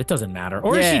she's dead. It doesn't matter.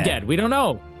 Or is she dead? We don't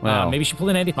know. Well, maybe she pulled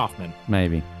an Andy Kaufman.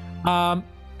 Maybe.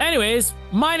 Anyways,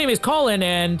 my name is Colin,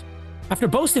 and after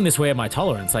boasting this way of my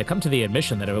tolerance, I come to the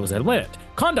admission that it was admit.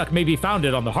 Conduct may be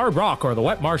founded on the hard rock or the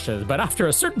wet marshes, but after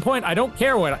a certain point, I don't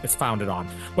care what it's founded on.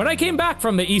 When I came back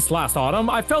from the East last autumn,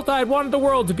 I felt I had wanted the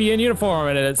world to be in uniform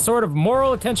and it's sort of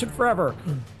moral attention forever.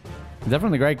 Is that from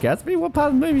The Great Gatsby? What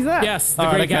part of the movie is that? Yes, The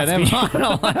Great Gatsby.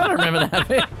 I don't remember that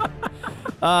bit.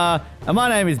 And my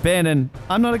name is Ben, and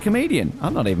I'm not a comedian.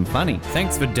 I'm not even funny.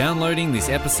 Thanks for downloading this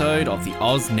episode of the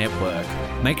Oz Network.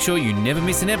 Make sure you never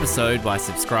miss an episode by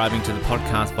subscribing to the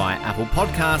podcast via Apple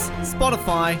Podcasts,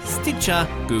 Spotify, Stitcher,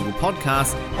 Google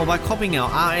Podcasts, or by copying our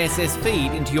RSS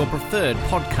feed into your preferred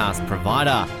podcast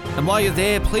provider. And while you're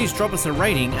there, please drop us a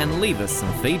rating and leave us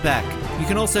some feedback. You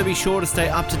can also be sure to stay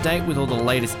up to date with all the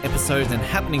latest episodes and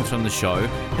happenings from the show,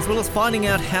 as well as finding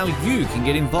out how you can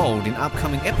get involved in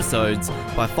upcoming episodes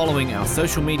by following our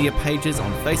social media pages on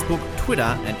Facebook, Twitter,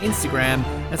 and Instagram,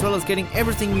 as well as getting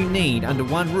everything you need under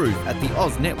one roof at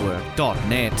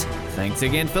theoznetwork.net. Thanks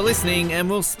again for listening, and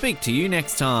we'll speak to you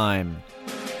next time.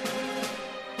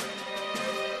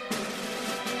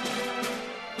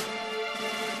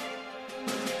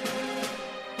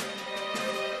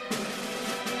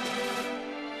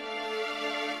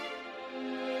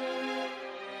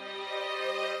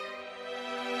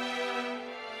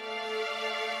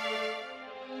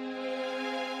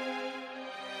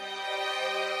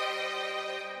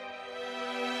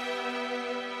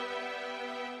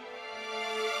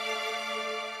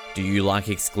 Do you like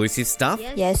exclusive stuff?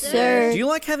 Yes, sir. Do you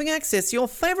like having access to your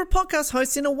favourite podcast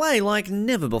hosts in a way like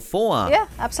never before? Yeah,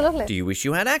 absolutely. Do you wish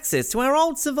you had access to our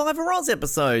old Survivor Oz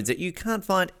episodes that you can't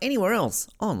find anywhere else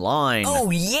online?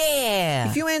 Oh, yeah!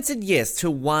 If you answered yes to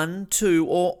 1, 2,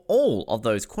 or all of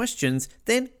those questions,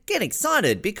 then get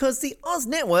excited because the Oz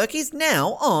Network is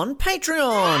now on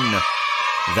Patreon.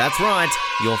 That's right,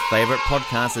 your favourite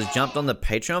podcast has jumped on the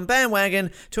Patreon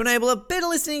bandwagon to enable a better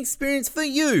listening experience for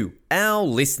you, our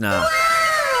listener.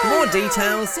 For more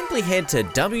details, simply head to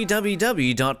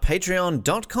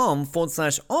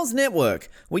www.patreon.com/OzNetwork,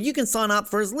 where you can sign up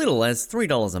for as little as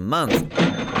 $3 a month.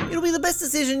 It'll be the best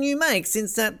decision you make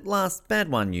since that last bad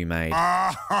one you made.